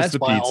So handed us that's the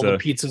why all the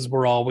pizza. pizzas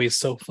were always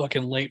so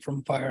fucking late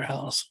from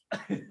Firehouse.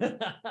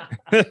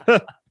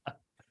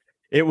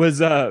 It was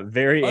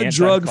very A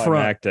drug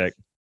front. anticlimactic.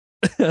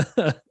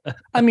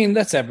 I mean,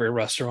 that's every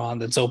restaurant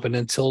that's open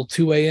until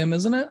 2 a.m.,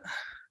 isn't it?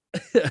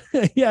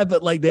 Yeah,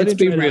 but like they Let's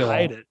didn't be try to real.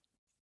 hide it.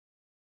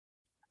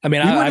 I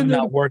mean, We went I've in there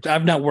not worked.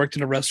 I've not worked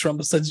in a restaurant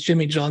besides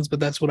Jimmy John's, but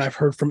that's what I've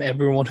heard from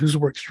everyone who's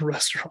worked in a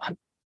restaurant.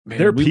 Man,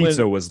 Their we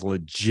pizza went was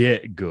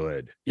legit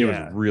good. It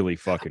Yeah. was really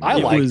fucking I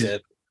good. liked was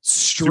it.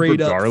 straight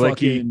super up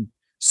garlicky. fucking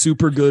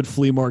super good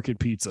flea market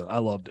pizza. I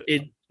loved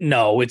it.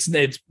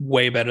 It's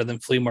way better than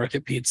flea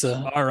market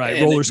pizza. All right,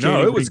 And roller it- skating.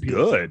 No, it was big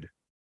pizza. good.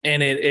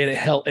 and it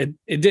helped.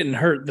 It didn't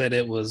hurt that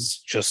it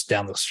was just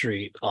down the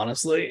street.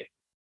 Honestly,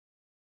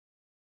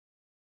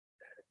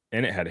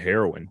 And it had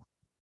heroin.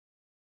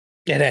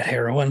 it had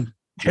heroin.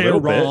 A little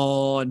bit.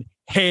 Heron.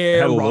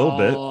 Had a little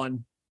bit.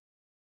 Heron.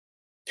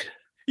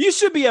 You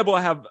should be able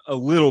to have a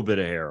little bit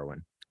of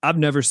heroin. I've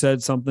never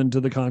said something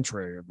to the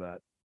contrary of that.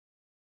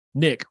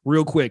 Nick,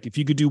 real quick, if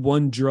you could do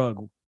one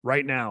drug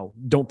right now,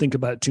 don't think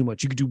about it too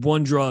much. You could do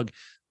one drug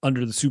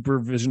under the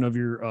supervision of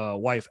your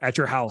wife at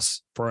your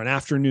house for an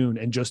afternoon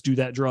and just do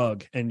that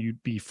drug and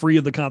you'd be free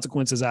of the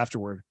consequences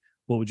afterward.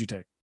 What would you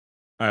take?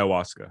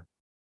 Ayahuasca.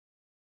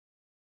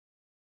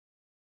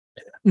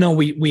 No,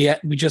 we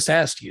just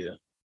asked you.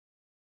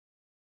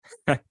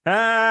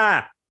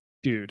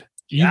 Dude,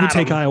 you would Got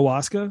take him.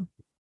 ayahuasca?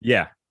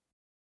 Yeah.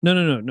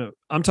 No.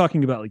 I'm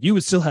talking about like you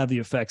would still have the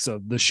effects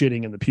of the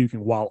shitting and the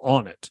puking while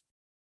on it.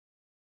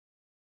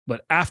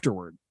 But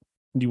afterward,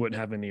 you wouldn't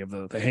have any of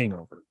the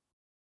hangover.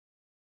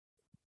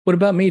 What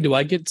about me? Do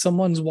I get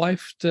someone's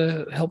wife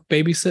to help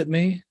babysit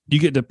me? You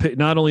get to pick.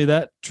 Not only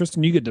that,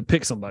 Tristan, you get to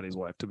pick somebody's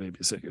wife to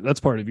babysit you. That's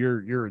part of your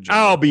agenda.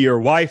 I'll be your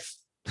wife.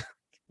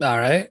 All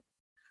right.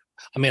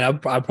 I mean,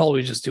 I'd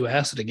probably just do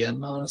acid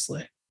again,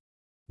 honestly,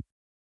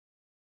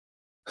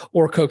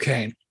 or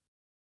cocaine.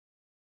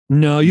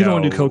 No, you don't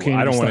want to do cocaine.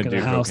 I don't want to do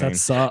the house. cocaine. That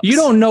sucks. You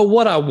don't know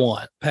what I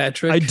want,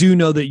 Patrick. I do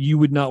know that you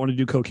would not want to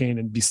do cocaine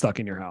and be stuck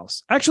in your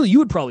house. Actually, you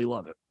would probably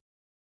love it.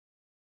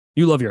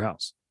 You love your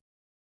house.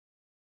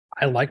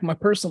 I like my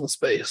personal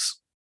space.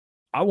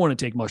 I want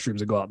to take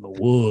mushrooms and go out in the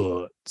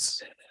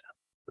woods.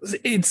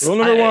 It's rule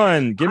number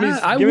one. Give me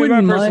my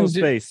personal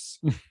space.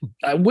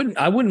 I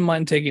wouldn't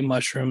mind taking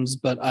mushrooms,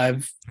 but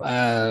I've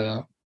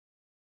got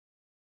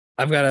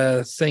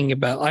a thing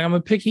about, like, I'm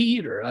a picky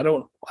eater.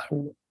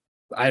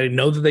 I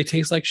know that they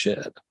taste like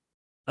shit.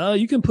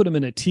 You can put them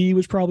in a tea,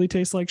 which probably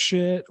tastes like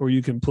shit, or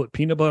you can put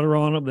peanut butter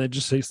on them that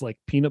just tastes like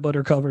peanut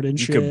butter covered in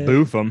shit. You could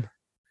boof them.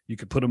 You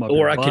could put them up,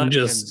 or I can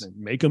just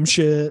make them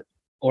shit,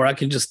 or I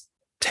can just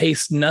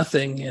taste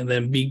nothing and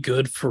then be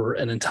good for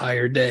an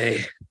entire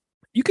day.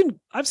 You can.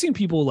 I've seen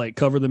people like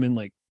cover them in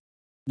like,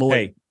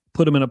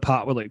 put them in a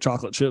pot with like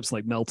chocolate chips,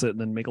 like melt it,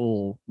 and then make a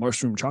little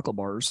mushroom chocolate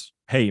bars.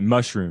 Hey,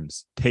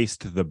 mushrooms,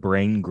 taste the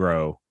brain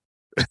grow.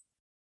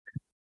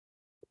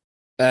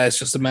 It's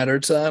just a matter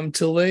of time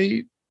till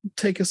they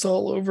take us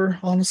all over,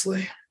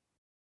 honestly.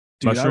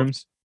 Dude,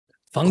 mushrooms?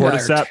 Fungi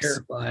cordyceps. are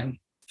terrifying.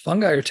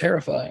 Fungi are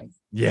terrifying.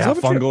 Yeah,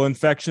 fungal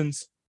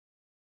infections.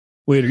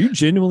 Wait, are you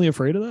genuinely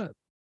afraid of that?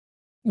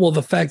 Well,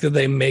 the fact that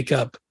they make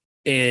up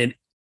an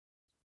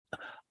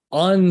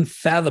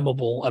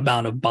unfathomable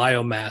amount of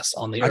biomass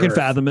on the earth. I can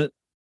fathom it.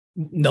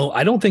 No,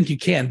 I don't think you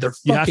can.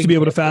 You have to be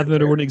able to fathom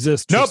it or it wouldn't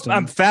exist. Nope, Tristan.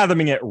 I'm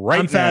fathoming it right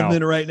now. I'm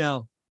fathoming it right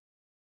now.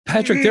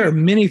 Patrick, there are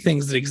many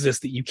things that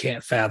exist that you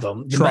can't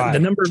fathom. The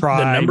number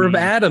of me.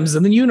 atoms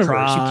in the universe,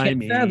 Try you can't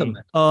me. fathom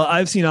it.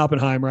 I've seen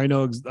Oppenheimer. I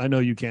know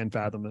you can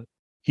fathom it.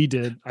 He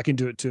did. I can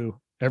do it too.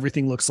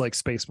 Everything looks like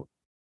space.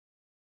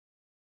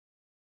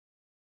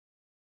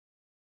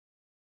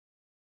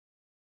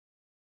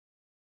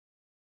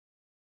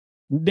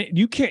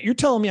 You can't. You're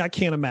telling me I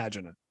can't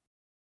imagine it.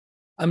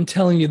 I'm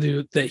telling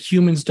you that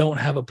humans don't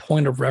have a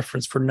point of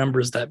reference for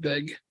numbers that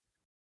big.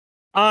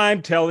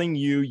 I'm telling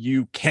you,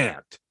 you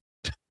can't.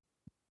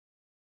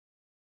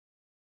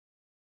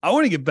 I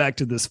want to get back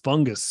to this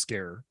fungus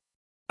scare.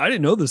 I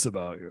didn't know this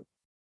about you.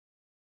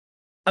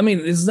 I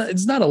mean,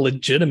 it's not a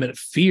legitimate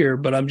fear,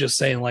 but I'm just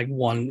saying,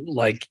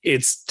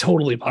 it's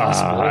totally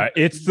possible.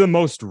 It's the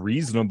most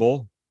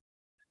reasonable.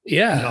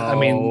 Yeah, No. I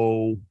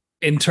mean,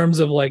 in terms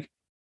of like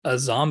a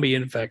zombie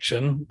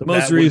infection, The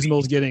most reasonable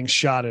is getting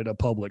shot at a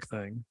public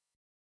thing.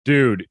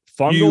 Dude,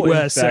 fungal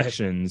USA.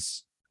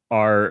 infections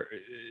are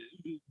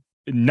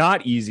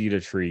not easy to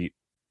treat,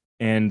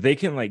 and they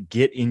can like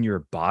get in your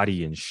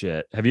body and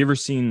shit. Have you ever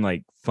seen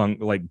like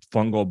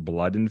fungal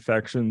blood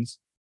infections?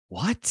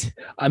 What?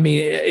 I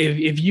mean,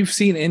 if you've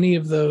seen any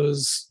of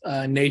those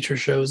nature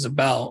shows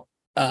about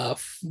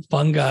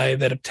fungi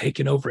that have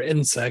taken over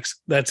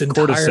insects, that's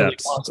entirely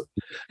Cordyceps. possible.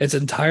 It's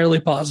entirely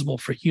possible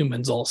for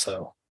humans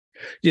also.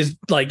 It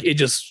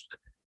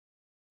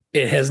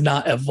has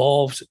not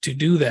evolved to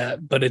do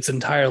that, but it's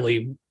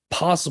entirely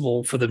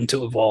possible for them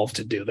to evolve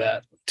to do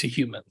that to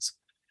humans.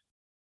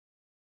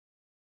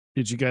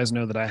 Did you guys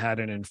know that I had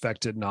an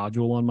infected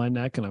nodule on my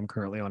neck and I'm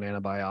currently on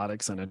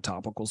antibiotics and a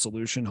topical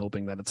solution,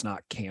 hoping that it's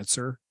not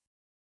cancer?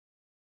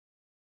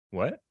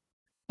 What?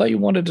 Thought you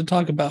wanted to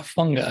talk about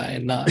fungi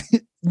and not.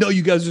 No,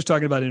 you guys are just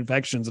talking about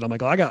infections, and I'm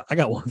like, oh, I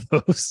got one of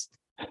those.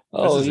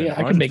 Oh yeah,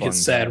 I can make it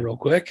sad real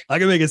quick. I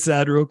can make it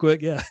sad real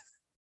quick. Yeah.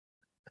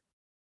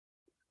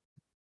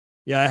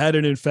 Yeah, I had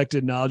an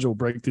infected nodule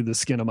break through the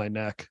skin of my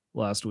neck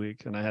last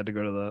week, and I had to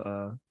go to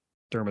the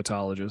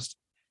dermatologist.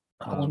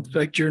 I'll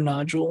infect your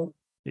nodule.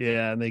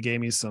 Yeah, and they gave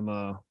me some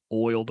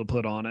oil to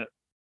put on it.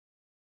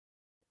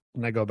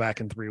 And I go back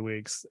in 3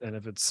 weeks, and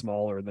if it's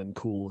smaller, then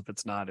cool. If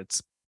it's not,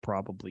 it's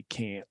probably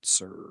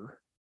cancer.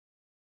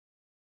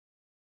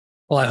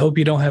 Well, I hope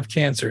you don't have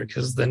cancer,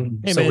 because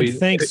then Hey, man,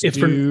 thanks,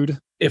 dude.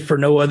 If for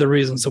no other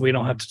reason, so we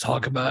don't have to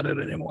talk about it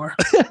anymore.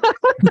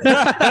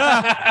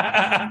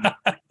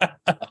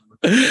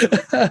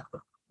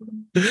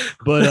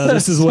 But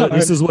this is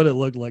what it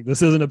looked like.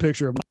 This isn't a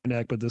picture of my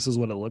neck, but this is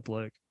what it looked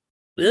like.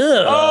 Ugh.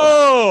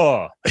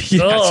 Oh,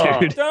 yeah, Ugh.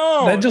 dude.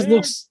 That just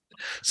looks.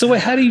 So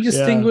wait, how do you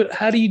distinguish?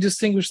 How do you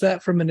distinguish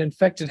that from an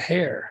infected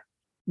hair?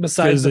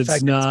 Besides the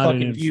fact that it's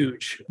fucking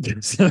huge.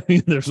 I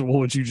mean, there's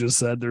what you just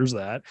said. There's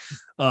that.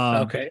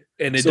 Okay,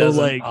 and it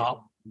doesn't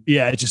pop.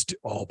 Yeah, it just,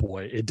 oh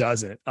boy, it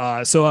doesn't.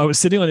 So I was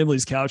sitting on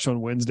Emily's couch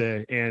on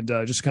Wednesday and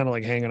just kind of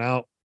like hanging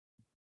out.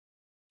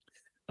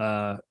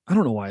 I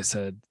don't know why I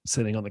said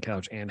sitting on the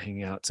couch and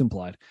hanging out. It's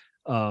implied.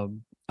 I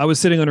was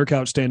sitting on her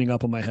couch, standing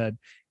up on my head,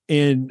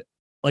 and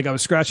like I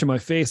was scratching my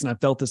face, and I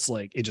felt this,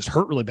 like, it just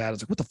hurt really bad. I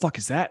was like, what the fuck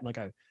is that? And like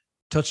I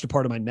touched a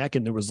part of my neck,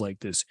 and there was like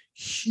this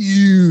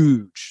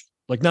huge,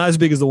 like not as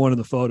big as the one in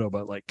the photo,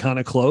 but like kind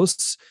of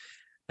close.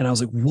 And I was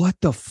like, what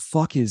the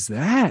fuck is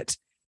that?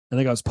 And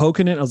like I was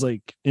poking it. I was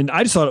like, and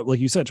I just thought, like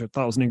you said, I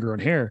thought it was an ingrown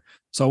hair.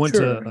 So I went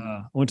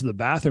to the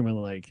bathroom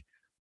and like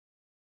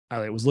I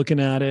like, was looking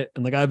at it,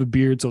 and like I have a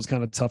beard, so it's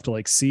kind of tough to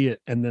like see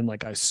it. And then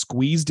like I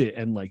squeezed it,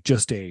 and like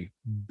just a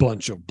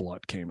bunch of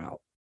blood came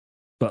out,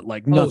 but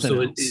like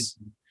nothing else.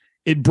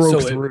 It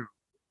broke through.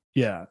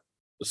 Yeah.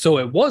 So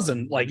it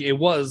wasn't like it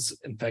was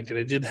infected.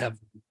 It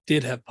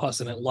did have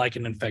pus in it, like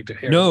an infected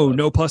hair.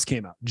 No pus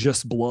came out,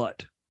 just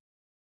blood.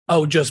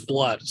 Oh, just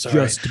blood. Sorry.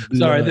 Just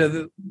blood.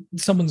 Sorry.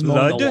 Someone's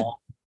mowing the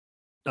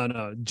lawn.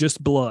 No,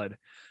 just blood.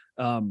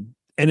 And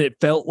it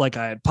felt like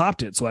I had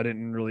popped it, so I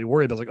didn't really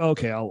worry. I was like, oh,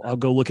 okay, I'll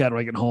go look at it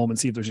when I get home and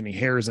see if there's any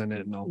hairs in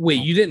it. And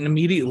Wait, you didn't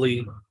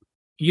immediately?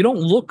 You don't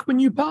look when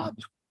you pop?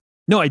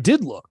 No, I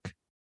did look,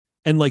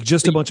 and like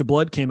just a bunch of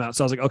blood came out.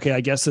 So I was like, okay,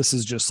 I guess this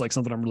is just like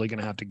something I'm really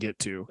gonna have to get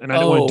to, and I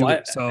didn't want to do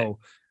it. So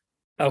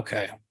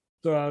okay.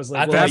 So I was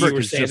like, I thought you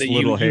were saying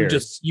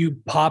that you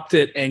popped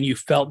it and you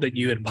felt that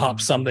you had popped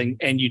something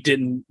and you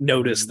didn't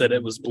notice that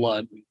it was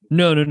blood.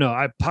 No.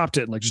 I popped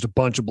it and like just a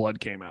bunch of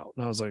blood came out.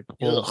 And I was like,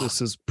 well,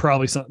 this is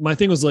probably something. My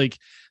thing was like,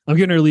 I'm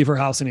getting her to leave her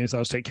house anyway, so I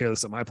was taking care of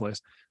this at my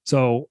place.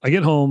 So I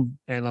get home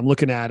and I'm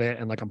looking at it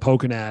and like I'm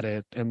poking at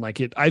it and like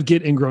I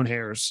get ingrown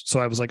hairs. So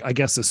I was like, I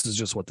guess this is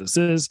just what this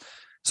is.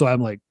 So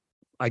I'm like,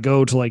 I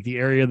go to like the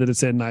area that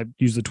it's in and I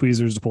use the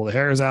tweezers to pull the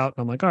hairs out.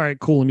 I'm like, all right,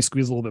 cool. Let me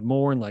squeeze a little bit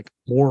more. And like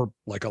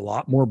a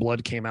lot more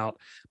blood came out,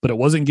 but it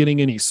wasn't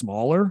getting any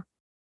smaller.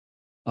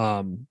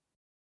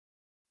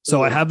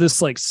 So I have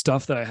this like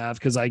stuff that I have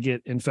because I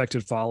get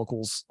infected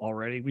follicles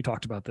already. We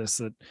talked about this,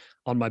 that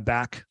on my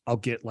back, I'll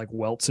get like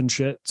welts and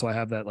shit. So I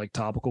have that like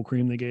topical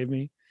cream they gave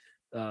me.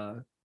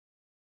 So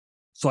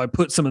I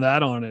put some of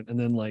that on it and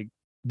then like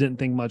didn't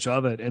think much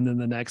of it. And then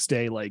the next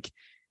day, like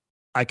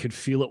I could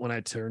feel it when I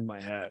turned my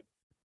head.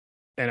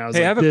 And I was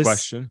like, I have a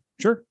question.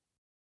 Sure.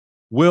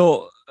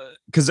 Will,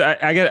 because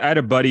I had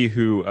a buddy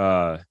who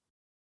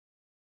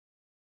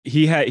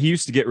he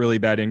used to get really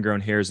bad ingrown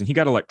hairs and he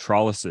got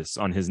electrolysis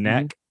on his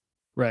neck.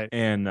 Mm-hmm. Right.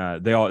 And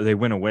they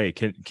went away.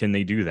 Can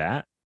they do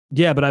that?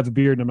 Yeah, but I have a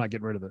beard and I'm not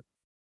getting rid of it.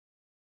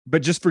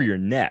 But just for your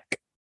neck,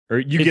 or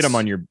you get them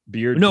on your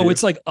beard? No, too?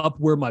 It's like up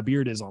where my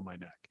beard is on my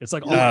neck. It's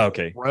like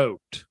okay. Throat.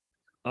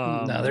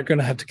 Now they're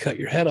gonna have to cut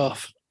your head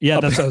off. Yeah,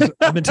 that's what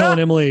I've been telling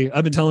Emily.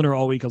 I've been telling her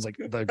all week. I was like,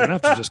 they're gonna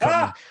have to just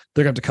they're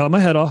gonna have to cut my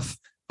head off,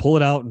 pull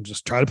it out, and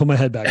just try to put my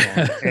head back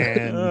on.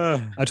 And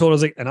I told her, I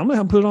was like, and I'm gonna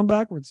have to put it on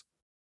backwards.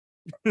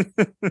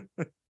 That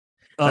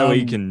way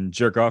you can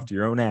jerk off to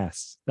your own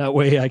ass. That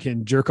way I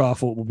can jerk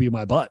off what will be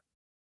my butt,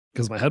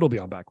 because my head will be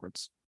on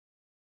backwards.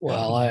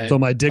 Well, so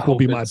my dick will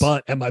be my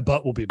butt, and my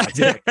butt will be my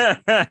dick.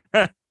 I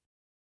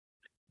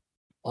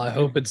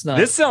hope it's not.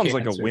 This sounds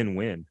like a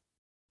win-win.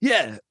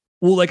 Yeah.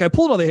 Well, like I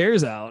pulled all the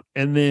hairs out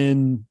and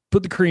then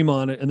put the cream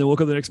on it, and then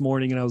woke up the next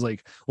morning and I was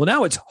like, well,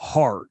 now it's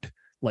hard.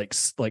 Like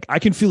I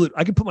can feel it.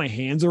 I can put my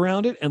hands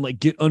around it and like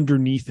get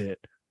underneath it.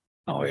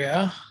 Oh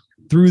yeah.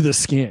 Through the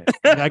skin.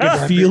 Like, I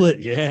can feel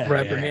it. Yeah.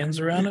 Wrap your hands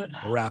around it.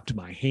 I wrapped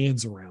my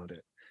hands around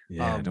it.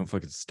 Yeah. Don't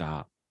fucking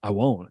stop. I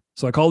won't.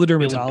 So I called the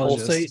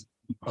dermatologist.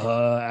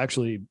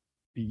 Actually,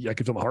 I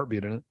could feel my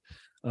heartbeat in it.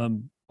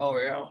 Oh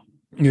yeah.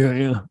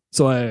 Yeah.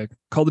 So I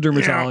called the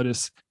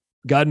dermatologist,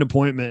 got an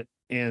appointment,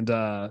 and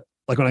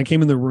like when I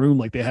came in the room,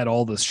 like they had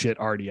all this shit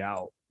already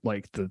out,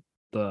 like the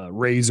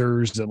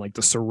razors and like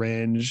the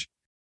syringe,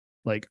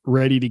 like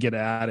ready to get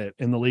at it.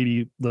 And the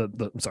lady, the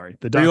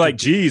doctor, you're like,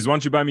 geez, why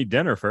don't you buy me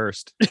dinner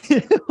first?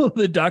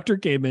 The doctor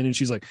came in and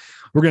she's like,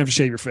 we're gonna have to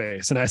shave your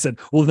face. And I said,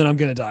 well, then I'm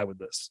gonna die with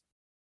this.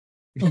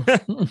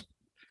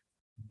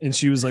 And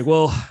she was like,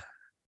 well,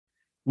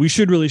 we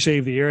should really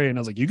shave the area. And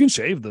I was like, you can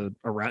shave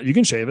you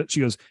can shave it. She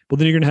goes, well,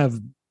 then you're gonna have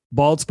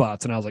bald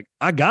spots. And I was like,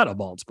 I got a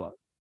bald spot.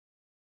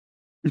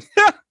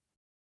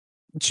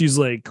 She's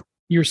like,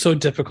 you're so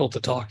difficult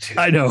to talk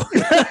to. I know.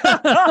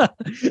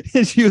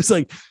 And she was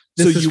like,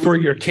 this is for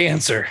your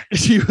cancer.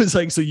 She was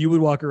like, so you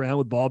would walk around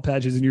with bald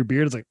patches in your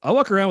beard? It's like, I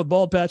walk around with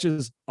bald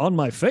patches on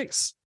my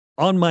face,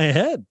 on my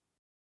head.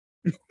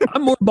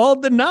 I'm more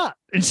bald than not.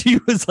 And she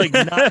was like,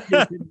 not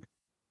getting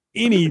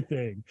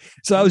anything.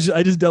 So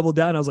I just doubled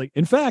down. I was like,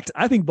 in fact,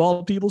 I think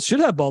bald people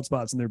should have bald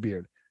spots in their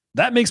beard.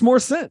 That makes more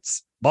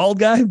sense. Bald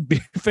guy,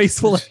 face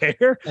full of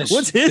hair.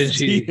 What's his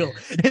deal?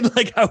 And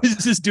like I was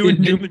just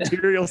doing new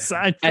material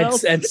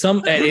Seinfeld.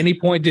 At any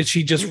point, did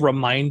she just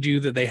remind you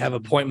that they have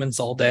appointments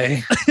all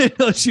day?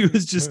 No, she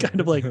was just kind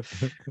of like,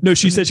 no,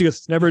 she said, she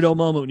goes, never a dull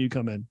moment when you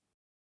come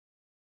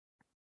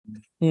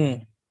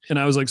in. And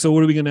I was like, so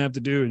what are we gonna have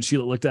to do? And she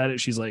looked at it.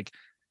 She's like,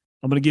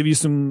 I'm gonna give you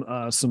some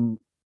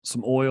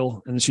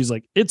oil. And then she's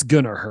like, it's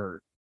gonna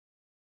hurt.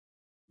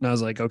 And I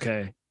was like,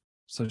 okay.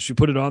 So she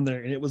put it on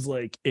there and it was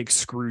like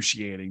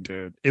excruciating,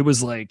 dude. It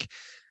was like,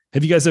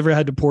 have you guys ever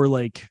had to pour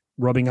like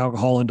rubbing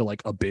alcohol into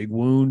like a big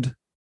wound?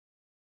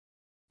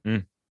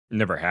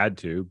 Never had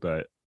to,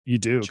 but you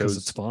do because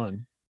it's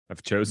fun.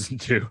 I've chosen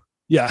to.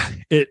 Yeah,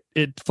 it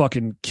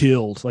fucking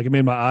killed. Like it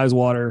made my eyes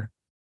water.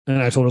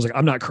 And I told her, I was like,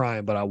 I'm not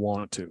crying, but I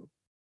want to.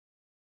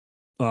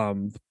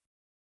 And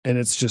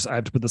it's just, I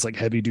have to put this like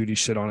heavy duty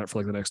shit on it for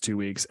like the next 2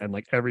 weeks. And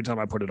like every time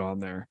I put it on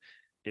there,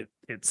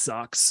 it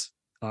sucks.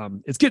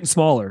 It's getting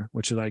smaller,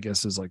 which I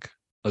guess is like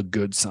a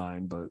good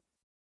sign, but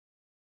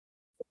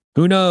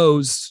who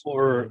knows?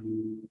 Or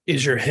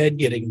is your head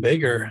getting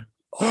bigger?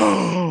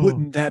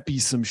 Wouldn't that be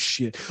some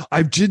shit?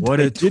 I did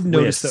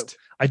notice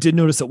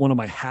that one of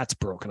my hats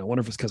broke, and I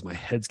wonder if it's because my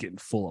head's getting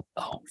full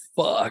of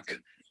fuck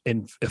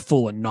and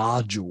full of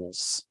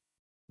nodules.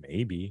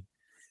 Maybe.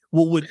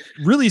 Well, what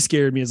really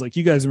scared me is like,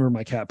 you guys remember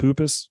my cat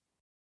Poopus?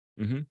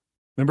 Mm-hmm.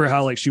 Remember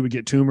how like she would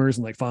get tumors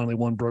and like finally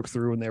one broke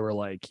through and they were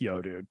like,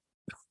 yo, dude,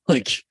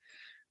 like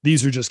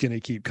these are just going to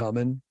keep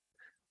coming.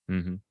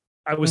 Mm-hmm.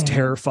 I was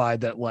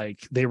terrified that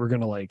like they were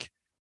going to like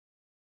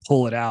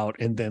pull it out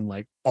and then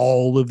like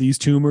all of these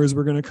tumors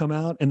were going to come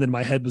out. And then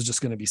my head was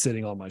just going to be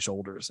sitting on my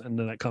shoulders. And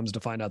then it comes to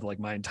find out that like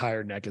my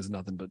entire neck is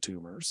nothing but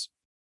tumors.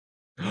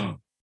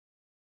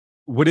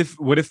 What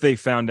if you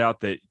found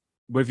out that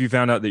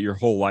your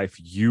whole life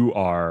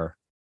your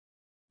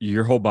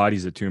whole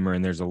body's a tumor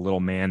and there's a little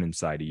man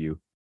inside of you?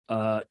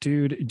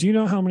 Dude, do you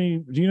know how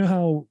many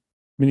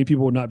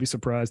people would not be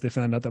surprised they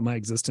found out that my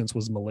existence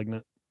was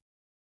malignant?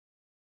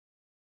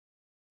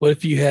 What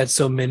if you had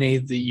so many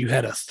that you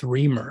had a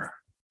Threemor?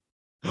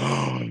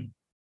 Name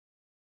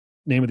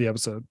of the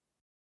episode.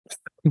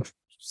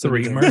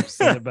 Threemor.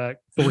 Send it back.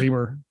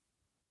 Threemor.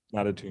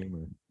 Not a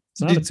tumor.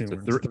 It's not a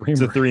tumor.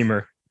 It's a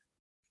Threemor.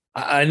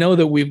 I know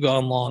that we've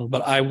gone long,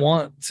 but I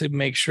want to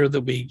make sure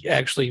that we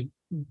actually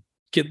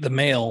get the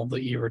mail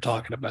that you were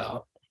talking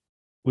about.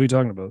 What are you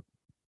talking about?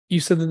 You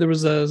said that there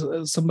was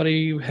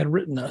somebody who had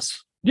written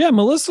us. Yeah,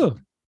 Melissa.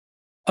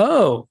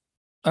 Oh,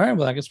 all right.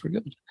 Well, I guess we're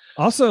good.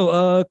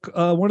 Also,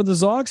 one of the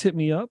Zogs hit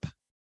me up.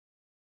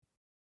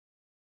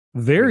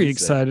 Very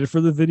excited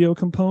for the video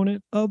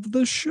component of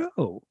the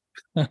show.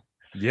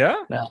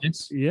 Yeah.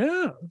 Nice.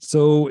 Yeah.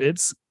 So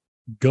it's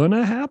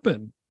gonna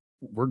happen.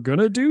 We're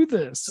gonna do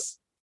this.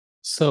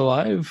 So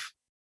I've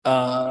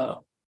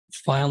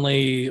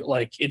finally,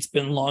 like, it's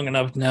been long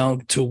enough now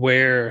to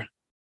where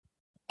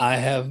I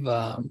have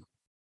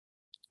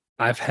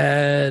I've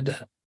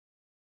had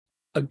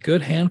a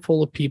good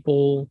handful of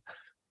people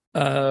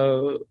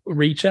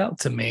reach out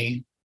to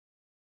me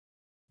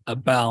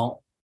about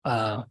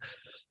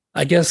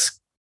I guess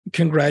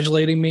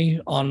congratulating me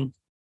on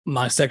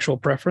my sexual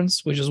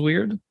preference, which is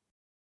weird.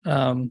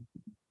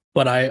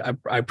 But I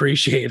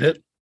appreciate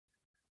it.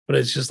 But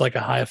it's just like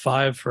a high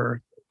five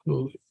for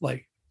who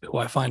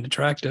I find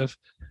attractive.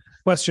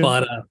 Question.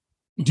 But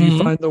do you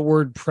find the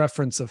word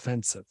preference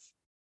offensive?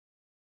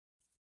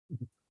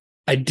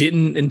 I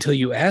didn't until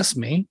you asked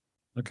me.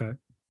 Okay.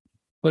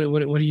 What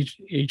are you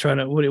trying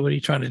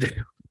to do?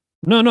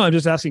 No, I'm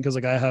just asking because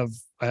like I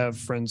have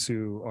friends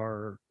who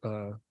are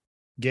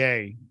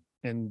gay,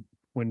 and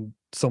when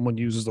someone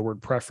uses the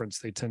word preference,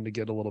 they tend to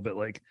get a little bit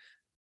like,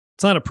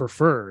 it's not a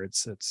prefer,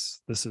 it's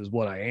this is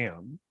what I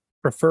am.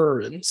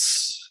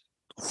 Preference.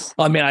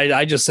 I mean,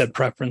 I just said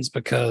preference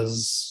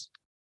because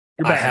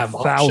You're I back have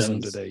 1,000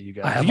 options. today, you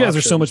guys. You guys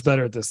are so much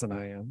better at this than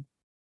I am.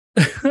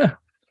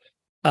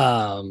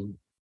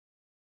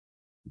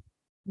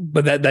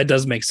 But that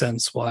does make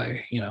sense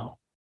why,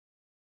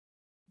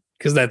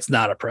 because that's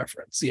not a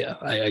preference. Yeah,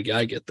 I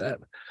get that.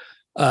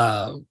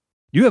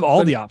 You have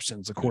all the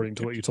options according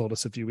to what you told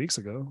us a few weeks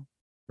ago.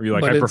 Were you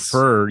like, I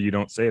prefer you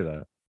don't say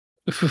that?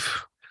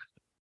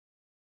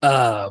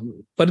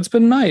 But it's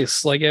been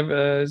nice. Like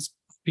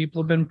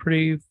people have been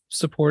pretty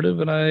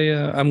supportive, and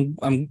I'm.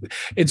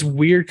 It's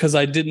weird because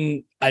I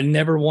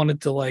never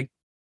wanted to like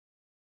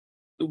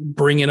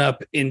bring it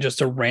up in just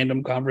a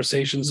random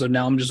conversation. So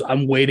now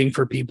I'm waiting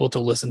for people to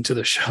listen to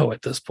the show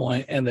at this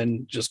point and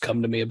then just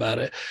come to me about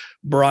it.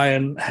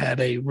 Brian had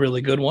a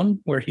really good one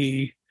where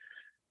he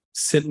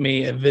sent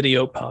me a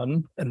video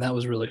pun, and that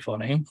was really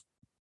funny.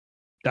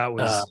 That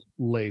was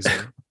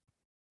laser.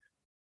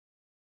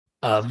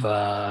 Of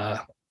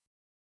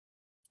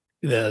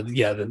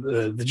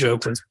the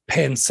joke was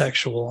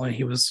pansexual, and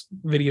he was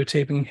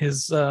videotaping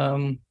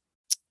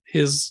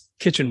his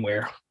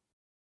kitchenware.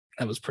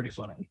 That was pretty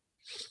funny.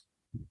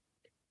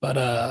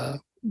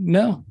 But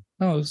no,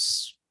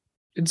 it's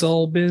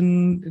all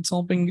been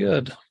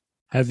good.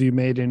 Have you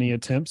made any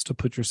attempts to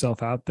put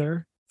yourself out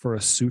there for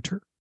a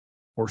suitor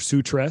or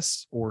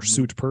suitress or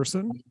suit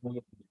person?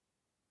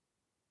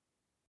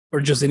 Or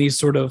just any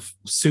sort of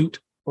suit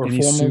or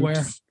Any formal suit,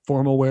 wear?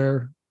 Formal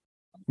wear,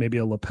 maybe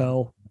a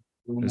lapel,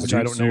 which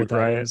I don't know what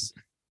that is.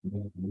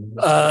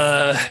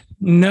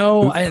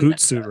 No, Hoot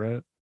suit,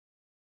 right?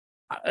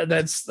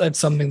 That's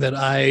something that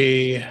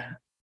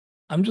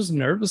I'm just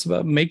nervous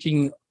about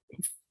making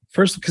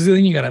first, because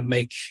then you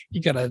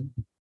gotta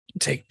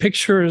take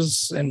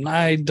pictures, and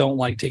I don't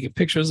like taking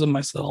pictures of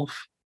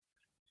myself.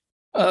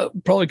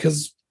 Probably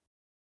because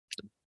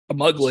I'm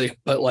ugly,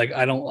 but like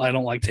I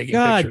don't like taking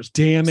pictures.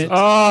 Damn it!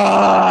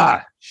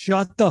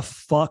 Shut the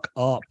fuck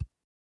up!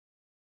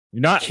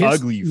 You're not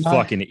ugly, you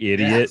fucking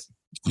idiot.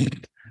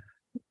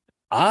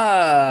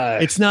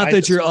 It's not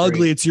that you're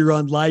ugly; it's you're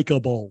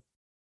unlikable.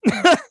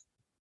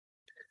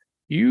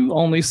 You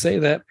only say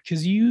that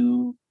because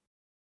you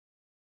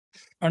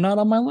are not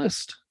on my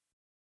list.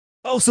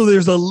 Oh, so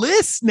there's a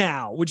list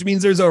now, which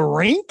means there's a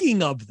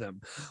ranking of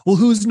them. Well,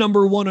 who's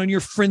number one on your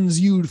friends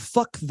you'd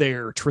fuck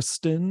there,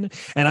 Tristan?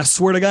 And I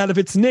swear to God, if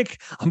it's Nick,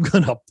 I'm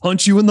going to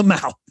punch you in the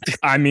mouth.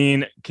 I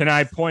mean, can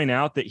I point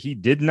out that he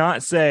did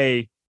not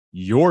say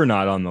you're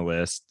not on the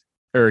list,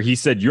 or he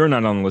said you're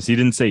not on the list. He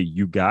didn't say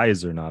you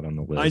guys are not on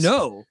the list. I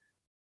know.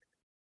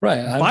 Right.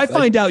 If I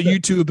find out you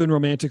two have been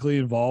romantically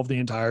involved the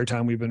entire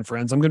time we've been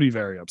friends, I'm going to be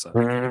very upset.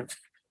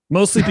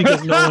 Mostly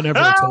because no one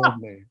ever told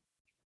me.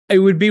 It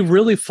would be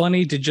really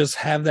funny to just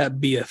have that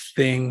be a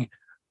thing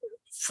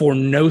for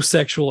no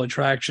sexual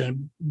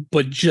attraction,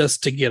 but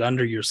just to get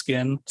under your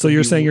skin. So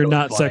you're saying you're really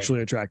not funny.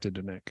 sexually attracted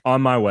to Nick?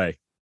 On my way.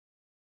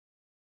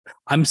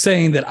 I'm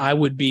saying that I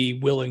would be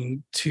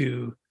willing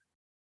to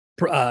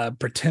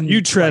pretend.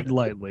 You tread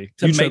lightly.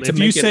 If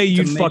you say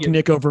you'd fuck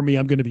Nick over me,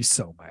 I'm going to be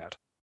so mad.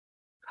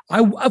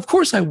 Of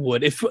course I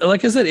would. If,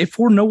 like I said, if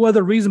for no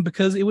other reason,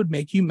 because it would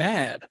make you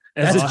mad.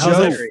 That's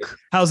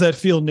how's that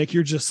feel, Nick?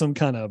 You're just some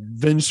kind of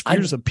vengeful.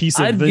 You're just a piece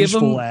of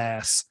vengeful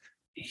ass.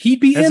 He'd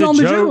be As in a on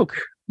the joke.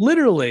 joke.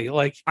 Literally,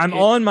 like I'm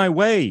on my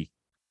way.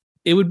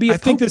 It would be. I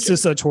think this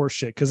is such horse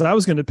shit because I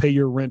was going to pay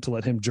your rent to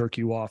let him jerk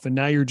you off, and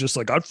now you're just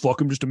like, I'd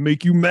fuck him just to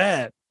make you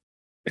mad.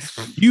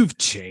 You've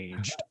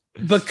changed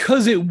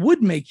because it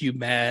would make you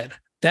mad.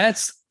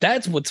 That's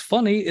what's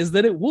funny is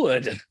that it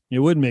would. It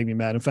would make me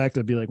mad. In fact,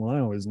 I'd be like, well,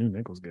 I always knew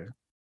Nick was gay.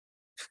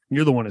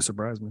 You're the one who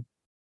surprised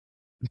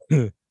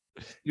me.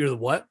 You're the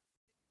what?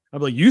 I'd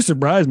be like, you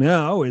surprised me.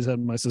 I always had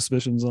my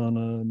suspicions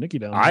on Nikki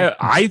down there.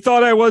 I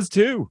thought I was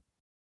too.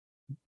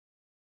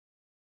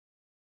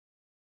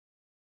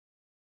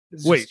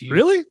 Wait,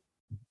 really?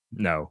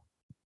 No.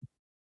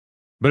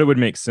 But it would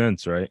make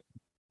sense, right?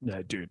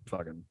 Yeah, dude,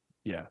 fucking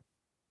yeah.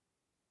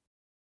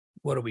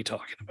 What are we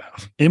talking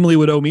about? Emily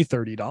would owe me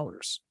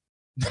 $30.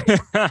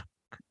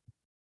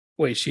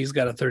 Wait, she's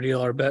got a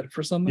 $30 bet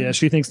for something? Yeah,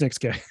 she thinks Nick's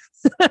gay.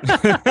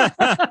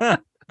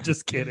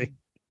 Just kidding.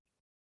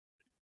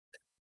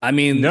 I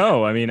mean,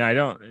 no, I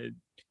don't.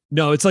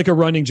 No, it's like a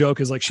running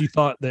joke. Is like she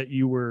thought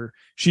you were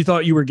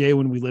gay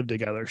when we lived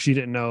together. She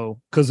didn't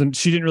know because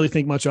she didn't really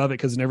think much of it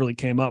because it never really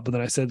came up. But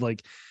then I said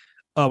like,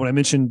 when I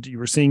mentioned you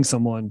were seeing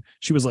someone,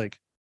 she was like,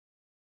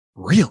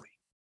 really?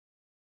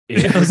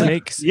 It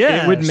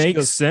would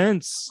make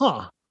sense.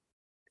 Huh.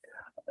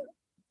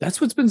 That's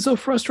what's been so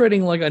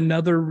frustrating. Like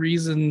another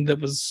reason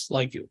that was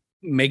like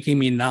making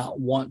me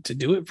not want to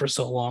do it for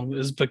so long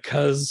is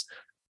because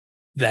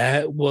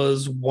that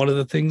was one of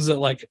the things that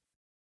like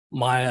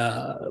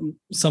my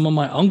some of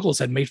my uncles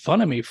had made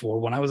fun of me for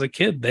when I was a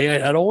kid. They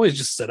had always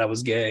just said I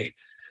was gay.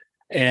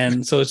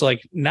 And so it's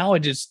like now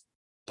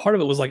part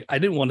of it was like I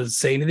didn't want to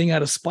say anything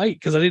out of spite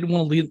because I didn't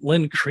want to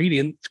lend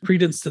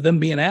credence to them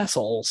being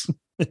assholes.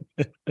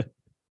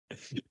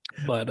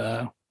 But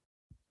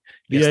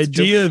the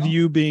idea of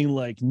you being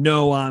like,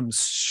 no, I'm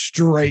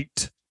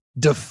straight,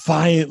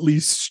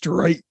 defiantly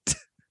straight.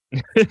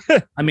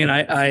 I mean,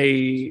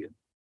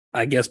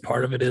 I guess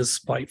part of it is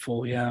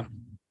spiteful, yeah.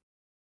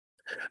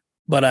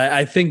 But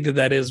I think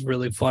that is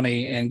really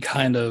funny and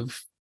kind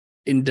of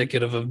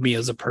indicative of me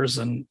as a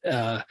person,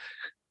 that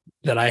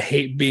I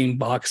hate being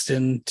boxed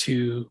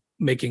into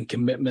making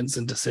commitments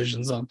and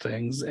decisions on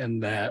things,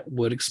 and that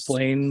would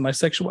explain my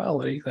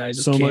sexuality. That I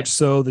just so can't. Much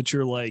so that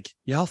you're like,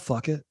 yeah, I'll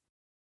fuck it.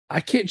 I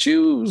can't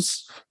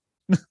choose.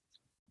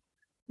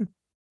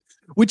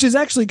 Which is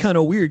actually kind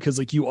of weird because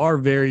like you are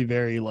very,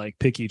 very like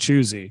picky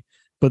choosy.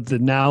 But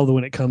now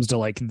when it comes to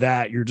like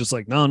that, you're just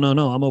like, no,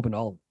 I'm open to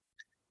all of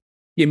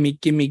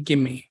it.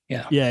 Gimme.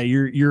 Yeah. Yeah,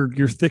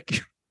 you're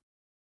thick.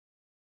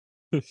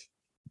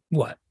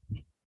 What?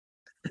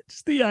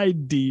 Just the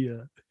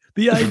idea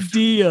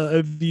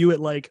of you at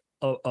like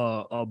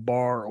a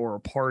bar or a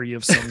party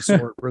of some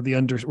sort where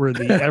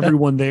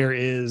everyone there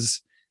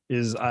is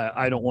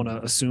I don't want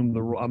to assume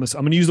the rule. I'm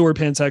going to use the word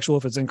pansexual.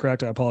 If it's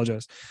incorrect, I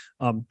apologize.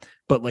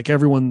 But like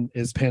everyone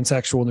is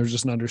pansexual and there's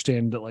just an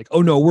understanding that like,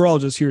 oh no, we're all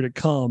just here to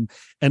come.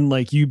 And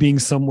like you being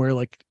somewhere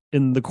like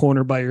in the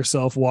corner by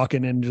yourself,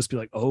 walking in and just be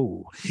like,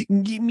 oh,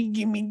 gimme.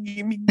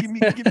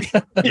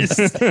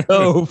 It's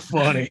so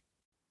funny.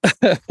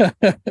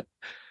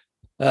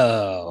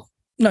 Oh,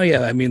 no.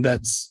 Yeah. I mean,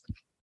 that's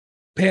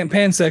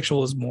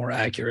pansexual is more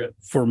accurate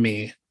for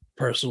me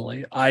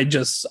personally. I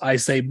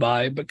say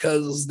bi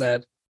because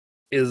that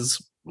is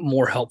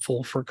more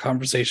helpful for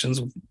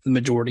conversations with the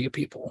majority of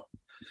people.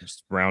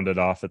 Just round it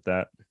off at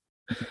that.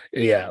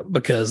 Yeah,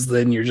 because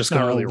then you're just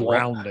not going really to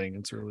rounding.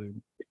 It's really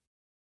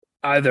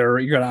you're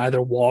going to either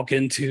walk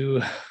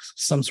into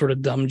some sort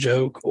of dumb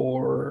joke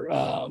or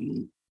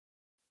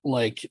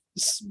like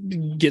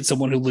get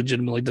someone who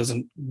legitimately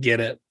doesn't get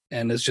it,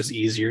 and it's just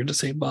easier to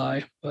say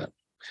bye. But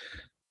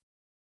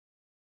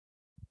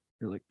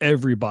you're like,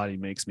 everybody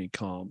makes me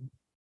calm.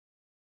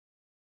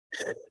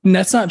 And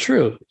that's not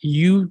true.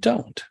 You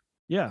don't.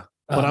 Yeah,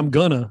 but I'm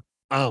gonna.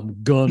 You're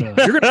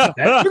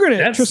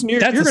gonna. Tristan,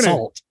 you're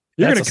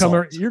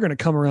gonna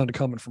come around to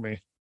coming for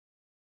me.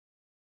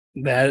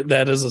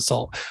 That is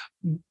assault.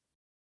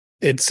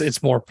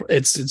 It's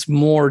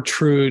more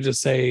true to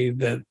say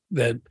that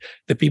the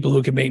people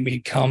who can make me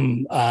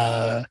come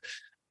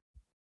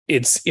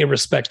it's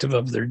irrespective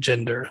of their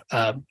gender.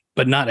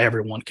 But not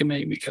everyone can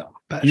maybe become.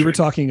 You were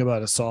talking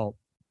about assault.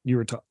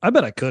 I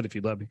bet I could if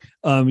you'd let me.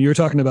 You were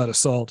talking about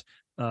assault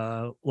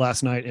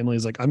last night.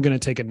 Emily's like, I'm going to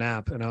take a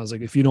nap. And I was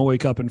like, if you don't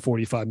wake up in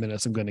 45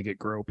 minutes, I'm going to get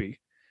gropey.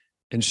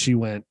 And she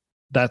went,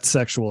 that's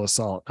sexual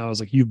assault. I was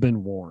like, you've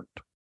been warned.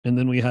 And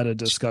then we had a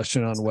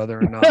discussion on whether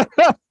or not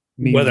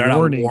whether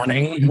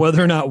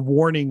or not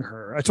warning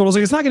her. I told her, I was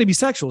like, it's not going to be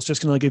sexual. It's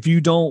just going to like, if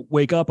you don't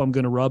wake up, I'm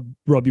going to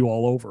rub you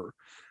all over.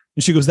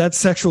 And she goes, that's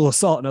sexual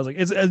assault. And I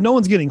was like, no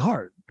one's getting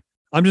hard.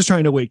 I'm just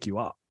trying to wake you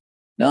up.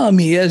 No, I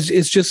mean,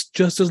 it's just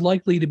as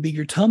likely to be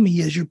your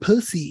tummy as your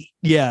pussy.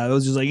 Yeah, I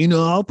was just like,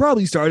 I'll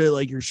probably start at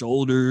like your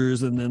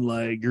shoulders and then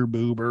like your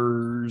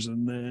boobers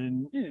and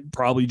then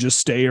probably just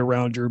stay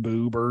around your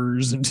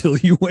boobers until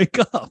you wake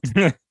up.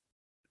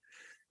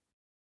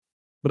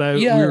 But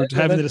we were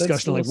having the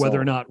discussion like whether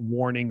or not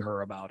warning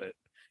her about it.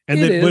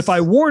 And then if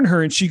I warn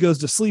her and she goes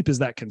to sleep, is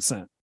that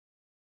consent?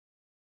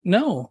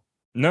 No,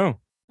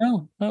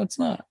 it's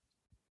not.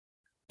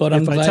 But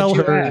if I tell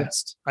her,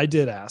 I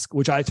did ask,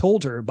 which I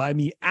told her by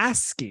me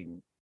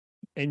asking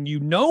and you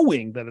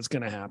knowing that it's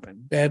going to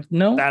happen. That's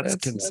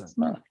consent.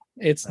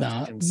 It's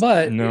not.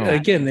 Consent. But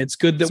again, it's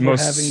good that we're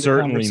having the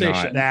conversation.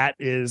 Not. That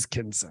is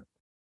consent.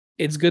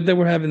 It's good that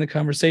we're having the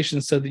conversation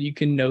so that you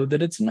can know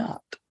that it's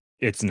not.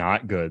 It's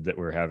not good that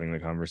we're having the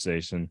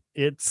conversation.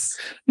 The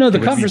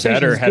conversation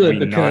better is had good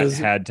we because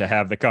not had to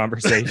have the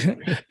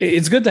conversation.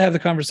 It's good to have the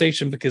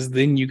conversation because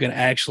then you can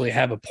actually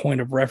have a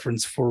point of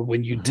reference for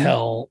when you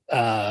tell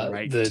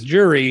the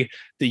jury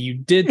that you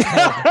did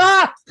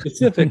tell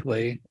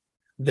specifically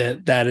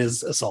that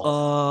is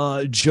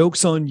assault.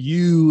 Joke's on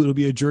you. It'll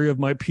be a jury of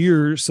my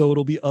peers, so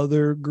it'll be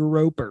other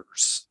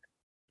gropers.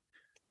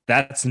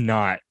 That's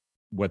not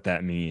what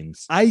that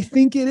means. I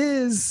think it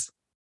is.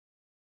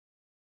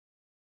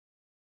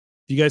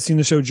 You guys seen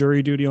the show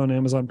Jury Duty on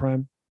Amazon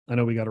Prime? I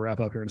know we got to wrap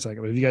up here in a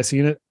second, but have you guys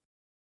seen it?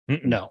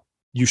 No.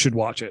 You should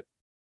watch it.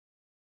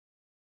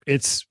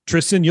 It's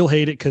Tristan, you'll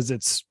hate it because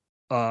it's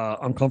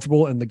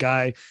uncomfortable. And the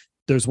guy,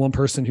 there's one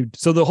person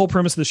so the whole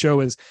premise of the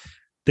show is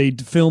they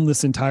film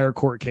this entire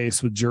court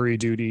case with jury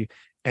duty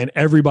and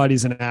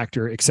everybody's an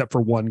actor except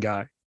for one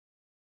guy.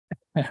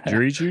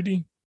 Jury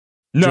duty?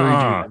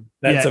 No,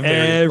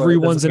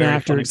 everyone's an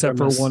actor except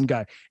for one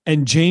guy.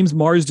 And James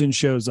Marsden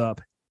shows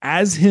up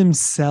as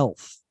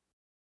himself.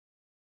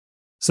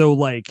 So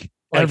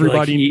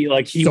everybody,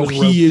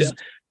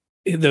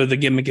 the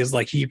gimmick is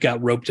like he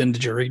got roped into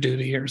jury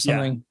duty or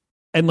something.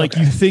 Yeah. And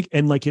you think,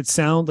 and it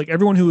sound like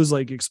everyone who was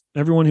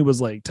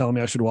telling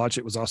me I should watch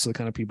it was also the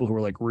kind of people who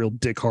were like real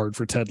dick hard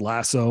for Ted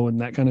Lasso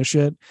and that kind of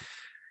shit.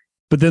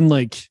 But then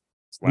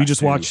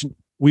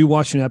we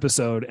watched an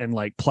episode and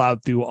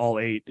plowed through all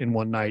 8 in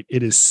one night.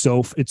 It's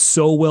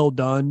so well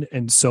done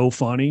and so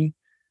funny.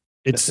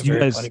 You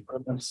guys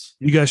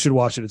should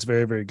watch it. It's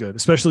very, very good.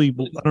 Especially, I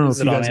don't know if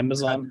you guys on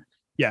Amazon.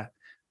 Yeah.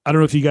 I don't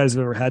know if you guys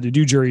have ever had to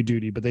do jury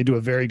duty, but they do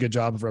a very good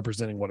job of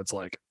representing what it's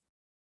like.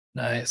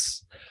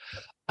 Nice.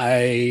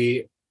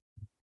 It's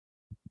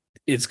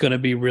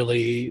going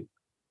to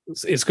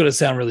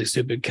sound really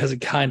stupid because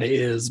it kind of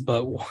is,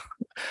 but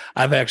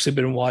I've actually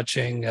been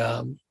watching,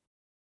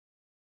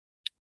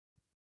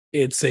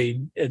 it's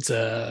a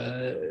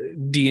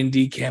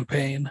D&D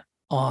campaign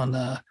on,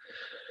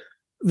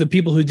 the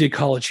people who did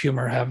College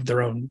Humor have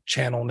their own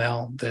channel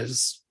now.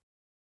 There's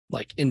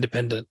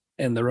independent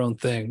and their own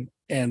thing.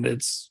 And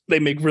they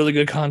make really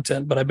good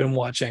content, but I've been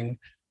watching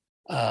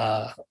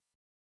a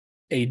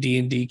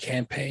D&D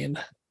campaign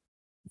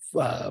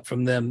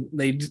from them.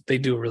 They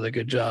do a really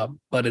good job,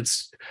 but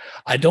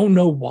I don't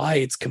know why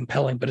it's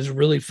compelling, but it's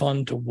really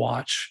fun to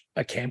watch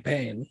a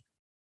campaign.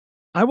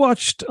 I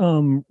watched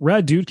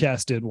Rad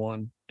Dudecast did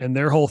one, and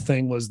their whole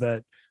thing was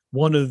that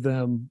one of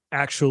them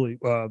actually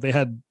they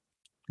had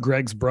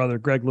Greg's brother.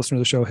 Greg, listener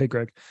to the show. Hey,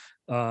 Greg.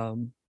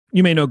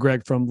 You may know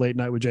Greg from Late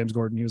Night with James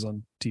Gordon. He was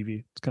on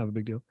TV. It's kind of a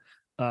big deal.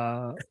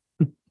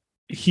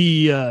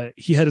 He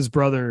had his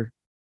brother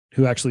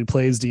who actually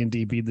plays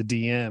D&D be the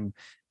DM,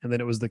 and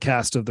then it was the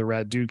cast of the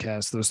Rad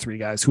Dudecast, those 3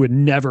 guys who had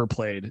never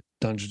played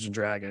Dungeons and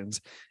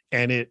Dragons,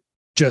 and it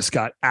just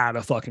got out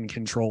of fucking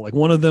control.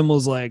 One of them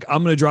was like,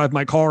 I'm going to drive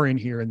my car in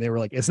here, and they were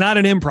like, it's not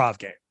an improv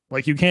game.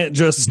 You can't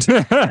just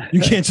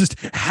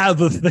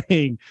have a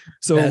thing.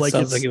 So that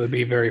sounds like it would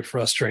be very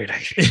frustrating.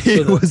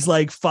 It was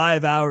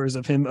 5 hours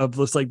of him of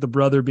just the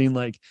brother being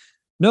like,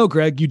 no,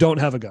 Greg, you don't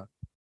have a gun.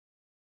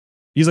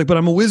 He's like, but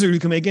I'm a wizard who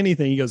can make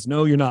anything. He goes,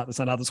 no, you're not. That's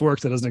not how this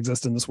works. That doesn't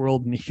exist in this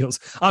world. And he goes,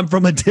 I'm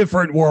from a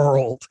different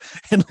world.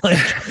 And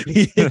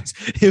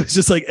it was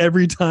just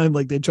every time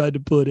they tried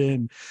to put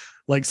in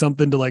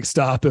something to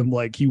stop him,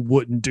 he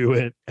wouldn't do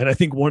it. And I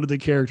think one of the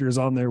characters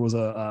on there was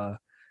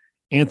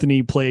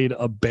Anthony played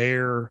a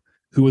bear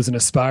who was an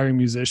aspiring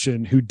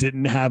musician who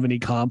didn't have any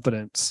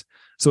confidence.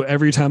 So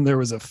every time there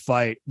was a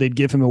fight, they'd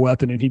give him a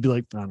weapon and he'd be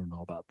like, I don't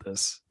know about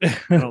this. I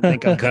don't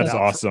think I'm cut That's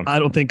out. awesome. I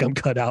don't think I'm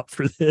cut out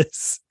for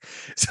this.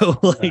 So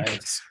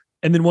nice.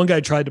 And then one guy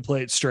tried to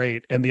play it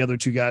straight and the other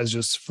 2 guys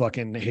just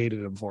fucking hated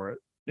him for it.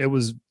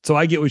 So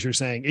I get what you're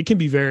saying. It can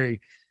be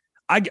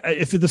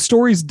if the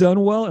story's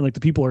done well and like the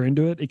people are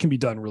into it, it can be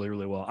done really,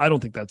 really well. I don't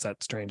think that's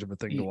that strange of a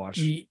thing to watch.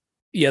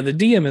 Yeah, the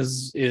DM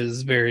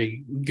is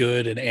very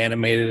good and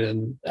animated,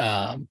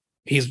 and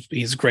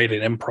he's great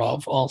at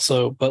improv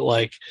also. But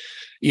like,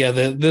 yeah,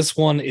 this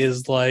one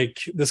is like,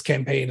 this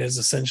campaign is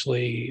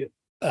essentially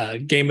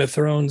Game of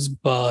Thrones,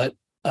 but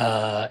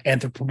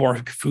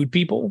anthropomorphic food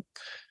people.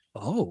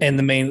 Oh, and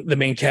the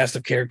main cast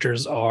of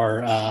characters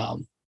are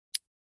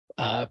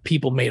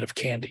people made of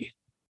candy.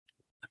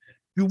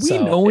 Do we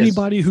know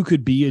anybody who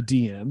could be a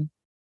DM?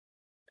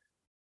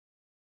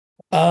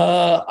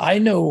 I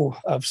know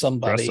of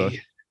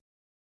somebody.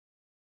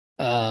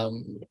 My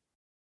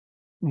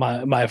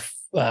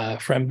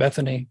friend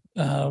Bethany,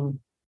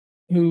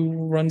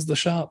 who runs the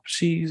shop.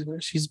 She's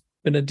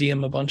been a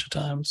DM a bunch of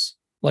times.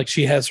 Like,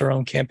 she has her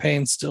own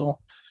campaign still.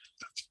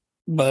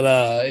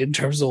 But in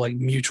terms of like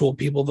mutual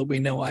people that we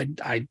know,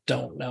 I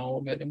don't know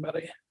of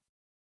anybody.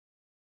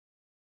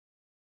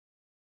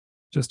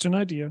 Just an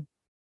idea.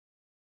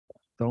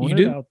 Throwing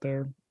it out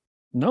there.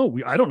 No,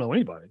 I don't know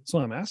anybody. That's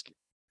what I'm asking.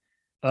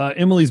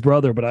 Emily's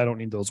brother, but I don't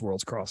need those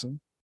worlds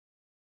crossing.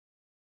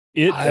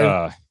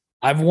 I've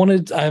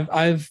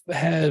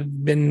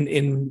been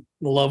in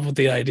love with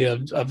the idea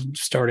of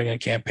starting a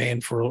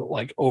campaign for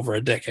like over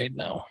a decade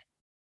now.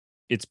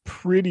 It's I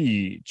was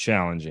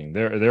going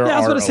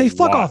to say,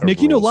 fuck off,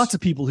 Nick. You know lots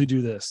of people who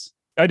do this.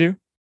 I do.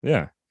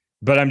 Yeah.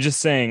 But I'm just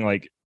saying,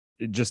 like,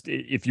 just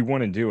if you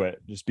want to do it,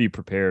 just be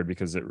prepared,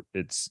 because it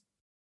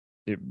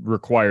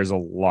requires a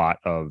lot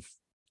of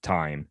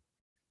time.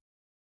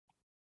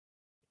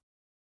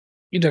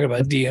 You talking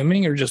about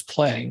DMing or just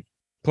playing?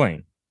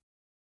 Playing.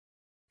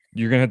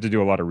 You're gonna have to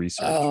do a lot of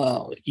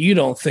research. You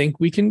don't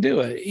think we can do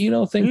it? You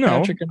don't think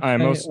Patrick and I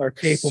most are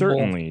capable?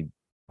 Certainly.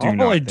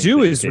 All I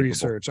do is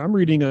research. I'm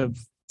reading a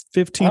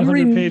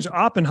 1,500-page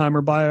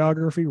Oppenheimer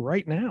biography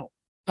right now.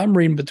 I'm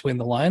reading between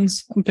the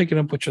lines. I'm picking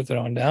up what you're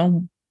throwing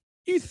down.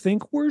 You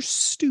think we're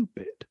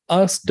stupid?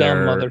 Us dumb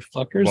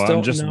motherfuckers. Well, don't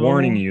I'm just know.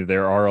 warning you.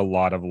 There are a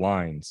lot of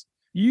lines.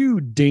 You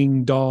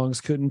ding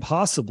dongs couldn't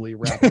possibly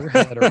wrap your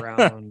head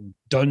around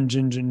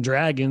Dungeons and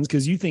Dragons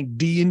because you think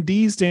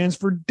D&D stands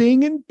for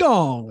ding and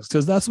dongs,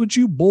 because that's what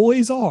you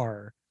boys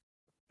are.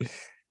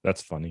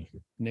 That's funny.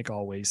 Nick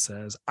always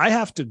says, I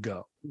have to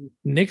go.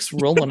 Nick's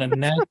rolling a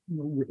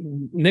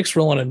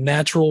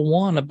natural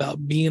one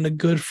about being a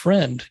good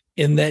friend,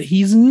 in that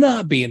he's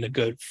not being a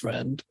good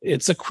friend.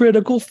 It's a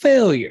critical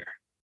failure.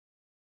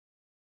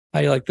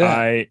 How you like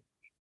that?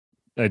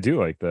 I do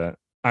like that.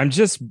 I'm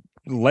just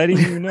letting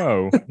you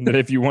know that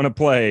if you want to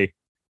play,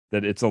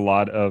 that it's a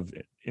lot of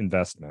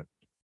investment.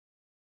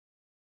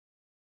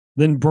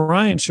 Then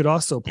Brian should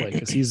also play,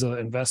 because he's an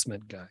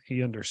investment guy.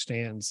 He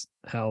understands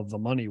how the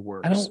money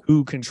works.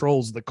 Who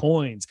controls the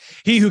coins?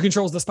 He who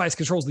controls the spice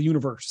controls the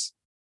universe.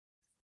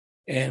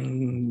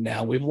 And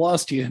now we've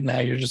lost you. Now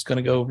you're just going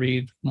to go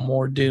read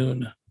more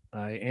Dune.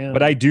 I am.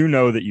 But I do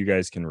know that you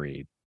guys can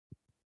read.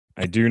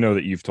 I do know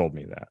that you've told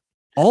me that.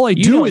 All I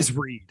do is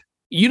read.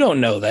 You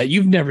don't know that.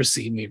 You've never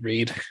seen me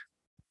read.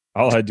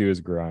 All I do is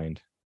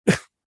grind.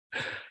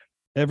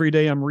 Every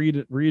day I'm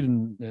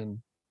reading, and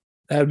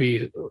that'd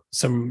be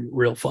some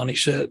real funny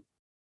shit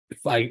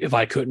if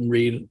I couldn't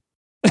read.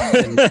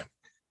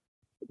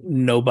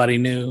 Nobody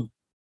knew.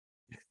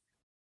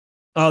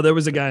 Oh, there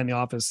was a guy in the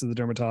office, the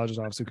dermatologist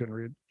office, who couldn't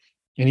read,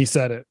 and he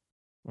said it.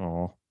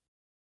 Oh,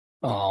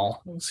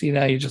 see,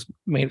 now you just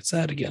made it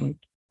sad again.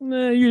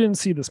 Nah, you didn't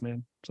see this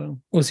man. So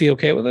was he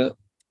okay with it?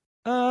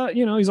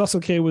 He's also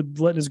okay with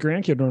letting his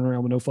grandkid run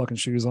around with no fucking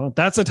shoes on.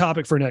 That's a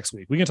topic for next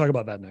week. We can talk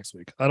about that next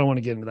week. I don't want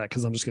to get into that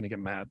because I'm just going to get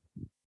mad.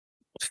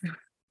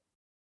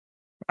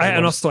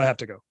 And also I have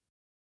to go.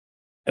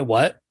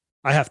 What?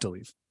 I have to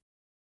leave.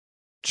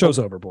 Show's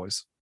over,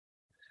 boys.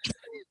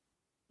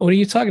 What are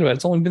you talking about?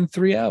 It's only been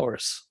 3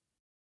 hours.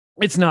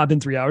 It's not been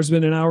 3 hours. It's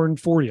been 1 hour and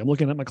 40. I'm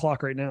looking at my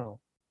clock right now.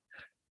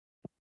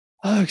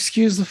 Oh,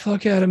 excuse the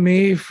fuck out of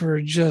me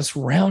for just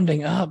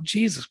rounding up.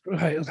 Jesus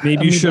Christ.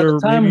 Maybe you should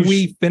have. By the time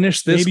we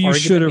finish this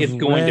argument, it's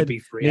going to be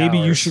 3 hours. Maybe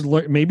you should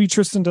learn. Maybe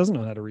Tristan doesn't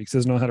know how to read. He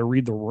doesn't know how to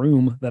read the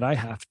room that I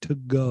have to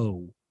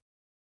go.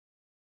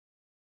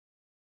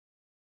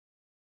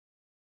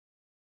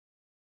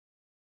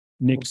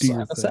 Nick, do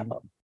your thing.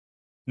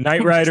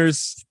 Night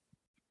Riders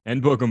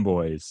and Bookham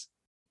Boys,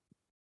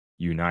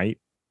 unite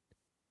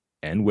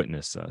and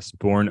witness us.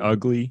 Born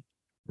ugly,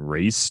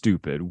 raised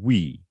stupid.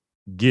 We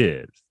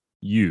give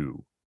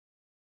you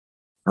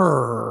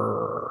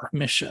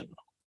mission.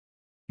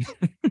 I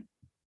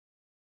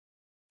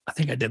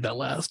think I did that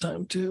last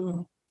time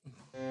too.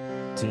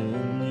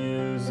 10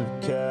 years of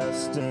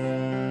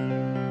casting,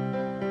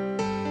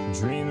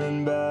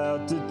 dreaming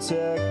about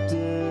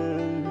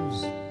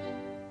detectives,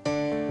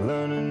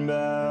 learning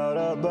about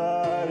our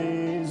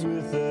bodies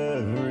with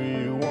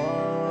everyone,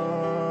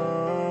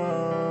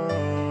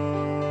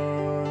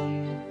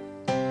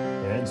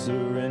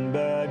 answering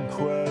bad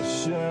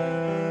questions,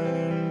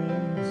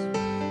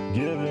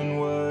 giving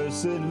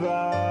worse advice,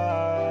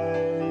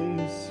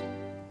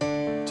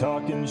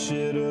 talking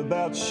shit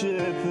about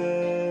shit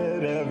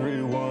that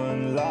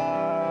everyone likes.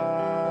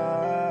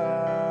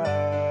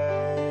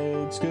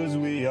 words, 'cause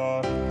we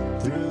are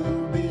through